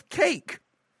 usually with cake.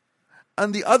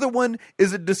 And the other one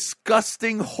is a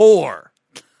disgusting whore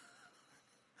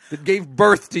that gave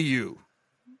birth to you.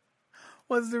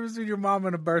 What's the difference between your mom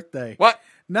and a birthday? What?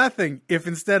 Nothing. If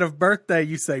instead of birthday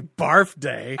you say barf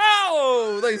day.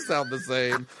 Oh, they sound the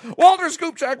same. Walter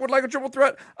Scoopjack would like a triple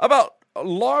threat about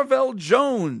Larvell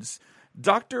Jones.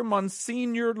 Dr.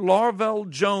 Monsignor Larvell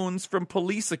Jones from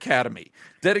Police Academy,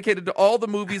 dedicated to all the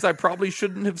movies I probably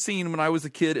shouldn't have seen when I was a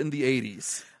kid in the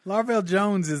 80s. Larvell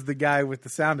Jones is the guy with the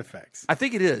sound effects. I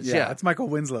think it is. Yeah. That's Michael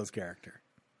Winslow's character.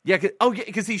 Yeah.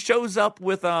 Because he shows up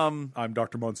with I'm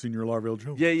Dr. Monsignor Larvell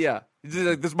Jones. Yeah.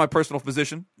 This is my personal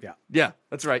physician. Yeah. Yeah.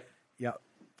 That's right. Yeah.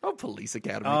 Oh, Police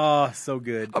Academy. Oh, so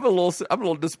good. I'm a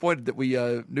little disappointed that we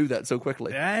knew that so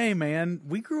quickly. Hey, man,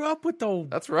 we grew up with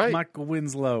old. That's right. Michael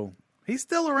Winslow. He's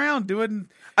still around doing.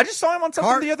 I just saw him on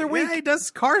something the other week. Yeah, he does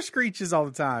car screeches all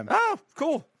the time. Oh,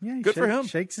 cool. Yeah, good for him.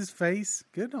 Shakes his face.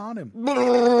 Good on him.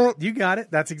 You got it.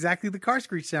 That's exactly the car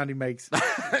screech sound he makes.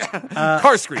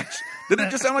 Car screech. Did it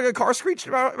just sound like a car screech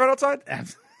right outside?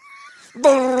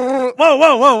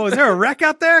 Whoa! Is there a wreck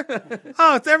out there?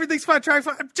 Oh, everything's fine.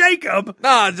 Jacob.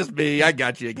 Nah, it's just me. I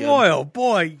got you again.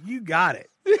 Boy, you got it.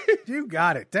 You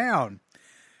got it down.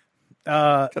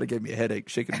 Kind of gave me a headache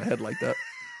shaking my head like that.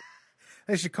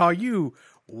 They should call you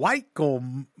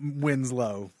Whitecole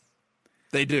Winslow.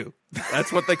 They do.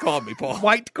 That's what they called me, Paul.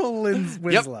 Whitecole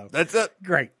Winslow. Yep, that's it.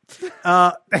 Great.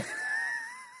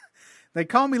 They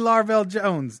call me Larvell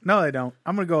Jones. No, they don't.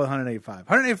 I'm going to go with 185.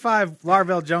 185,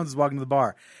 Larvell Jones is walking to the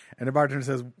bar. And the bartender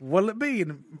says, what'll it be?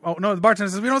 And, the bartender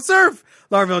says, we don't serve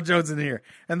Larvell Jones in here.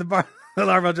 And the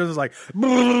Larvell Jones is like,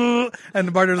 and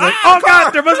the bartender's like, oh,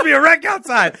 God, there must be a wreck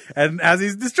outside. And as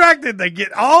he's distracted, they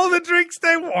get all the drinks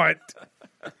they want.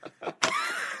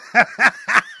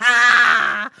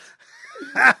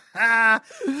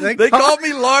 They called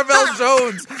me Larvell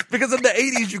Jones because in the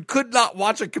 80s you could not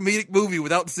watch a comedic movie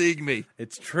without seeing me.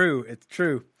 It's true. It's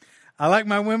true. I like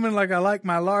my women like I like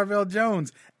my Larvell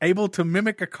Jones, able to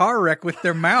mimic a car wreck with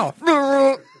their mouth.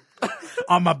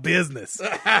 On my business.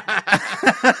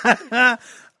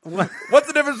 What's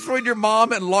the difference between your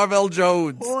mom and Larvell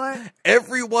Jones? What?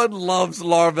 Everyone loves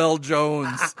Larvell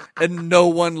Jones, and no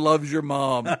one loves your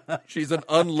mom. She's an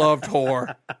unloved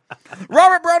whore.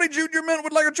 Robert Brownie Jr.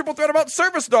 would like a triple threat about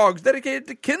service dogs dedicated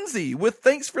to Kinsey with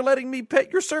thanks for letting me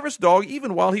pet your service dog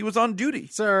even while he was on duty.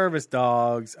 Service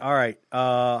dogs. All right.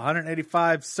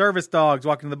 185 service dogs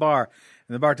walking to the bar.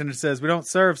 And the bartender says, we don't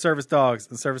serve service dogs.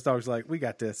 And the service dog's like, we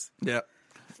got this. Yeah.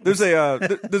 There's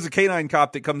a canine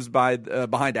cop that comes by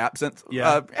behind Absinthe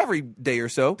every day or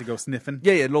so to go sniffing.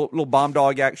 Yeah, little bomb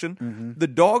dog action. Mm-hmm. The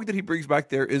dog that he brings back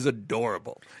there is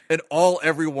adorable, and all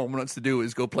everyone wants to do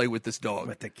is go play with this dog,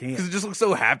 but they can't because it just looks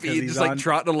so happy and just like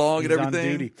trotting along and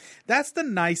everything. On duty. That's the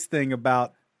nice thing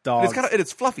about dogs. And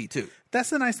it's fluffy too. That's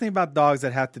the nice thing about dogs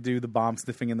that have to do the bomb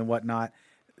sniffing and the whatnot.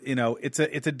 You know, it's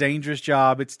a dangerous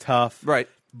job. It's tough, right?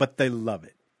 But they love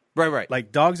it, right.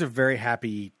 Like dogs are very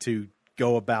happy to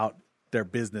go about their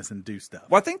business and do stuff.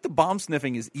 Well, I think the bomb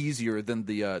sniffing is easier than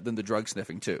the drug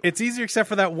sniffing too. It's easier except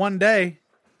for that one day.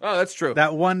 Oh, that's true.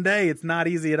 That one day, it's not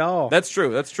easy at all. That's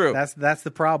true. That's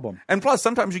the problem. And plus,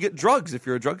 sometimes you get drugs if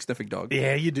you're a drug sniffing dog.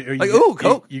 Yeah, you do.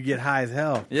 Coke. You get high as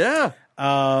hell. Yeah.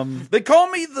 They call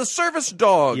me the service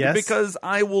dog because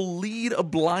I will lead a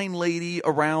blind lady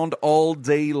around all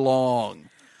day long,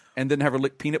 and then have her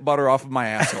lick peanut butter off of my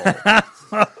asshole.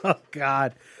 Oh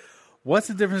God. What's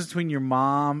the difference between your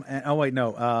mom and... Oh, wait,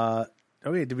 no.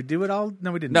 Did we do it all?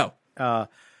 No, we didn't. No.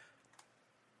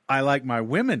 I like my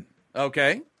women.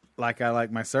 Okay. Like I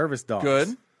like my service dogs.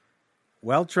 Good.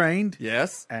 Well-trained.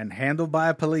 Yes. And handled by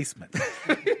a policeman.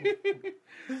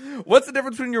 What's the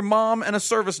difference between your mom and a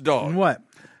service dog? What?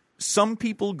 Some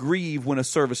people grieve when a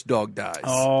service dog dies.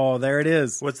 Oh, there it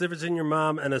is. What's the difference in your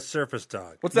mom and a service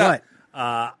dog? What's that? What?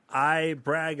 I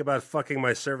brag about fucking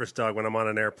my service dog when I'm on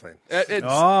an airplane.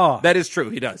 That is true.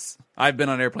 He does. I've been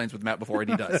on airplanes with Matt before,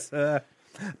 and he does.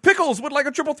 Pickles would like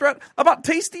a triple threat about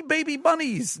tasty baby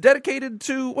bunnies dedicated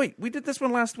to... Wait, we did this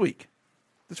one last week.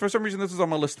 For some reason, this is on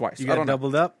my list twice. You got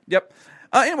doubled up? Yep.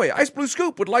 Anyway, Ice Blue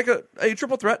Scoop would like a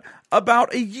triple threat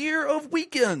about a year of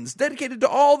weekends dedicated to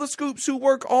all the Scoops who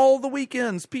work all the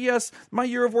weekends. P.S. My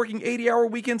year of working 80-hour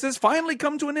weekends has finally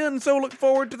come to an end, so look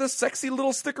forward to the sexy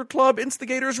little sticker club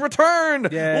instigators' return.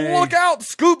 Yay. Look out,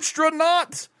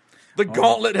 Scoopstronaut! The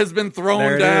gauntlet has been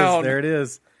thrown down. There it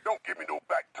is. Don't give me no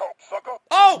back talk, sucker.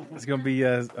 Oh! It's going to be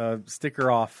a sticker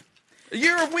off. A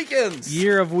year of weekends.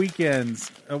 Year of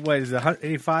weekends. Wait, is it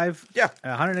 185? Yeah.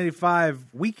 185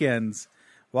 weekends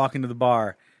walking to the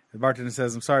bar. The bartender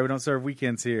says, I'm sorry, we don't serve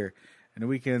weekends here. And the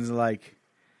weekends are like,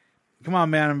 come on,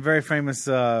 man, I'm a very famous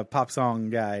pop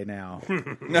song guy now.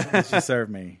 You should serve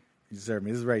me. You should serve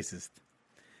me. This is racist.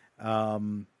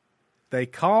 They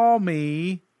call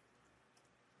me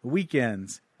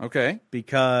weekends. Okay.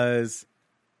 Because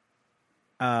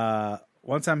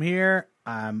once I'm here,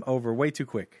 I'm over way too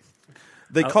quick.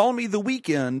 They call me the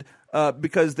Weekend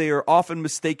because they are often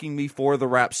mistaking me for the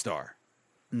rap star.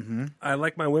 Mm-hmm. I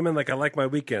like my women like I like my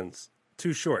weekends.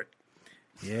 Too short.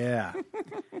 Yeah.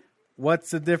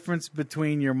 What's the difference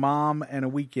between your mom and a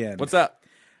weekend? What's that?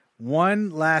 One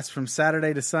lasts from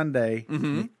Saturday to Sunday.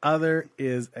 Mm-hmm. The other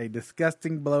is a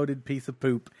disgusting, bloated piece of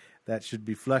poop that should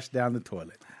be flushed down the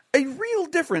toilet. A real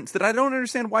difference that I don't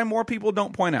understand why more people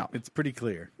don't point out. It's pretty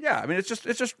clear. Yeah, I mean, it's just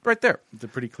right there. It's a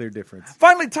pretty clear difference.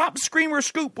 Finally, Top Screamer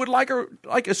Scoop would like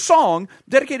a song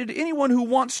dedicated to anyone who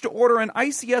wants to order an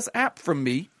ICS app from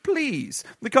me, please.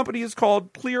 The company is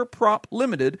called Clear Prop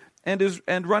Limited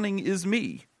and running is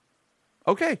me.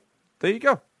 Okay, there you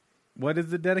go. What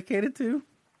is it dedicated to?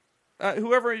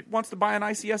 Whoever wants to buy an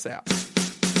ICS app.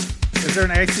 Is there an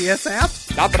ICS app?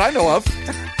 Not that I know of.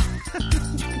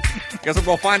 Guess we're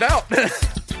going to find out.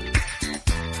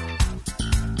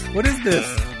 What is this?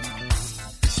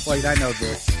 Wait, I know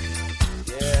this.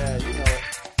 Yeah, you know it.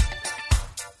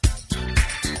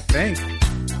 Thanks.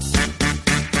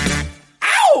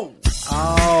 Ow!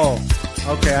 Oh,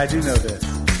 okay, I do know this.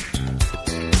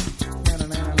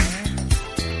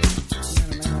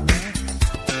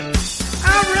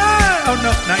 All right. Oh,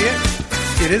 no, not yet.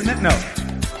 It isn't it? No.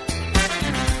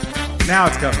 Now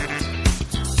it's coming.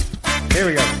 Here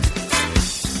we go.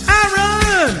 I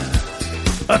run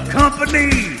a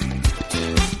company.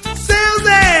 Sells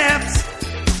apps.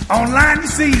 Online you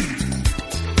see.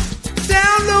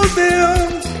 Download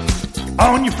them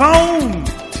on your phone.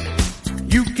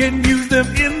 You can use them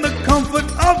in the comfort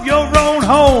of your own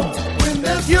home.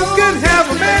 You can have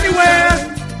them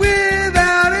anywhere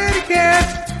without any care.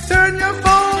 Turn your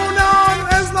phone on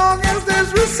as long as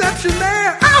there's reception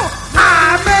there. Oh,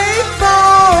 I make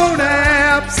phone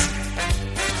apps.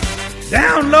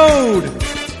 Download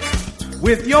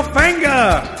with your finger.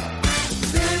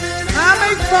 I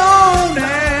make phone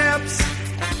apps.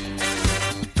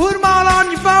 Put them all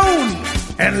on your phone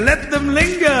and let them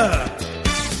linger.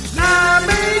 I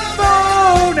make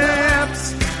phone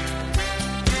apps.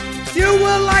 You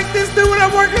will like this new one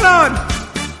I'm working on.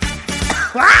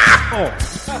 Wow!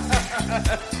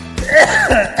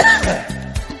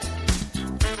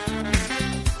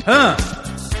 Huh?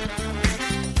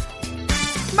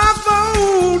 My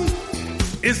phone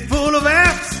is full of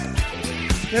apps.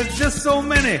 There's just so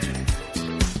many.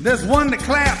 There's one that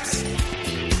claps.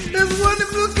 There's one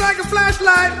that looks like a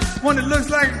flashlight. One that looks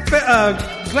like a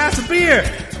glass of beer.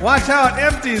 Watch how it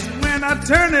empties when I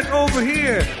turn it over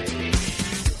here.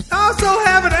 I also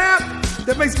have an app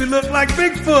that makes me look like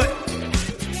Bigfoot.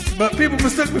 But people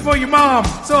mistook me for your mom,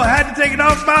 so I had to take it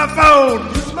off my phone.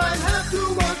 You might have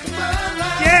to walk the mile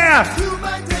line. Yeah. You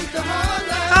might take the hard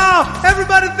line. Oh,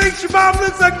 everybody thinks your mom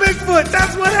looks like Bigfoot.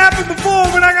 That's what happened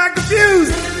before when I got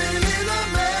confused.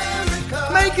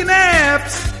 Making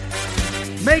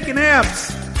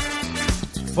apps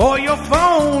for your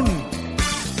phone.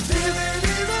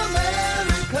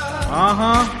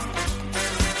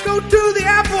 Go to the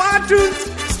Apple iTunes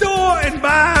store and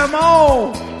buy them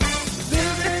all.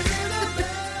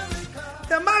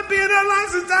 There might be an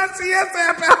unlicensed ICS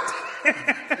app out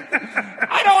there.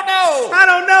 I don't know. I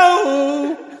don't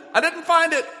know. I didn't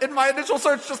find it in my initial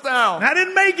search just now. I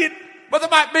didn't make it. But there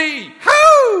might be. Hoo!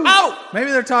 Oh!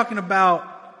 Maybe they're talking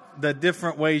about the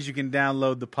different ways you can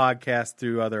download the podcast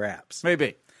through other apps.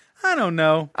 Maybe. I don't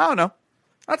know.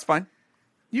 That's fine.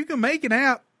 You can make an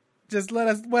app. Just let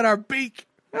us wet our beak.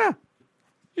 Yeah.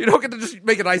 You don't get to just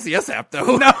make an ICS app,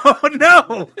 though.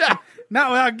 No. Yeah.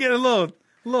 Not without getting a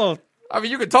little. I mean,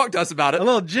 you can talk to us about it. A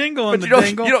little jingle in but the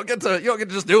jingle. You don't get to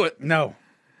just do it. No.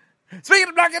 Speaking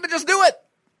of not getting to just do it,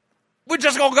 we're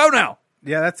just gonna go now.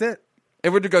 Yeah, that's it.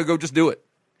 And we're gonna go just do it.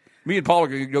 Me and Paul are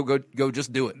gonna go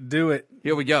just do it. Do it.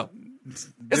 Here we go.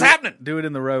 It's happening. Do it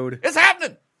in the road. It's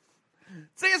happening.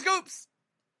 See you, Scoops.